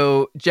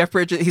 So Jeff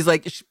Bridges, he's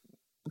like,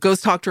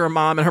 goes talk to her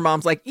mom, and her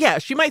mom's like, yeah,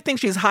 she might think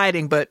she's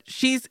hiding, but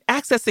she's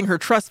accessing her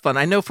trust fund.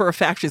 I know for a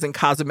fact she's in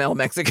Cozumel,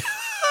 Mexico.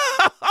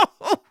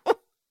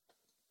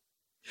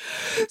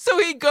 So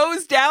he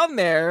goes down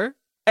there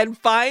and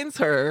finds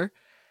her.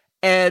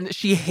 And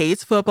she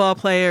hates football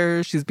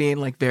players. She's being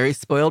like very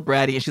spoiled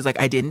bratty. And she's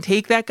like, I didn't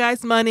take that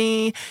guy's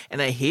money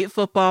and I hate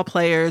football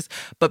players.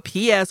 But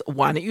P.S.,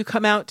 why don't you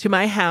come out to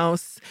my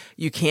house?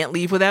 You can't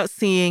leave without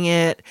seeing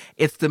it.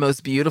 It's the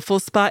most beautiful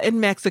spot in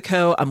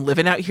Mexico. I'm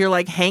living out here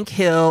like Hank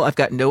Hill. I've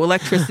got no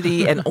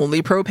electricity and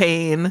only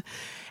propane.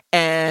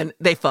 And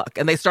they fuck.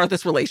 And they start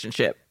this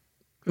relationship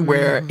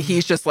where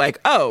he's just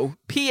like, oh,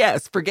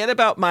 P.S., forget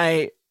about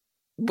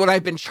what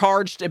I've been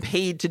charged and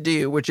paid to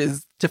do, which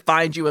is to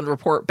find you and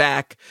report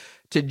back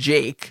to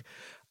Jake.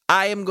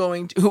 I am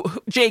going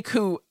to Jake,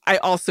 who I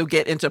also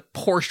get into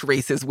Porsche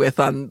races with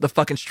on the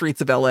fucking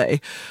streets of LA.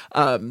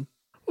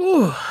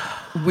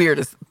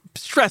 Weirdest,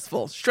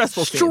 stressful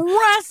scene.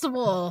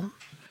 Stressful.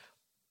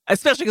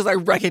 Especially because I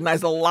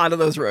recognize a lot of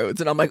those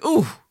roads, and I'm like,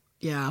 ooh.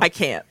 Yeah. I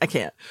can't.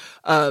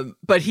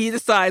 But he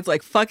decides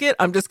like, fuck it.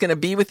 I'm just going to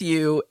be with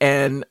you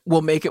and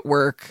we'll make it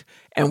work.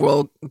 And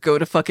we'll go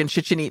to fucking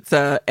Chichen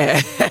Itza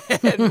and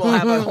we'll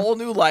have a whole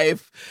new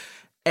life.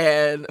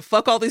 And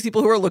fuck all these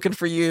people who are looking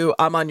for you.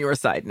 I'm on your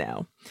side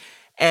now.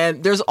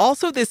 And there's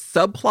also this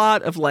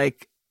subplot of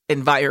like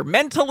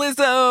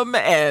environmentalism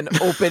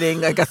and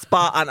opening like a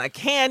spot on a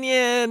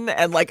canyon.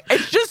 And like,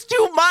 it's just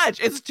too much.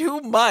 It's too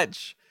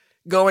much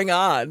going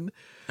on.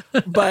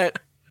 But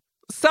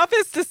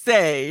suffice to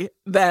say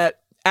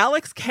that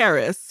Alex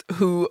Karras,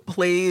 who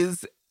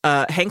plays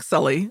Hank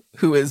Sully,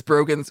 who is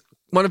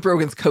one of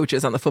Brogan's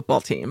coaches on the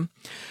football team,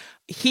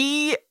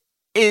 he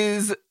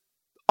is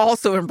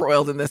also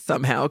embroiled in this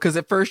somehow. Because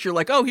at first you're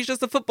like, oh, he's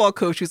just a football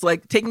coach who's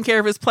like taking care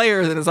of his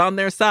players and is on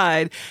their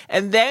side.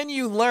 And then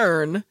you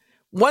learn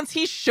once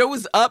he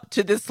shows up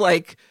to this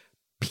like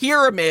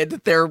pyramid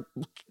that they're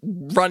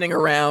running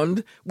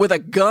around with a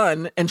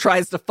gun and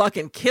tries to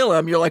fucking kill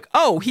him, you're like,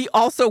 oh, he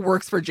also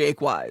works for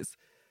Jake Wise.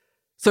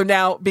 So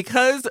now,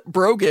 because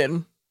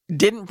Brogan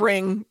didn't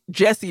bring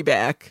Jessie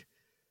back,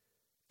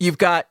 you've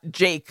got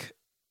Jake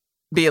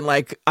being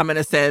like, I'm going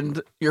to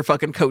send your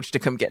fucking coach to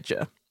come get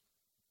you.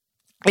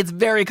 It's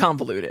very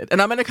convoluted.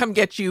 And I'm going to come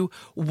get you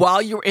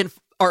while you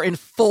are in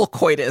full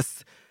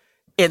coitus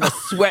in the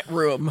sweat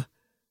room.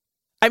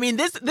 I mean,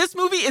 this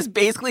movie is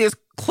basically as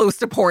close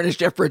to porn as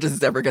Jeff Bridges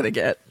is ever going to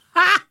get.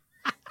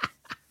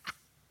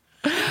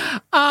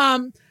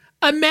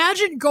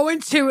 Imagine going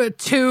to a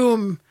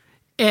tomb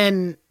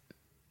in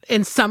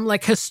some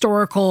like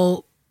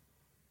historical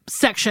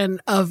section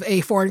of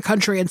a foreign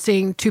country and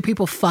seeing two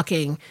people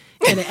fucking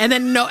in it, and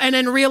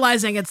then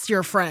realizing it's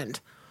your friend.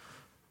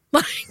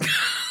 Like,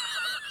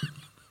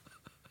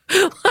 the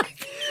way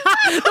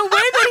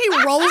that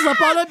he rolls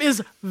up on him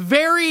is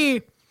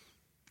very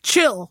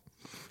chill,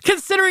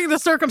 considering the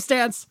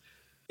circumstance.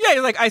 Yeah,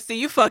 you're like, I see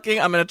you fucking.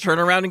 I'm going to turn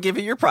around and give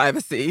you your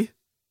privacy.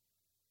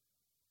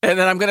 And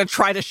then I'm going to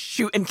try to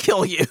shoot and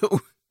kill you.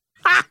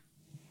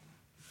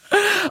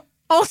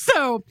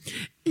 Also,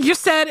 you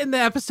said in the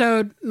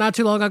episode not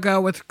too long ago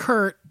with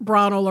Kurt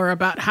Braunohler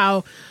about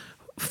how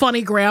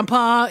funny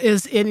grandpa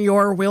is in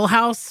your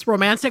wheelhouse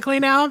romantically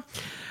now.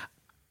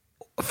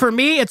 For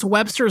me, it's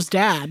Webster's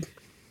dad.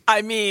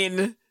 I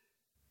mean,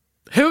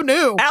 who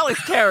knew?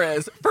 Alex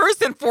Karras,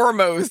 first and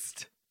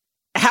foremost,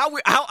 how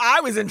I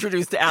was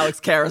introduced to Alex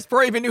Karras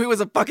before I even knew he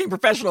was a fucking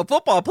professional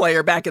football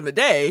player back in the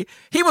day.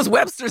 He was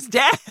Webster's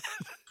dad.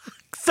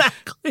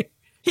 Exactly.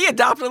 He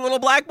adopted a little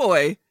black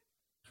boy.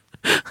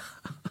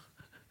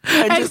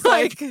 And just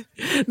like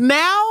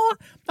now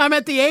I'm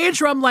at the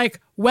age where I'm like,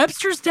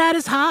 Webster's dad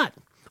is hot.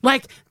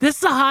 Like, this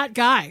is a hot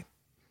guy.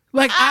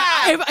 Like,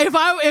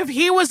 if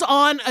he was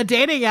on a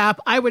dating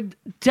app, I would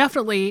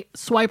definitely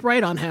swipe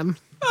right on him.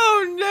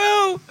 Oh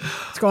no.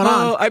 What's going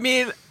on? I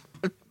mean,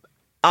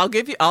 I'll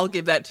give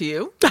that to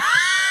you.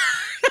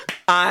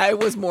 I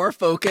was more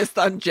focused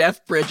on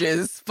Jeff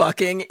Bridges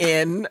fucking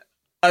in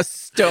a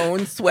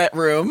stone sweat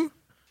room.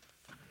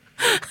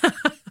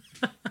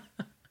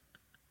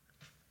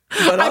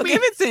 But I'll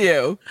give it to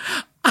you.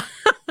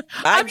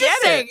 I'm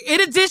just saying,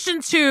 in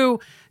addition to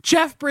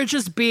Jeff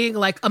Bridges being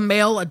like a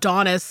male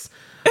Adonis,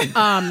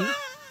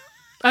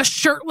 a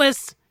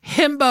shirtless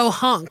himbo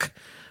hunk,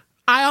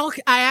 I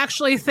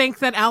actually think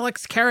that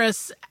Alex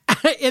Karras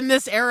in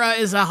this era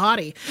is a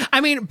hottie.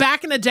 I memean,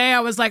 back in the day, I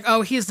was like,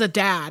 oh, he's a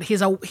dad.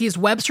 He's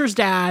Webster's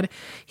dad.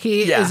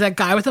 He is a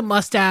guy with a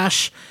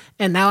mustache.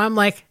 And now I'm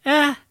like,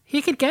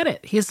 he could get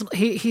it.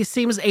 He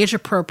seems age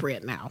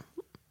appropriate now.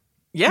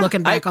 Yeah,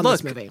 looking back on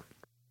this movie.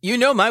 You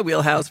know my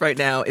wheelhouse right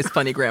now is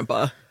funny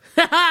grandpa.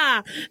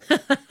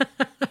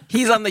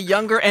 He's on the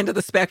younger end of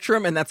the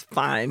spectrum, and that's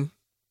fine.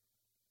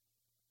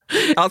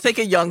 I'll take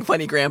a young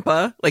funny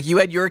grandpa. Like, you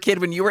had your kid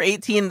when you were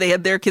 18, they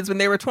had their kids when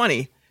they were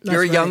 20.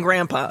 You're a young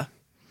grandpa.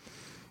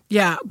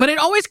 Yeah, but it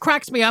always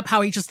cracks me up how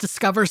he just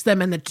discovers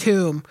them in the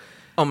tomb.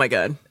 Oh my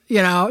God.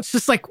 You know, it's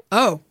just like,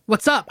 oh,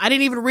 what's up? I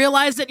didn't even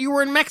realize that you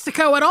were in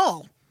Mexico at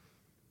all.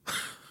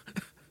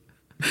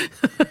 And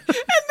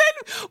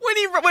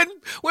then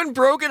when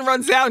Brogan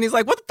runs out and he's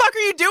like, what the fuck are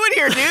you doing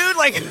here, dude?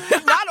 Like,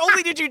 not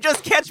only did you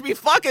just catch me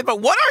fucking,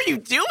 but what are you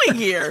doing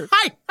here?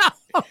 I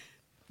know.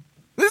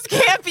 This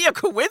can't be a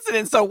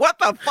coincidence, so what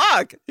the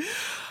fuck?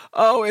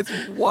 Oh, it's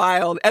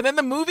wild. And then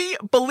the movie,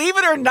 believe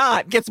it or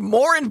not, gets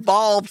more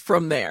involved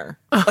from there.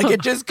 Like,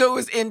 it just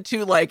goes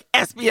into, like,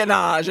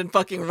 espionage and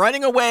fucking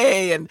running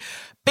away. And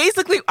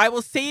basically, I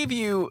will save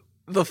you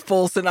the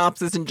full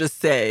synopsis and just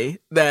say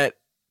that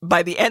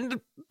by the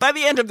end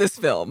of this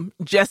film,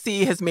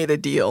 Jessie has made a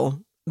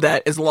deal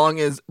that as long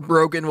as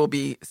Brogan will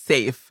be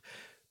safe,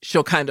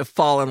 she'll kind of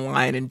fall in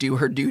line and do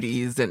her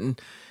duties and,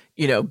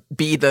 you know,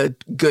 be the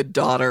good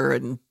daughter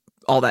and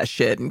all that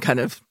shit. And kind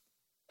of,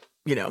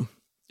 you know,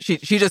 she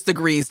just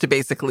agrees to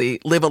basically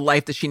live a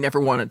life that she never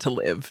wanted to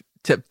live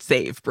to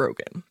save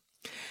Brogan.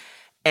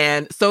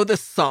 And so the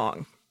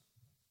song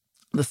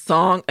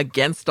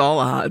Against All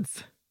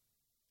Odds,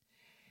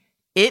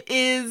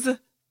 this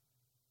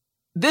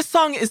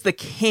song is the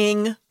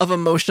king of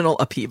emotional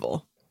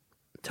upheaval.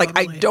 Totally.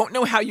 Like, I don't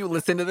know how you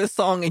listen to this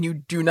song and you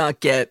do not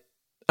get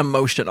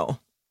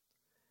emotional.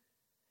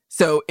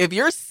 So if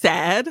you're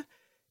sad,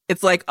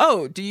 it's like,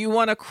 oh, do you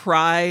want to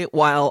cry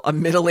while a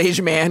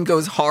middle-aged man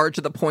goes hard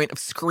to the point of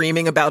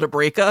screaming about a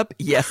breakup?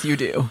 Yes, you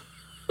do.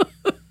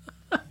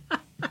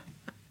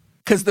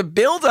 Because the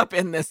build-up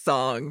in this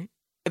song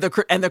and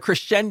the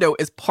crescendo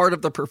is part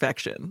of the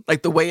perfection.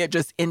 Like, the way it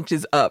just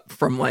inches up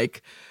from,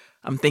 like,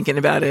 I'm thinking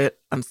about it,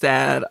 I'm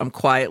sad, I'm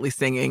quietly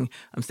singing,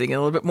 I'm singing a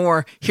little bit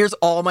more. Here's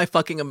all my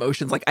fucking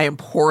emotions. Like, I am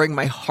pouring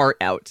my heart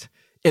out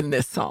in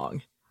this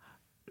song.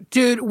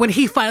 Dude, when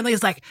he finally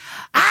is like,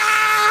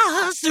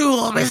 I'll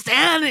still be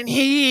standing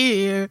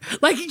here.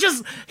 Like, he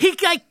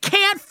like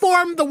can't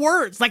form the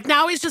words. Like,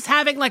 now he's just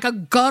having like a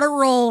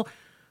guttural,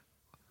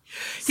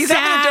 he's sad...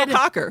 having a Joe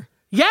Cocker.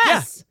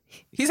 Yes. Yeah.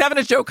 He's having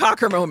a Joe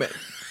Cocker moment.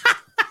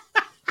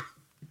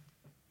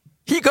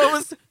 He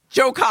goes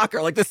Joe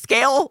Cocker, like the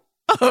scale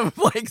of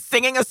like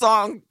singing a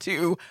song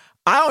to,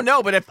 I don't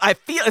know, but if I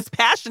feel it's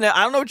passionate,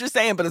 I don't know what you're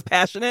saying, but it's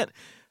passionate.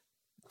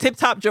 Tip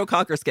top Joe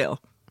Cocker scale.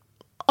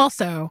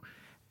 Also,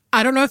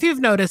 I don't know if you've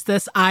noticed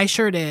this. I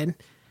sure did.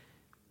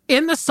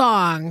 In the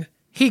song,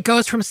 he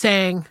goes from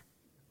saying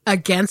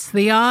against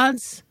the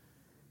odds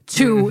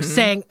to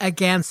saying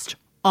against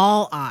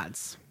all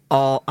odds.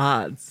 All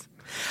odds.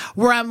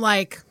 Where I'm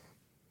like,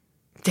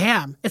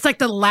 damn. It's like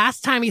the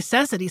last time he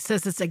says it, he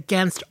says it's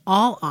against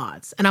all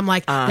odds. And I'm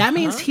like, that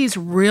means he's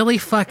really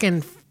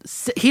fucking,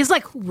 he's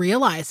like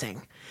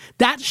realizing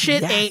that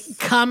shit ain't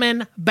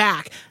coming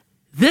back.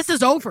 This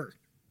is over.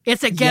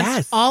 It's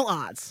against all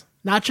odds,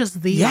 not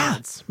just the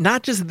odds.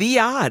 Not just the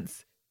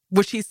odds,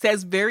 which he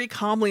says very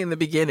calmly in the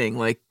beginning,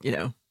 like, you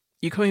know,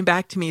 you coming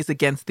back to me is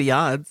against the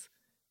odds.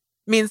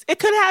 Means it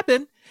could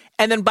happen.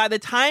 And then by the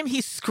time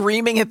he's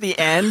screaming at the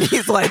end,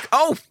 he's like,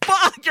 oh,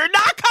 fuck, you're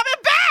not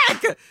coming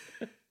back.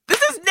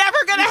 This is never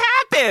going to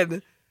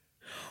happen.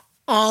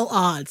 All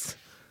odds.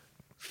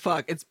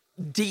 Fuck, it's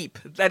deep.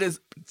 That is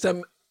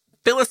some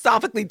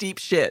philosophically deep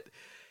shit.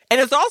 And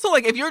it's also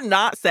like, if you're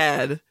not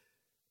sad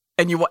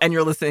and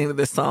you're listening to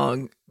this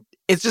song,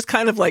 it's just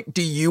kind of like,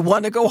 do you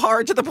want to go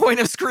hard to the point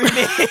of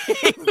screaming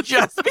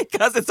just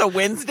because it's a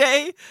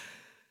Wednesday?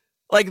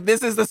 Like,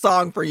 this is the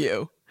song for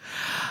you.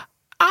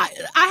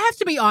 I have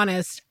to be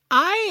honest.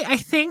 I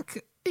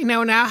think, you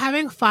know, now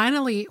having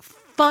finally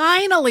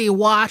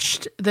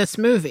watched this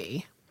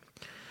movie,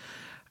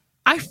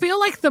 I feel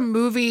like the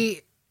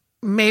movie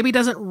maybe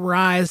doesn't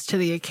rise to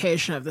the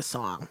occasion of the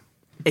song.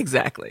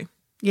 Exactly.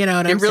 You know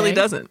what I'm saying? It really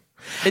doesn't.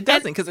 It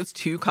doesn't, because it's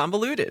too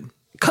convoluted.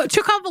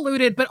 Too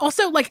convoluted, but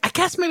also, like, I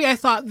guess maybe I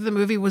thought the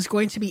movie was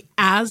going to be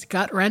as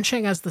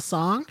gut-wrenching as the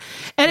song.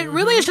 And it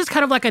really is just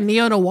kind of like a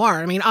neo-noir.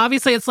 I mean,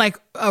 obviously it's like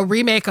a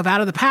remake of Out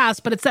of the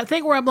Past, but it's that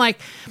thing where I'm like,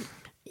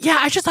 yeah,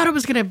 I just thought it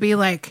was going to be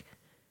like,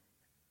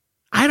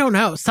 I don't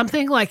know,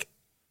 something like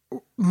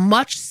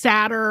much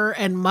sadder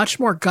and much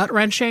more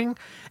gut-wrenching.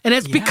 And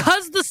it's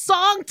because the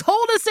song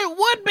told us it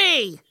would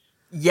be.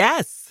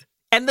 Yes.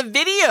 And the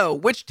video,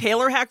 which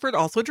Taylor Hackford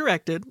also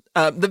directed,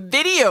 the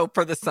video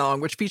for the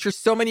song, which features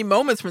so many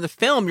moments from the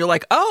film, you're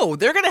like, oh,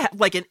 they're going to have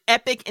like an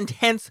epic,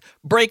 intense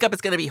breakup.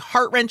 It's going to be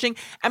heart-wrenching.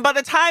 And by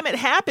the time it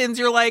happens,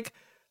 you're like,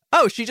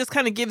 oh, she just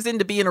kind of gives in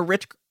to being a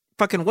rich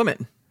fucking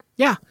woman.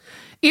 Yeah.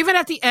 Even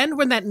at the end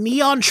when that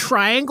neon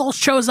triangle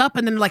shows up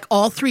and then like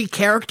all three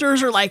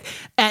characters are like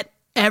at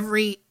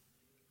every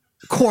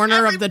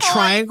corner of the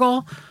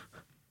triangle.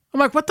 I'm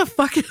like, what the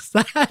fuck is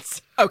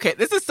that? Okay,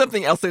 this is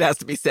something else that has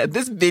to be said.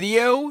 This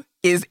video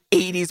is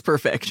 80s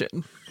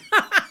perfection.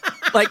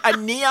 Like a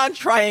neon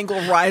triangle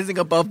rising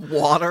above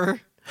water.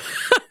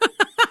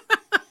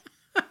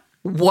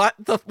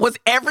 Was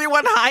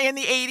everyone high in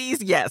the 80s?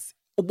 Yes.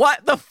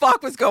 What the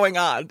fuck was going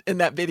on in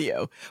that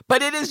video?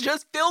 But it is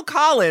just Phil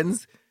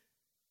Collins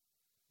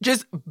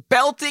just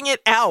belting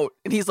it out.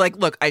 And he's like,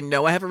 look, I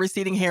know I have a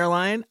receding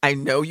hairline. I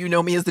know you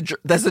know me as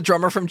the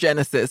drummer from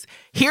Genesis.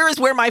 Here is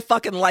where my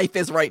fucking life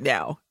is right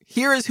now.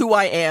 Here is who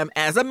I am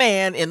as a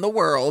man in the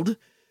world.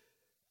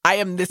 I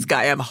am this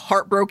guy. I'm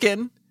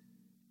heartbroken.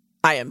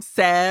 I am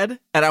sad.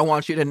 And I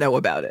want you to know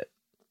about it.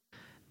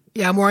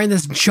 Yeah, I'm wearing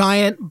this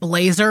giant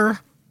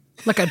blazer.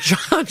 Like a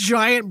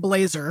giant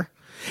blazer.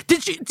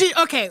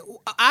 Okay,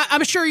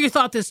 I'm sure you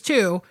thought this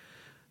too.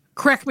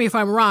 Correct me if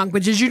I'm wrong,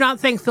 but did you not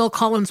think Phil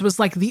Collins was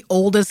like the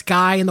oldest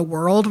guy in the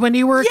world when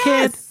you were a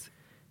kid?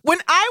 When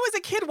I was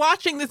a kid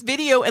watching this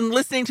video and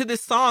listening to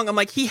this song, I'm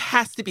like, he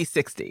has to be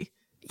 60.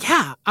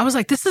 Yeah, I was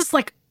like, this is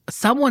like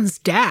someone's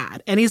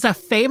dad, and he's a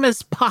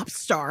famous pop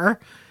star.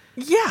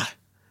 Yeah.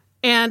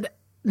 And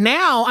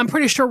now I'm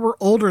pretty sure we're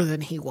older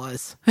than he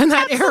was in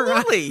that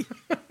era.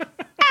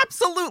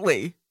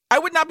 Absolutely. I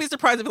would not be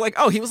surprised if like,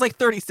 oh, he was like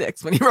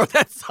 36 when he wrote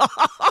that song.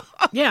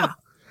 Yeah.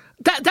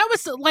 That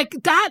was like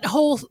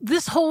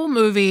this whole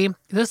movie,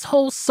 this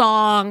whole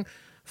song,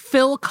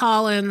 Phil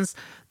Collins,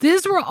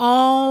 these were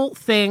all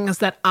things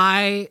that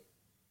I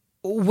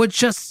would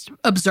just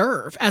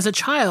observe as a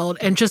child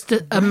and just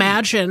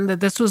imagine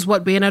that this was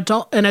what being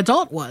an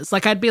adult was.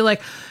 Like, I'd be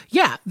like,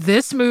 yeah,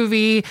 this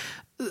movie,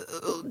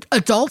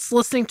 adults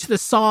listening to the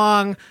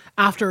song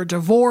after a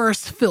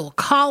divorce, Phil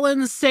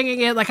Collins singing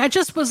it. Like, I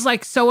just was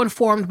like so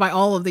informed by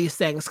all of these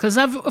things. Because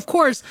of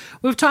course,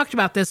 we've talked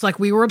about this. Like,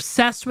 we were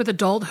obsessed with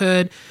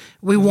adulthood.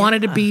 We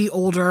wanted to be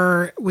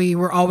older. We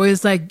were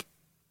always like,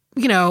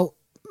 you know,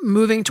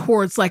 moving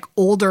towards like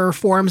older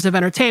forms of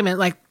entertainment,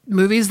 like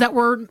movies that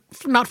were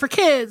not for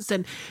kids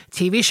and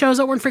TV shows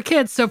that weren't for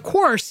kids. So of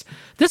course,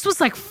 this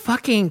was like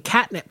fucking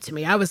catnip to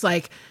me. I was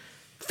like,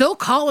 Phil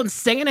Collins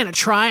singing in a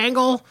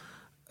triangle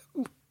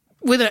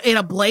in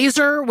a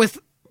blazer with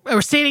a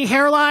receding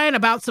hairline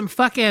about some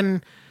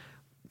fucking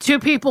two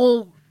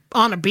people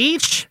on a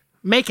beach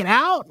making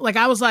out. Like,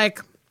 I was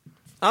like,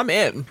 I'm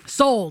in.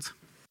 Sold.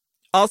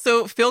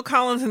 Also, Phil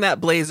Collins in that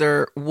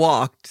blazer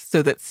walked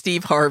so that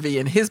Steve Harvey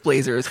and his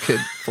blazers could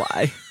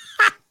fly.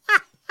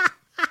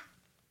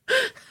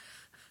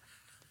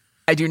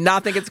 I do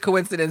not think it's a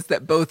coincidence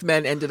that both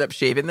men ended up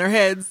shaving their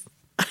heads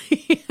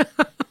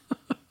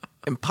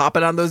and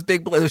popping on those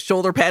big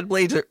shoulder pad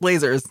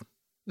blazers.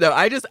 No,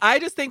 I just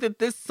think that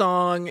this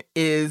song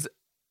is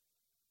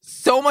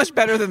so much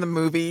better than the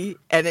movie,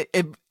 and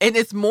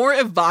it's more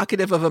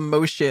evocative of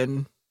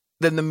emotion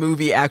than the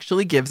movie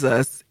actually gives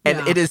us.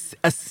 And it is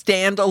a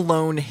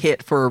standalone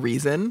hit for a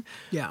reason.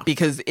 Yeah.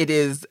 Because it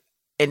is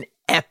an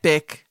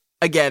epic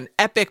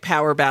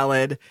power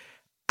ballad.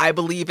 I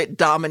believe it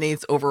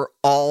dominates over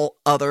all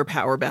other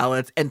power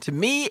ballads. And to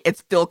me,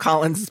 it's Phil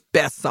Collins'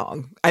 best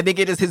song. I think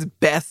it is his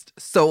best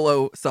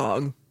solo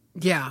song.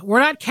 Yeah, we're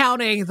not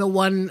counting the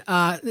one,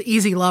 the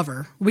Easy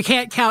Lover. We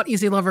can't count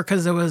Easy Lover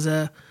because it was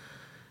a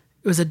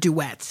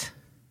duet.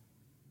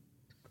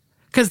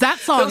 Because that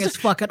song is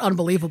fucking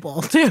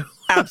unbelievable, too.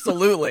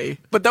 Absolutely.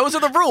 But those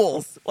are the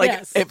rules. Like,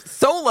 Yes. if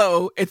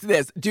solo, it's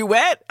this.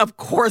 Duet, of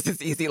course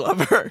it's Easy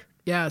Lover.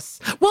 Yes.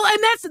 Well, and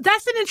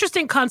that's an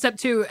interesting concept,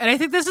 too. And I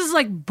think this is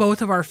like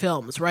both of our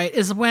films, right?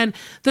 Is when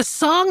the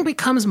song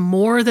becomes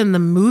more than the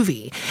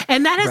movie.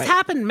 And that has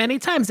happened many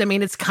times. I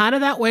mean, it's kind of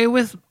that way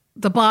with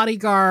The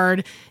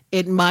Bodyguard.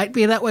 It might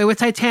be that way with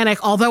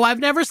Titanic, although I've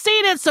never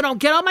seen it, so don't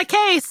get on my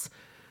case.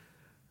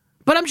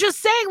 But I'm just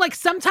saying, like,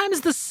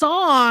 sometimes the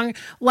song,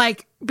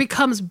 like,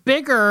 becomes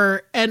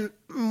bigger and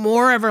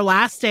more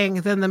everlasting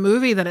than the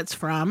movie that it's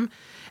from.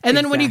 And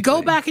then when you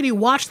go back and you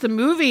watch the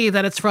movie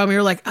that it's from,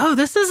 you're like, oh,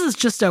 this is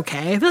just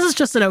okay. This is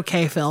just an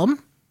okay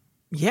film.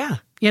 Yeah.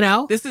 You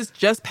know? This is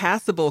just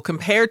passable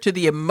compared to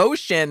the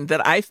emotion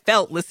that I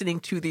felt listening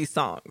to these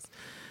songs.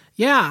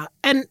 Yeah.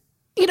 And,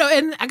 you know,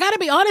 and I got to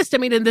be honest, I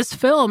mean, in this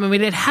film, I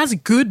mean, it has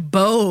good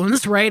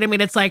bones, right? I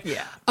mean, it's like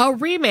a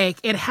remake.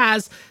 It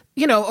has,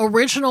 you know,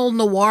 original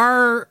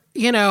noir,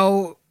 you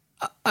know,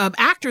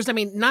 actors. I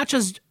mean, not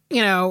just,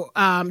 you know,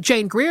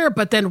 Jane Greer,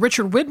 but then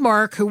Richard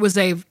Widmark, who was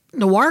a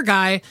noir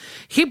guy.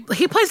 He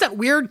plays that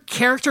weird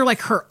character,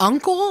 like her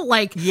uncle,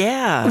 like,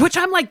 which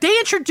I'm like, they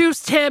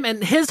introduced him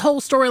and his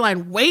whole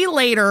storyline way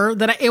later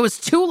than it was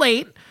too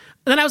late. And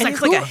then I was like,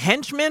 he's like a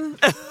henchman.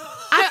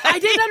 I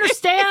didn't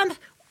understand.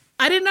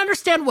 I didn't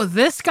understand what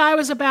this guy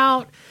was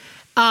about.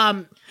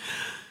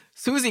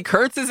 Susie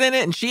Kurtz is in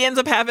it, and she ends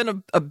up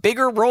having a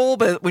bigger role.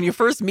 But when you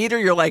first meet her,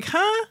 you're like,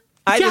 huh?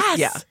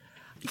 Yes.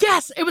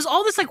 It was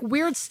all this like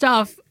weird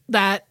stuff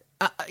that,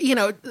 you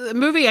know, the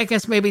movie, I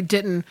guess, maybe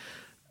didn't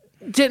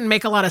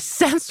make a lot of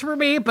sense for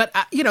me. But,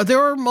 you know, there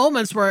were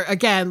moments where,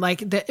 again,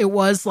 like it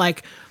was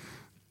like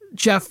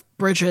Jeff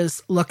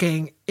Bridges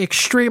looking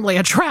extremely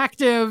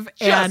attractive.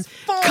 Just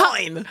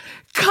fine.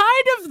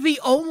 Kind of the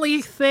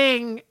only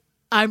thing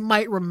I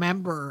might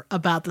remember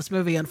about this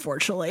movie,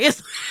 unfortunately,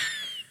 is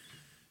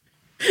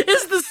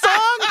the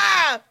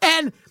song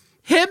and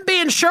him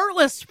being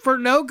shirtless for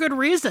no good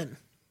reason.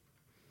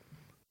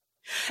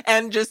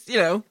 And just, you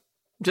know,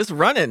 just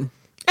running.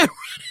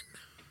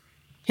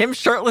 Him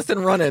shirtless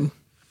and running.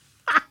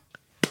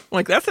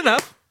 Like, that's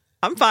enough.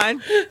 I'm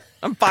fine.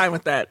 I'm fine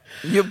with that.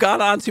 You've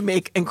gone on to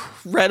make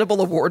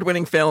incredible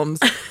award-winning films.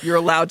 You're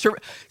allowed to...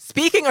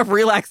 Speaking of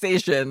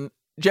relaxation,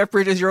 Jeff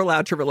Bridges, you're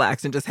allowed to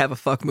relax and just have a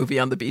fuck movie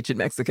on the beach in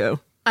Mexico.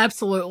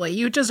 Absolutely.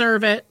 You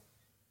deserve it.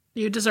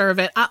 You deserve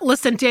it.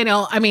 Listen,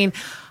 Daniel, I mean,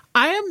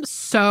 I am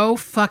so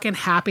fucking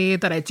happy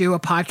that I do a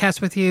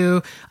podcast with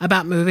you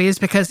about movies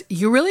because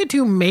you really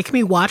do make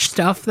me watch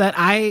stuff that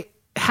I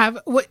have,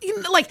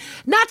 like,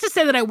 not to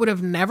say that I would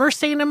have never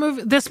seen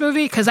this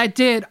movie, because I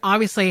did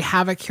obviously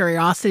have a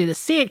curiosity to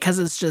see it because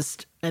it's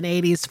just an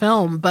 80s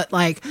film, but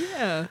like,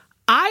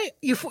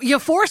 you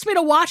forced me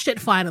to watch it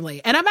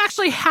finally, and I'm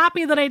actually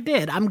happy that I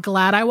did. I'm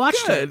glad I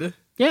watched it.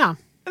 Yeah.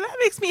 And that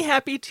makes me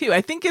happy too.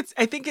 I think it's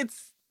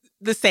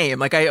the same.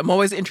 Like, I'm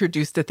always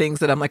introduced to things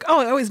that I'm like,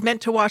 oh, I always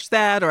meant to watch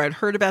that, or I'd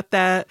heard about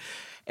that.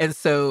 And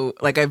so,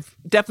 like, I've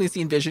definitely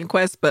seen Vision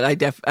Quest, but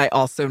I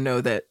also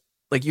know that,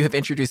 like, you have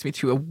introduced me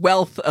to a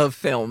wealth of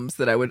films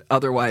that I would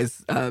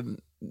otherwise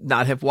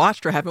not have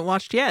watched or haven't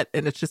watched yet.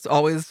 And it's just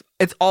always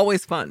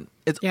fun.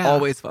 It's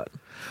always fun.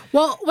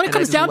 Well, when it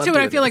comes down to it,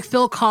 I feel like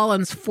Phil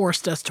Collins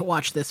forced us to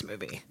watch this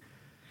movie.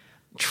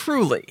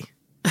 Truly,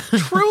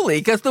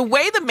 because the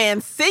way the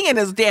man's singing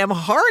his damn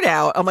heart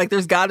out, I'm like,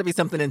 there's got to be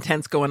something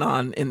intense going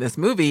on in this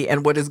movie.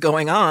 And what is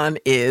going on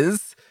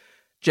is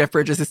Jeff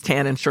Bridges is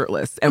tan and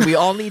shirtless. And we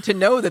all need to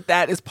know that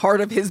that is part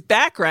of his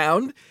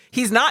background.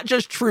 He's not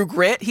just True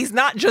Grit. He's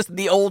not just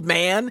the old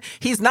man.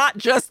 He's not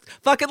just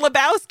fucking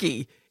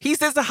Lebowski. He's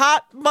this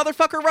hot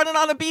motherfucker running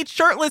on a beach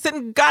shirtless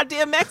in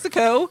goddamn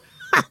Mexico.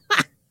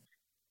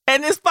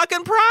 And his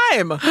fucking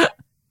prime.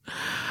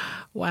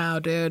 Wow,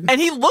 dude. And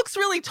he looks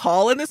really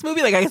tall in this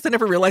movie. Like, I guess I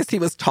never realized he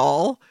was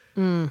tall.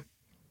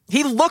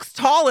 He looks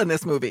tall in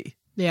this movie.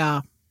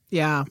 Yeah.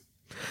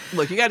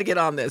 Look, you got to get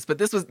on this. But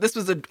this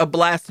was a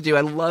blast to do.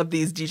 I love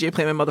these DJ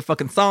Play My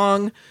Motherfucking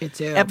Song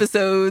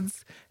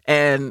episodes.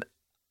 And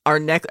our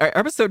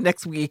episode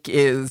next week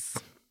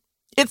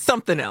it's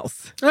something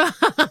else.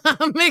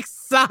 I'm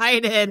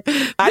excited.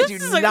 I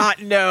do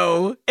not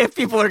know if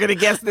people are going to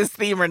guess this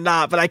theme or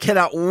not, but I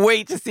cannot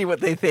wait to see what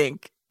they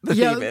think the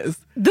theme is.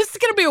 This is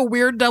going to be a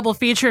weird double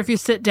feature if you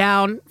sit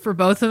down for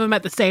both of them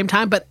at the same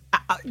time, but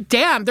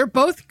damn, they're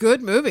both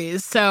good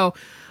movies, so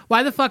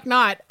why the fuck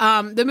not?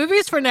 The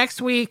movies for next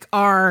week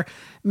are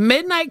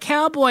Midnight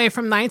Cowboy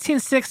from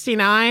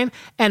 1969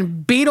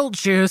 and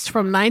Beetlejuice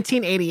from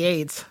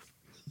 1988.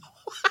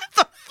 What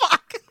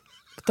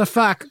the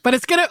fuck? But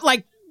it's gonna,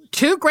 like,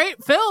 two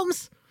great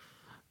films.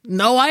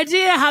 No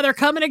idea how they're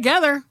coming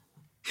together.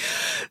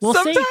 We'll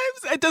Sometimes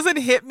see. it doesn't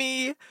hit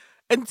me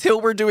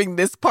until we're doing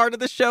this part of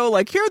the show.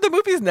 Like, here are the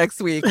movies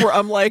next week, where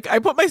I'm like, I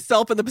put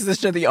myself in the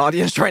position of the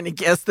audience trying to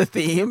guess the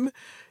theme.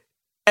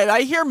 And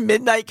I hear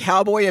Midnight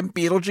Cowboy and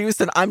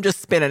Beetlejuice, and I'm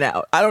just spinning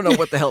out. I don't know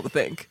what the hell to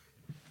think.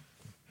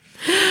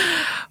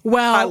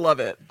 Well, I love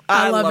it.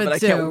 I love it.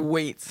 too. I can't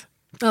wait.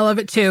 I love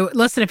it too.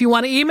 Listen, if you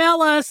want to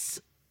email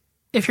us,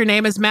 if your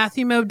name is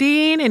Matthew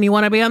Modine and you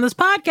want to be on this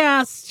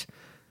podcast,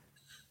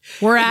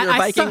 we're at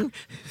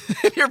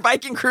if you're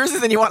Viking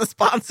Cruises and you want to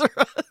sponsor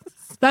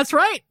us. That's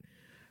right.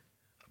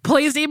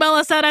 Please email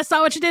us at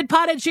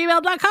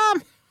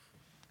isawwhatyoudidpod@gmail.com.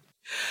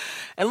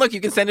 And look,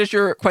 you can send us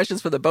your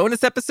questions for the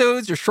bonus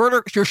episodes, your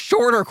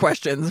shorter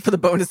questions for the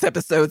bonus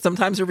episodes.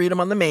 Sometimes we read them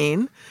on the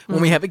main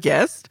when we have a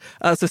guest.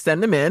 So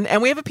send them in.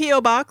 And we have a P.O.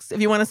 box. If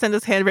you want to send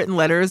us handwritten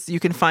letters, you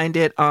can find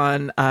it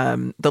on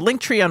the link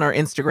tree on our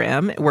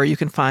Instagram, where you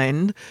can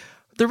find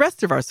the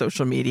rest of our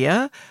social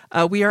media.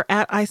 We are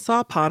at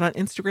ISawPod on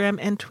Instagram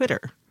and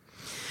Twitter.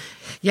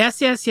 Yes.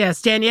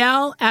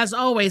 Danielle, as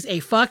always,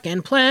 a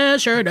fucking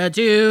pleasure to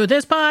do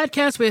this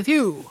podcast with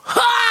you.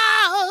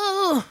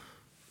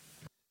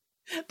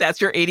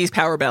 That's your 80s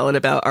power ballad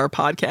about our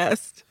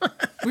podcast.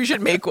 We should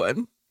make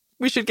one.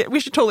 We should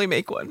totally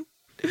make one.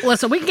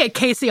 Listen, we can get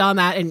Casey on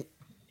that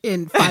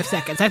in 5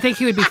 seconds. I think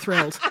he would be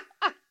thrilled.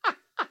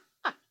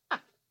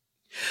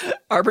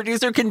 Our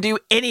producer can do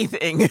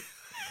anything.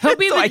 He'll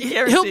be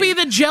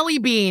the jelly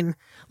bean.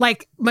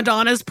 Like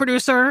Madonna's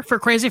producer for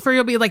Crazy for You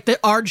will be like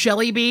our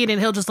jelly bean, and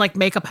he'll just like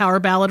make a power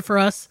ballad for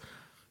us.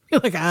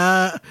 You're like,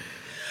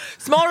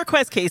 Small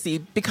request, Casey.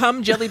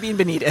 Become Jelly Bean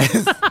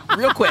Benitez.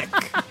 Real quick.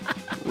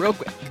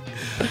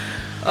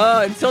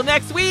 Until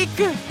next week.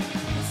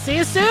 See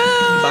you soon.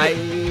 Bye.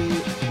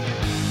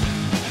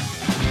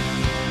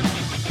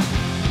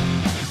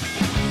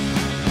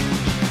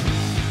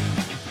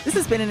 This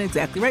has been an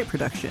Exactly Right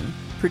production.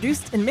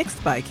 Produced and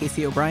mixed by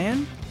Casey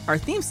O'Brien. Our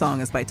theme song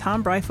is by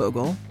Tom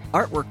Breifogel.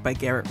 Artwork by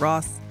Garrett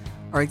Ross.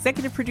 Our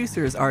executive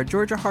producers are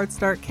Georgia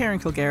Hardstark, Karen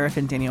Kilgariff,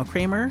 and Danielle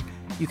Kramer.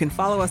 You can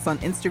follow us on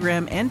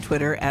Instagram and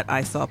Twitter at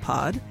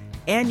ISawPod.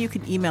 And you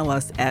can email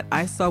us at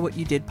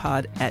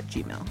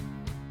isawwhatyoudidpod@gmail.com.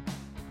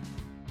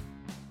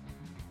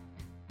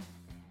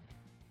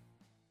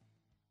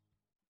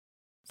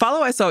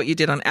 Follow I Saw What You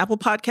Did on Apple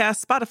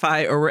Podcasts,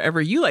 Spotify, or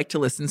wherever you like to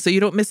listen so you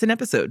don't miss an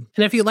episode.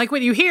 And if you like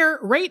what you hear,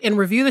 rate and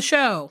review the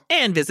show.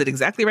 And visit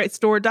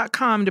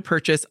exactlyrightstore.com to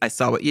purchase I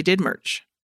Saw What You Did merch.